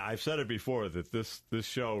 I've said it before that this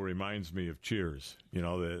show reminds me of Cheers. You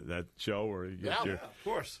know, that show where you get of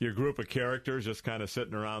course. your group of characters just kind of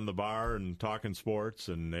sitting around the bar and talking sports,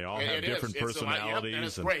 and they all have different personalities. And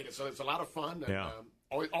it's great. It's a lot of fun.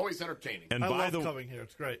 And, always entertaining. And I love coming here.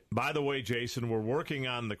 It's great. By the way, Jason, we're working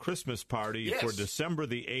on the Christmas party for December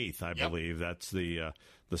the 8th, I believe. That's the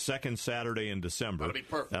second Saturday in December. That'll be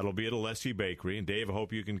perfect. That'll be at Alessi Bakery. And, Dave, I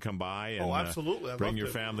hope you can come by and absolutely. bring your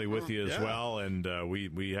family with you as well. And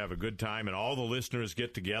we have a good time. And all the listeners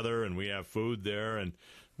get together, and we have food there, and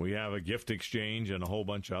we have a gift exchange and a whole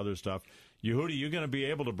bunch of other stuff. Yehudi, you're going to be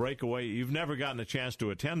able to break away. You've never gotten a chance to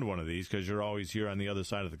attend one of these because you're always here on the other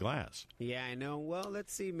side of the glass. Yeah, I know. Well,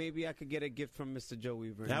 let's see. Maybe I could get a gift from Mr. Joe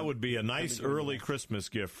Weaver. That would be a nice early Christmas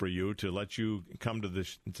gift for you to let you come to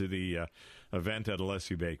the event at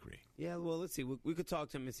Alessi Bakery. Yeah, well, let's see. We could talk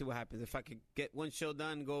to him and see what happens. If I could get one show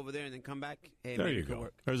done, go over there, and then come back, hey, there maybe you it could go.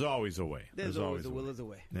 work. There's always a way. There's always a will. There's a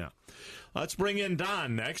way. Yeah. Let's bring in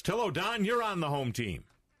Don next. Hello, Don. You're on the home team.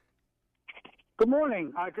 Good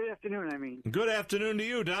morning. Good afternoon, I mean. Good afternoon to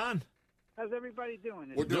you, Don. How's everybody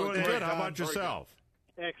doing? We're doing good. How about yourself?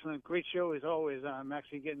 Excellent. Great show as always. I'm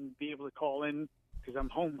actually be able to call in because I'm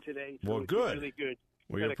home today. So well, good. Really good.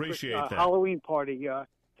 We appreciate that. Halloween party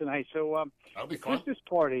tonight. So that'll be fun. Christmas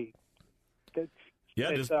party.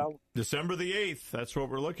 December the 8th. That's what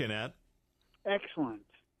we're looking at. Excellent.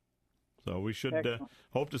 So we should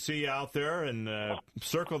hope to see you out there and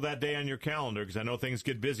circle that day on your calendar because I know things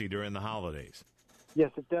get busy during the holidays.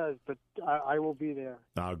 Yes, it does, but I will be there.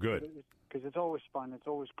 Oh, good. Because it's always fun. It's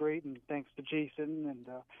always great, and thanks to Jason and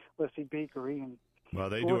Alessi Bakery. Well,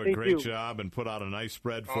 they do a great job and put out a nice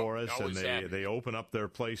spread for us, and they open up their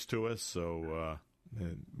place to us, so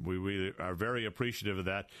we are very appreciative of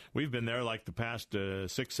that. We've been there like the past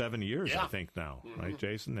 6-7 years, I think now, right,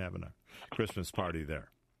 Jason, having a Christmas party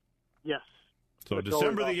there. Yes. So it's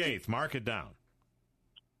December the 8th, mark it down.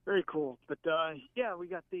 Very cool. But, we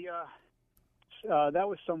got the that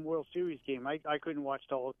was some World Series game. I couldn't watch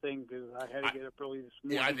the whole thing because I had to get up early this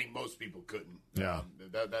morning. Yeah, I think most people couldn't. Yeah.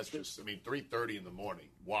 That's just, 3:30 in the morning.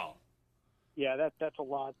 Wow. Yeah, that's a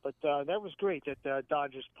lot. But that was great that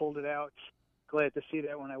Dodgers pulled it out. Glad to see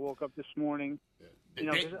that when I woke up this morning. Yeah.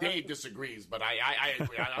 Dave disagrees, but I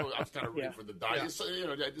agree. I was kind of rooting for the Dodgers.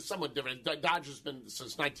 Yeah. It's somewhat different. Dodgers been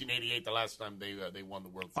since 1988 the last time they won the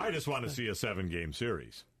World Series. I just want to see a 7-game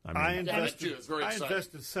series. I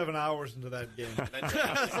invested 7 hours into that game,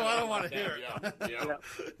 so I don't want to hear it. Yeah.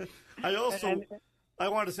 I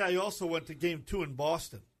wanted to say I also went to Game 2 in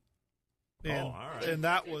Boston. And, all right. And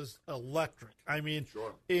that was electric. I mean,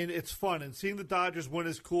 and it's fun. And seeing the Dodgers win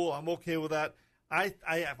is cool. I'm okay with that. I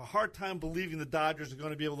have a hard time believing the Dodgers are going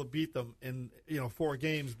to be able to beat them in 4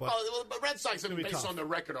 games. But Red Sox, based on their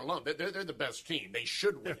record alone, they're the best team. They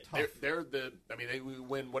should win. They're they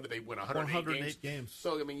win. What did they win? 108 games.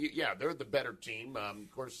 So they're the better team.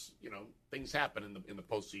 Of course, things happen in the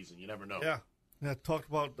postseason. You never know. Yeah. Talk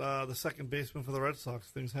about the second baseman for the Red Sox.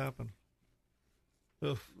 Things happen.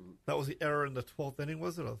 Oof. That was the error in the 12th inning,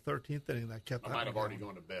 was it? Or the 13th inning that kept happening? I might have already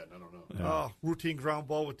gone to bed. I don't know. Yeah. Routine ground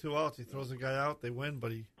ball with 2 outs. He throws the guy out. They win,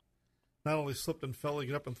 but he not only slipped and fell, he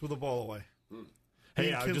got up and threw the ball away.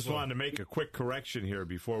 Hey, I just wanted to make a quick correction here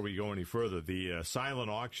before we go any further. The silent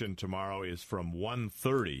auction tomorrow is from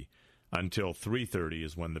 1:30 until 3:30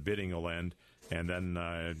 is when the bidding will end. And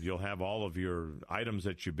then you'll have all of your items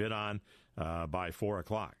that you bid on by 4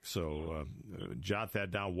 o'clock. So jot that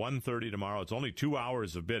down, 1:30 tomorrow. It's only 2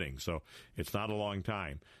 hours of bidding, so it's not a long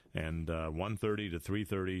time. And 1:30 to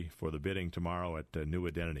 3:30 for the bidding tomorrow at New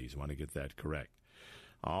Identities. Want to get that correct.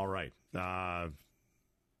 All right.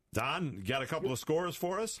 Don, you got a couple of scores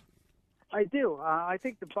for us? I do. I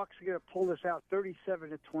think the Bucs are going to pull this out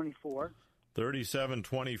 37-24.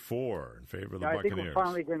 37-24 in favor of the Buccaneers. I think we're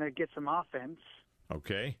finally going to get some offense.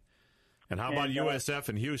 Okay. And how about USF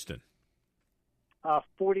and Houston?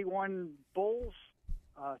 41 Bulls,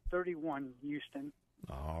 31 Houston.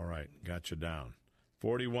 All right. Got you down.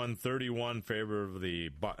 41-31 favor of the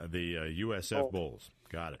USF Bulls.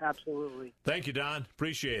 Got it. Absolutely. Thank you, Don.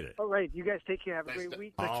 Appreciate it. All right. You guys take care. Have a great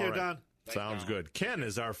week. Take care, Don. Sounds good. Ken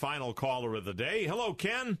is our final caller of the day. Hello,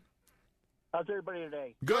 Ken. How's everybody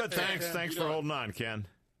today? Good, thanks. Thanks for holding on, Ken.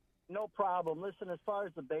 No problem. Listen, as far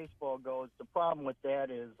as the baseball goes, the problem with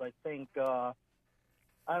that is I think, I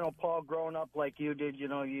don't know, Paul, growing up like you did,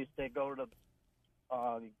 you used to go to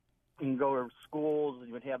you can go to schools and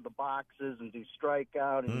you would have the boxes and do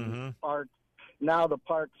strikeout and parks. Now the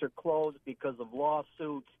parks are closed because of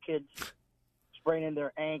lawsuits, kids spraining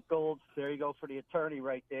their ankles. There you go for the attorney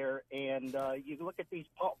right there. And you look at these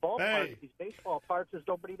ballparks, these baseball parks, there's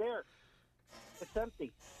nobody there. It's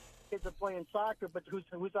empty. Kids are playing soccer, but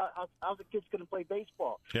how's the kids going to play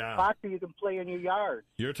baseball? Yeah. Soccer you can play in your yard.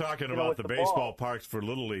 You're talking about the baseball parks for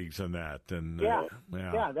little leagues and that. And yeah.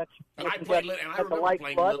 And I remember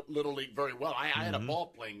playing Little League very well. I had a ball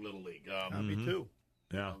playing Little League. Me too.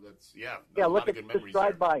 Yeah. Look at just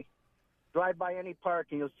drive by any park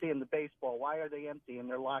and you'll see them the baseball. Why are they empty and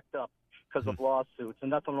they're locked up? Because of lawsuits, and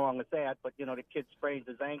nothing wrong with that. But the kid sprains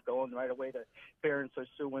his ankle, and right away the parents are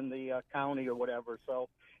suing the county or whatever. So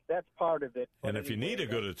that's part of it. And if you need a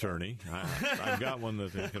good attorney, I've got one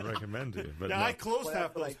that I can recommend to you. But I closed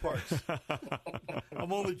half those parks.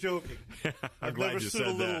 I'm only joking. I've never sued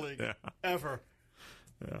a Little League ever.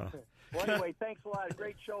 Yeah. Well, anyway, thanks a lot.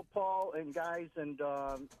 Great show, Paul and guys, and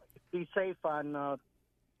be safe on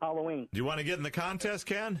Halloween. Do you want to get in the contest,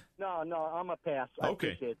 Ken? No, I'm a pass. I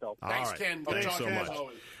appreciate it, though. Thanks, Ken. Thanks so much.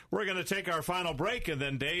 We're going to take our final break, and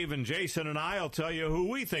then Dave and Jason and I will tell you who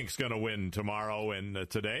we think's going to win tomorrow and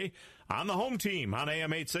today on the home team on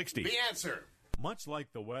AM 860. The Answer. Much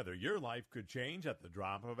like the weather, your life could change at the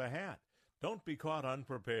drop of a hat. Don't be caught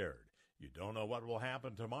unprepared. You don't know what will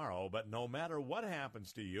happen tomorrow, but no matter what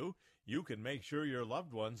happens to you, you can make sure your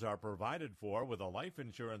loved ones are provided for with a life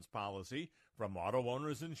insurance policy from Auto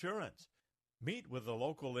Owners Insurance. Meet with a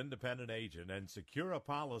local independent agent and secure a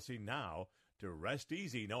policy now to rest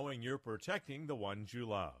easy knowing you're protecting the ones you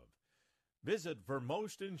love. Visit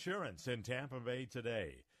Vermost Insurance in Tampa Bay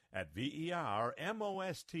today at VERMOST.com.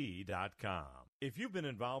 If you've been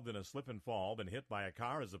involved in a slip and fall, been hit by a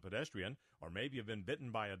car as a pedestrian, or maybe you've been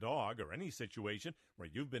bitten by a dog, or any situation where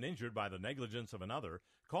you've been injured by the negligence of another,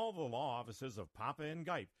 call the law offices of Papa and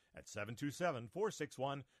Gipe at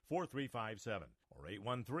 727-461-4357 or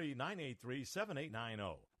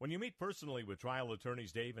 813-983-7890. When you meet personally with trial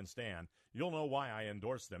attorneys Dave and Stan, you'll know why I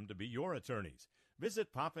endorse them to be your attorneys.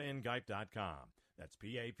 Visit papaandgipe.com. That's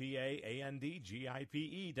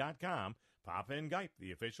PAPAANDGIPE.com. Papa and Gipe,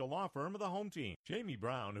 the official law firm of the home team. Jamie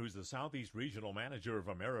Brown, who's the Southeast Regional Manager of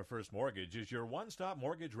AmeriFirst Mortgage, is your one-stop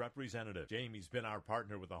mortgage representative. Jamie's been our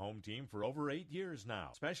partner with the home team for over 8 years now,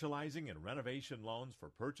 specializing in renovation loans for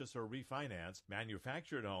purchase or refinance,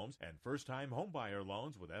 manufactured homes, and first-time homebuyer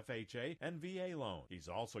loans with FHA and VA loans. He's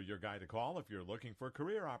also your guy to call if you're looking for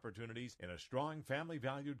career opportunities in a strong,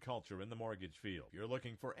 family-valued culture in the mortgage field. If you're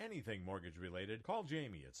looking for anything mortgage-related, call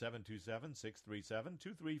Jamie at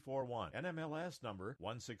 727-637-2341. NMLS number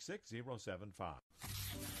 166075.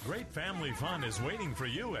 Great family fun is waiting for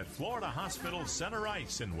you at Florida Hospital Center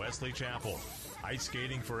Ice in Wesley Chapel. Ice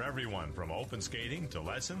skating for everyone, from open skating to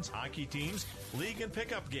lessons, hockey teams, league and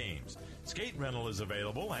pickup games. Skate rental is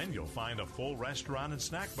available, and you'll find a full restaurant and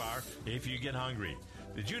snack bar if you get hungry.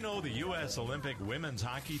 Did you know the U.S. Olympic women's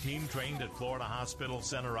hockey team trained at Florida Hospital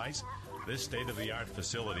Center Ice? This state-of-the-art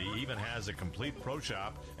facility even has a complete pro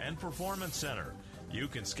shop and performance center. You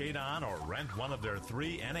can skate on or rent one of their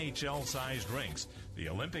 3 NHL-sized rinks, the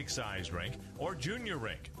Olympic-sized rink, or junior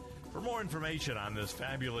rink. For more information on this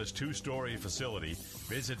fabulous 2-story facility,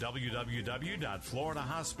 visit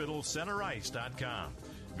www.floridahospitalcenterice.com.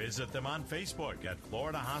 Visit them on Facebook at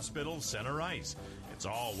Florida Hospital Center Ice. It's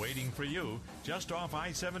all waiting for you just off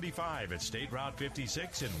I-75 at State Route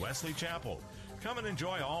 56 in Wesley Chapel. Come and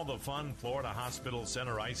enjoy all the fun Florida Hospital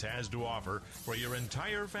Center Ice has to offer for your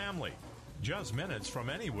entire family. Just minutes from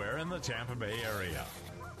anywhere in the Tampa Bay area.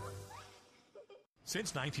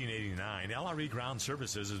 Since 1989, LRE Ground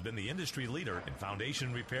Services has been the industry leader in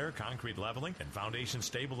foundation repair, concrete leveling, and foundation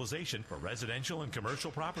stabilization for residential and commercial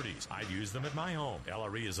properties. I'd use them at my home.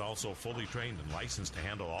 LRE is also fully trained and licensed to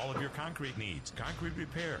handle all of your concrete needs. Concrete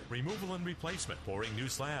repair, removal and replacement, pouring new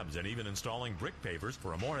slabs, and even installing brick pavers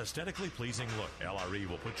for a more aesthetically pleasing look. LRE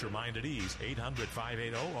will put your mind at ease.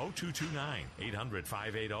 800-580-0229.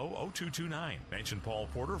 800-580-0229. Mention Paul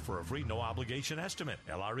Porter for a free no-obligation estimate.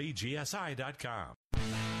 LREGSI.com.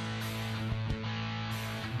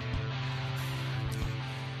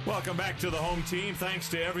 Welcome back to the home team. Thanks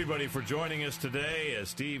to everybody for joining us today.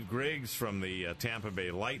 Steve Griggs from the Tampa Bay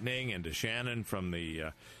Lightning and to Shannon from the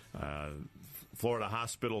Florida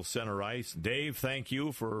Hospital Center Ice. Dave, thank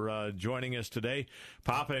you for joining us today.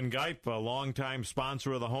 Papa and Gipe, a longtime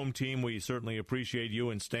sponsor of the home team. We certainly appreciate you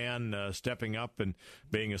and Stan stepping up and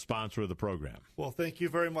being a sponsor of the program. Well, thank you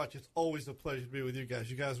very much. It's always a pleasure to be with you guys.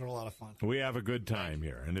 You guys are a lot of fun. We have a good time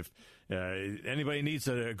here. And if anybody needs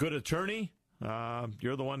a good attorney,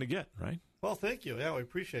 you're the one to get, right? Well, thank you. Yeah, we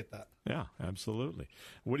appreciate that. Yeah, absolutely.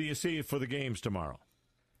 What do you see for the games tomorrow?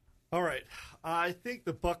 All right. I think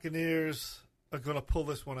the Buccaneers are going to pull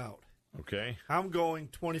this one out. Okay. I'm going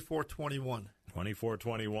 24-21.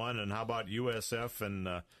 24-21. And how about USF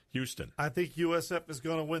and Houston? I think USF is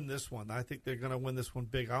going to win this one. I think they're going to win this one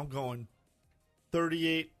big. I'm going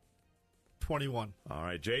 38-21. All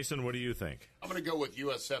right. Jason, what do you think? I'm going to go with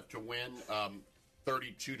USF to win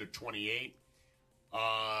 32-28.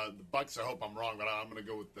 The Bucks, I hope I'm wrong, but I'm going to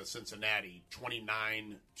go with the Cincinnati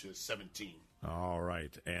 29-17. All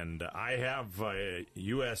right. And I have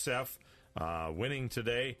USF winning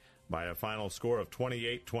today by a final score of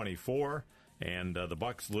 28-24, and the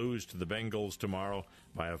Bucks lose to the Bengals tomorrow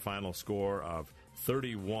by a final score of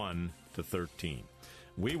 31-13.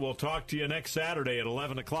 We will talk to you next Saturday at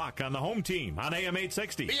 11 o'clock on the home team on AM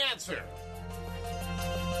 860. The Answer.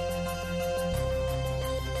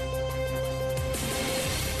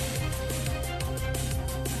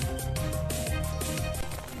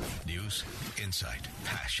 News, insight,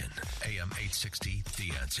 passion. AM 860,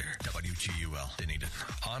 The Answer. WGUL, Dunedin.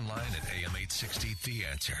 Online at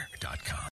am860theanswer.com.